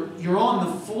you're on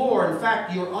the floor. In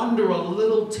fact, you're under a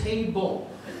little table.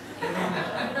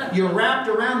 You're wrapped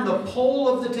around the pole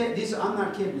of the table. I'm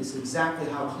not kidding. This is exactly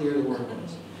how clear the word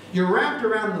was. You're wrapped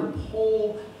around the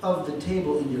pole of the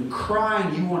table, and you're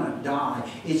crying. You want to die.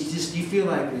 It's just, you feel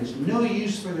like there's no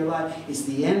use for your life. It's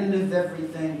the end of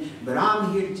everything. But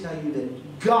I'm here to tell you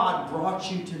that God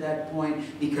brought you to that point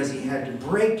because He had to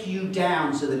break you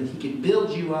down so that He could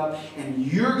build you up. And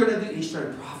you're going to do. He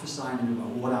started prophesying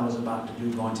about what I was about to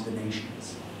do, going to the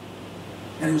nations.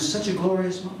 And it was such a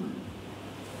glorious moment.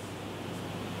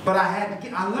 But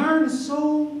I learned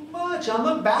so much. I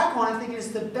look back on it thinking it's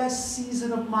the best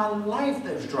season of my life.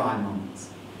 There's dry moments.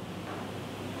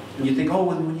 And you think, oh,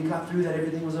 when you got through that,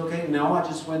 everything was okay? No, I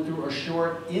just went through a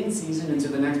short in-season into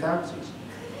the next out season.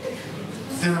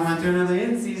 Then I went through another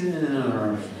in-season and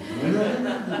another.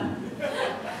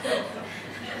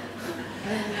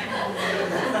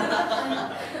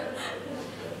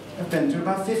 I've been through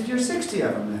about 50 or 60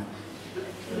 of them now.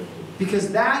 Because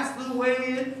that's the way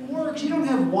it works. You don't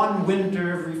have one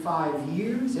winter every 5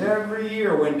 years. Every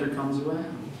year winter comes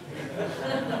around.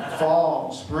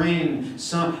 Fall, spring,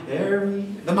 summer,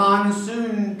 the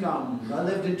monsoon comes. I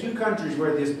lived in 2 countries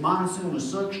where this monsoon was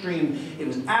so extreme, it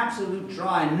was absolute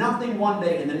dry, nothing one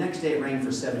day, and the next day it rained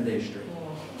for 7 days straight.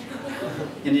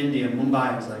 In India,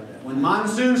 Mumbai was like that. When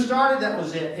monsoon started, that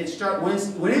was it.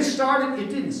 When it started, it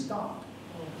didn't stop.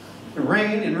 It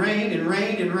rained and rained and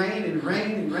rained and rained and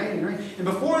rained and rained and rained. And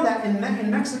before that, in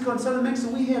Mexico, in southern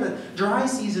Mexico, we had a dry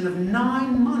season of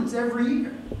 9 months every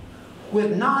year,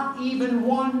 with not even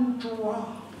one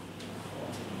drop.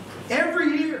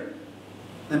 Every year.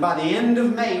 And by the end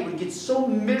of May, it would get so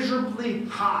miserably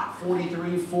hot,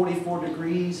 43, 44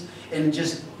 degrees, and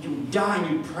just you die and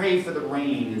you pray for the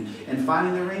rain. And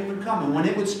finally the rain would come. And when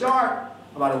it would start,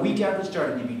 about a week after it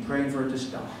started, you'd be praying for it to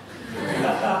stop.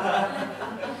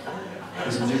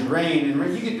 This would just rain and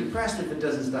rain. You get depressed if it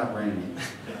doesn't stop raining.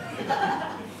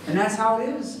 And that's how it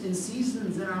is in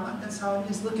seasons in our life. That's how it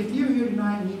is. Look, if you're here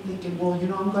tonight and you're thinking, well, you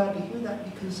know, I'm glad to hear that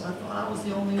because I thought I was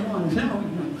the only one. No, you're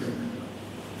not good.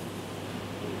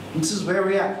 This is where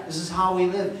we're at. This is how we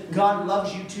live. God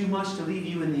loves you too much to leave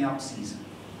you in the up season.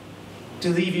 To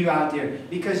leave you out there.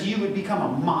 Because you would become a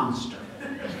monster.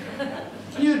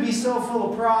 You would be so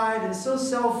full of pride and so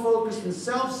self-focused and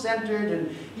self-centered,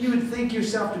 and you would think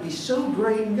yourself to be so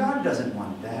great, and God doesn't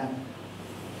want that.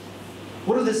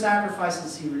 What are the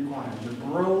sacrifices He requires? A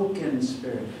broken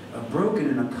spirit, a broken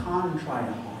and a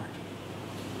contrite heart.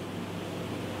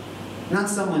 Not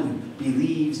someone who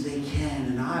believes they can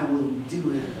and I will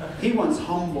do it. He wants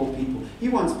humble people. He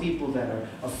wants people that are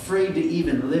afraid to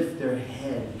even lift their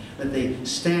head, that they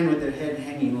stand with their head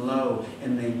hanging low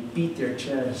and they beat their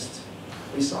chest.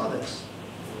 We saw this.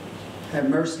 Have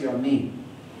mercy on me,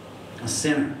 a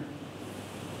sinner.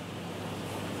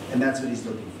 And that's what He's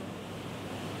looking for.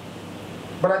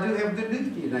 But I do have good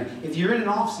news for you tonight. If you're in an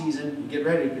off season, get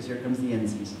ready because here comes the end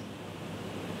season.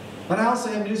 But I also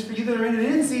have news for you that are in an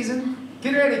in season.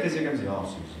 Get ready because here comes the off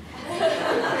season.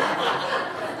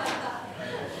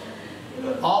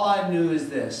 All I knew is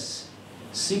this.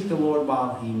 Seek the Lord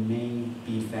while he may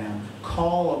be found.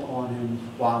 Call upon him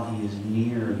while he is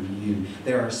near you.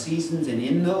 There are seasons, and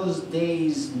in those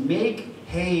days, make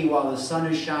hay while the sun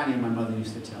is shining, my mother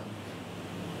used to tell me.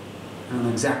 I don't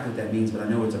know exactly what that means, but I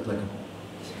know it's applicable.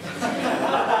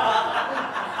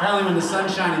 Apparently when the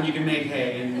sun's shining, you can make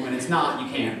hay, and when it's not, you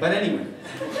can't. But anyway.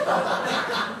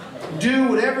 Do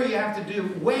whatever you have to do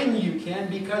when you can,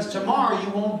 because tomorrow you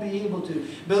won't be able to.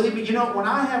 Believe me, you know, when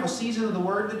I have a season of the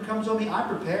Word that comes on me, I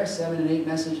prepare 7 and 8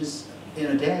 messages in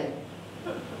a day.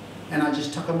 And I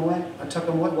just tuck them away. I tuck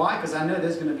them away. Why? Because I know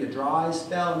there's going to be a dry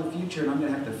spell in the future, and I'm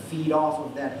going to have to feed off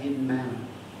of that hidden manna.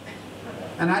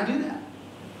 And I do that.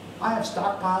 I have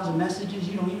stockpiles of messages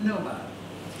you don't even know about.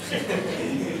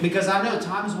 Because I know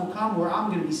times will come where I'm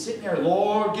going to be sitting there,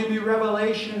 Lord, give me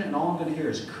revelation, and all I'm going to hear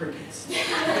is crickets.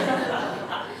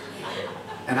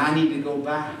 And I need to go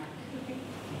back.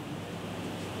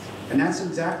 And that's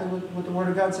exactly what the Word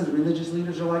of God says. Religious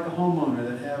leaders are like a homeowner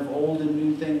that have old and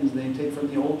new things they take from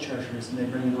the old treasures and they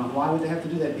bring them out. Why would they have to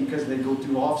do that? Because they go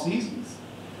through off seasons.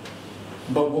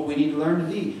 But what we need to learn to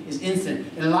be is instant.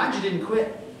 And Elijah didn't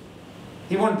quit.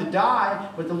 He wanted to die,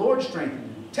 but the Lord strengthened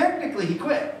him. Technically, he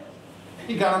quit.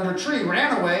 He got under a tree,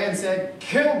 ran away, and said,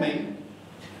 kill me.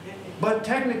 But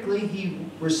technically, he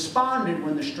responded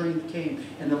when the strength came,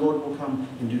 and the Lord will come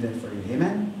and do that for you.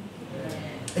 Amen?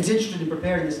 It's interesting in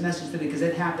preparing this message today because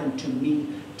it happened to me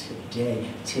today.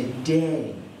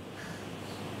 Today,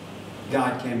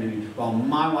 God came to me while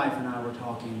my wife and I were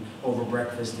talking over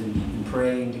breakfast and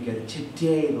praying together.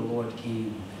 Today, the Lord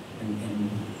came and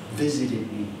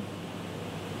visited me.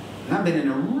 And I've been in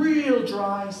a real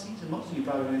dry season. Most of you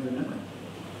probably don't even know it.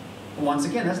 But once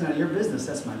again, that's none of your business.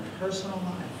 That's my personal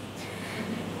life.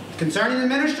 Concerning the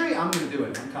ministry, I'm going to do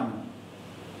it. I'm coming.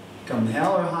 Come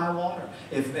hell or high water.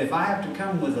 If I have to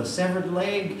come with a severed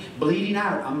leg bleeding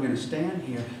out, I'm going to stand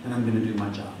here and I'm going to do my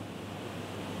job.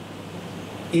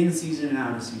 In season and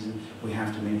out of season, we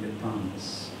have to make that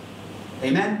promise.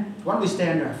 Amen? Why don't we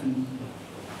stand to our feet?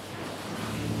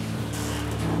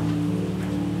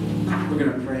 We're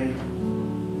going to pray.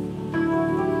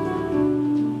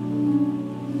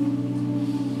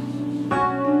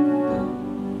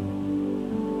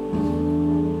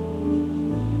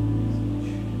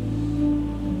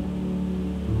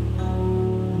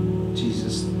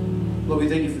 Jesus, Lord, we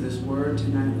thank you for this word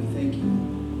tonight. We thank you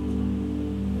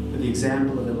for the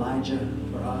example of Elijah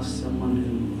for us, someone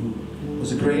who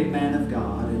was a great man of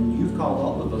God, and you've called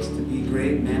all of us to be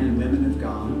great men and women of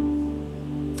God.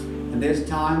 And there's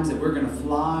times that we're going to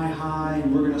fly high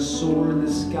and we're going to soar in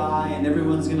the sky and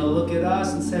everyone's going to look at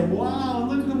us and say, wow,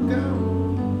 look at them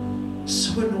go.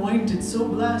 So anointed, so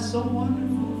blessed, so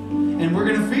wonderful. And we're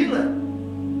going to feel it.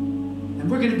 And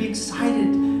we're going to be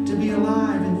excited to be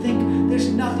alive and think there's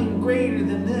nothing greater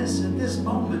than this at this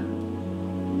moment.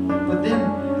 But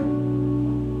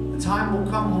then the time will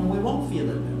come when we won't feel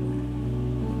it that way.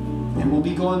 And we'll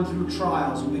be going through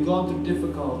trials, we'll be going through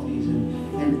difficulties,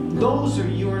 and those are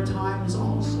your times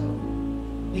also.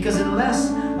 Because unless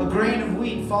a grain of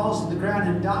wheat falls to the ground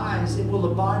and dies, it will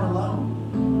abide alone.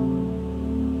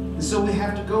 And so we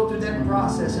have to go through that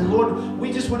process. And Lord,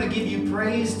 we just want to give you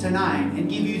praise tonight and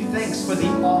give you thanks for the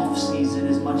off season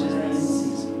as much as the in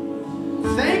season.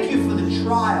 Thank you for the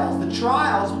trials. The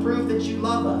trials prove that you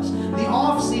love us. The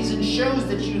off season shows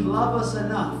that you love us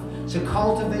enough to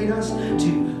cultivate us,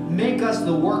 to make us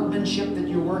the workmanship that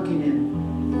you're working in.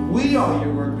 We are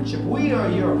your workmanship. We are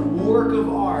your work of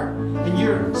art. And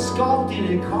you're sculpting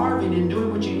and carving and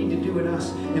doing what you need to do in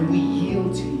us. And we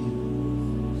yield to you.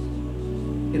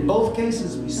 In both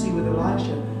cases, we see with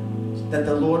Elijah that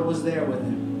the Lord was there with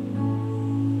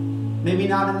him. Maybe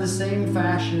not in the same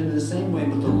fashion, in the same way,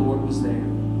 but the Lord was there.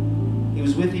 He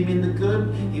was with him in the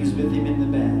good. He was with him in the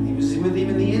bad. He was with him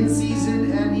in the in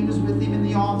season, and he was with him in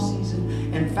the off season.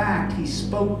 In fact, he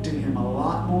spoke to him a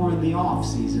lot more in the off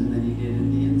season than he did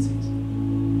in the in season.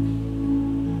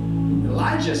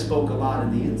 Elijah spoke a lot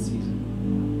in the in season.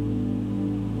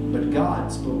 But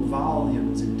God spoke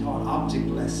volumes and taught object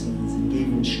lessons and gave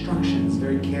instructions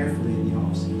very carefully in the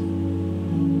off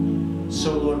season.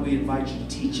 So, Lord, we invite you to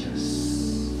teach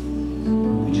us.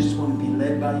 We just want to be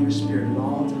led by your Spirit at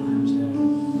all times, Lord.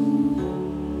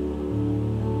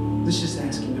 Let's just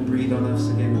ask him to breathe on us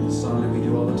again with the song that we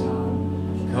do all the time.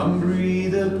 Come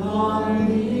breathe upon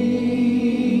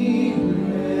me,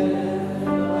 breath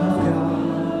of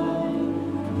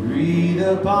God. Breathe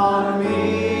upon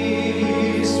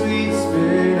me, sweet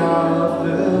Spirit of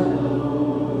the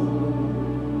Lord.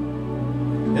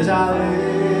 As I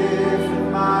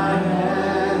lift my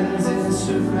hands in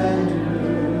surrender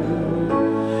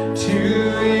to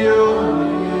your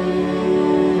name,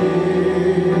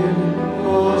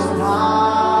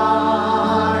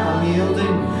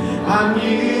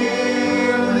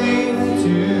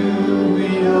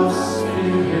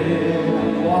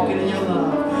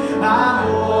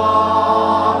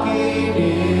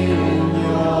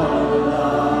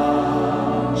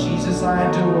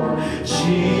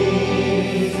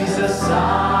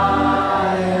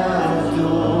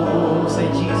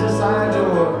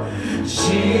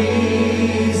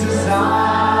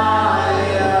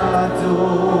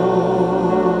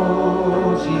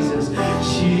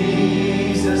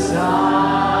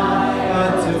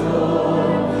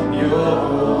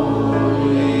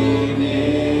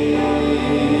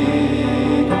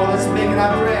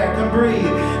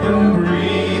 and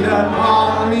breathe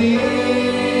upon me.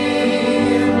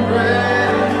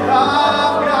 Breath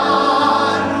of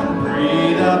God,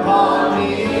 breathe upon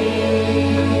me.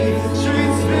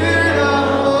 Sweet Spirit of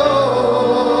the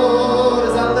Lord,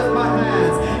 as I lift my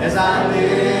hands, as I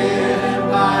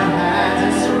lift my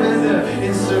hands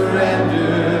in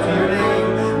surrender to your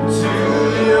name, to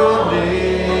your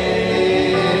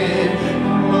name,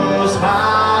 Most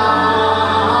High.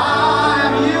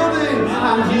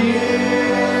 I'm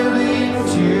yielding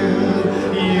to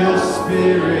your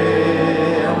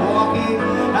Spirit.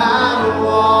 I'm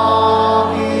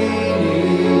walking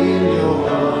in your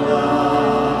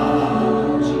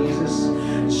love. Jesus,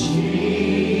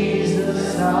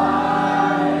 I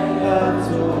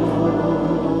adore.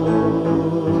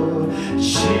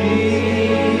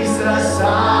 Jesus, I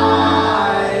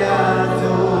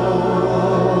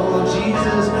adore.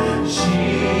 Jesus,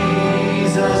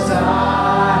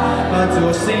 I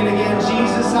adore. Sing it again.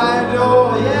 Jesus, I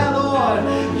adore. Yeah,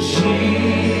 Lord.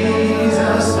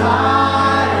 Jesus, I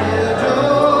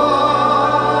adore.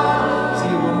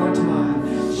 Sing it one more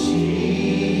time.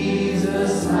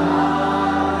 Jesus, I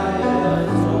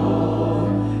adore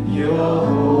your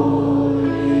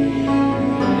holy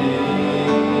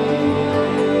name.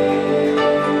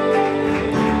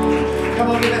 Come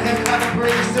on, give a hand clap of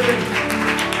praise to him.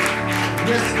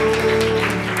 Yes, Lord.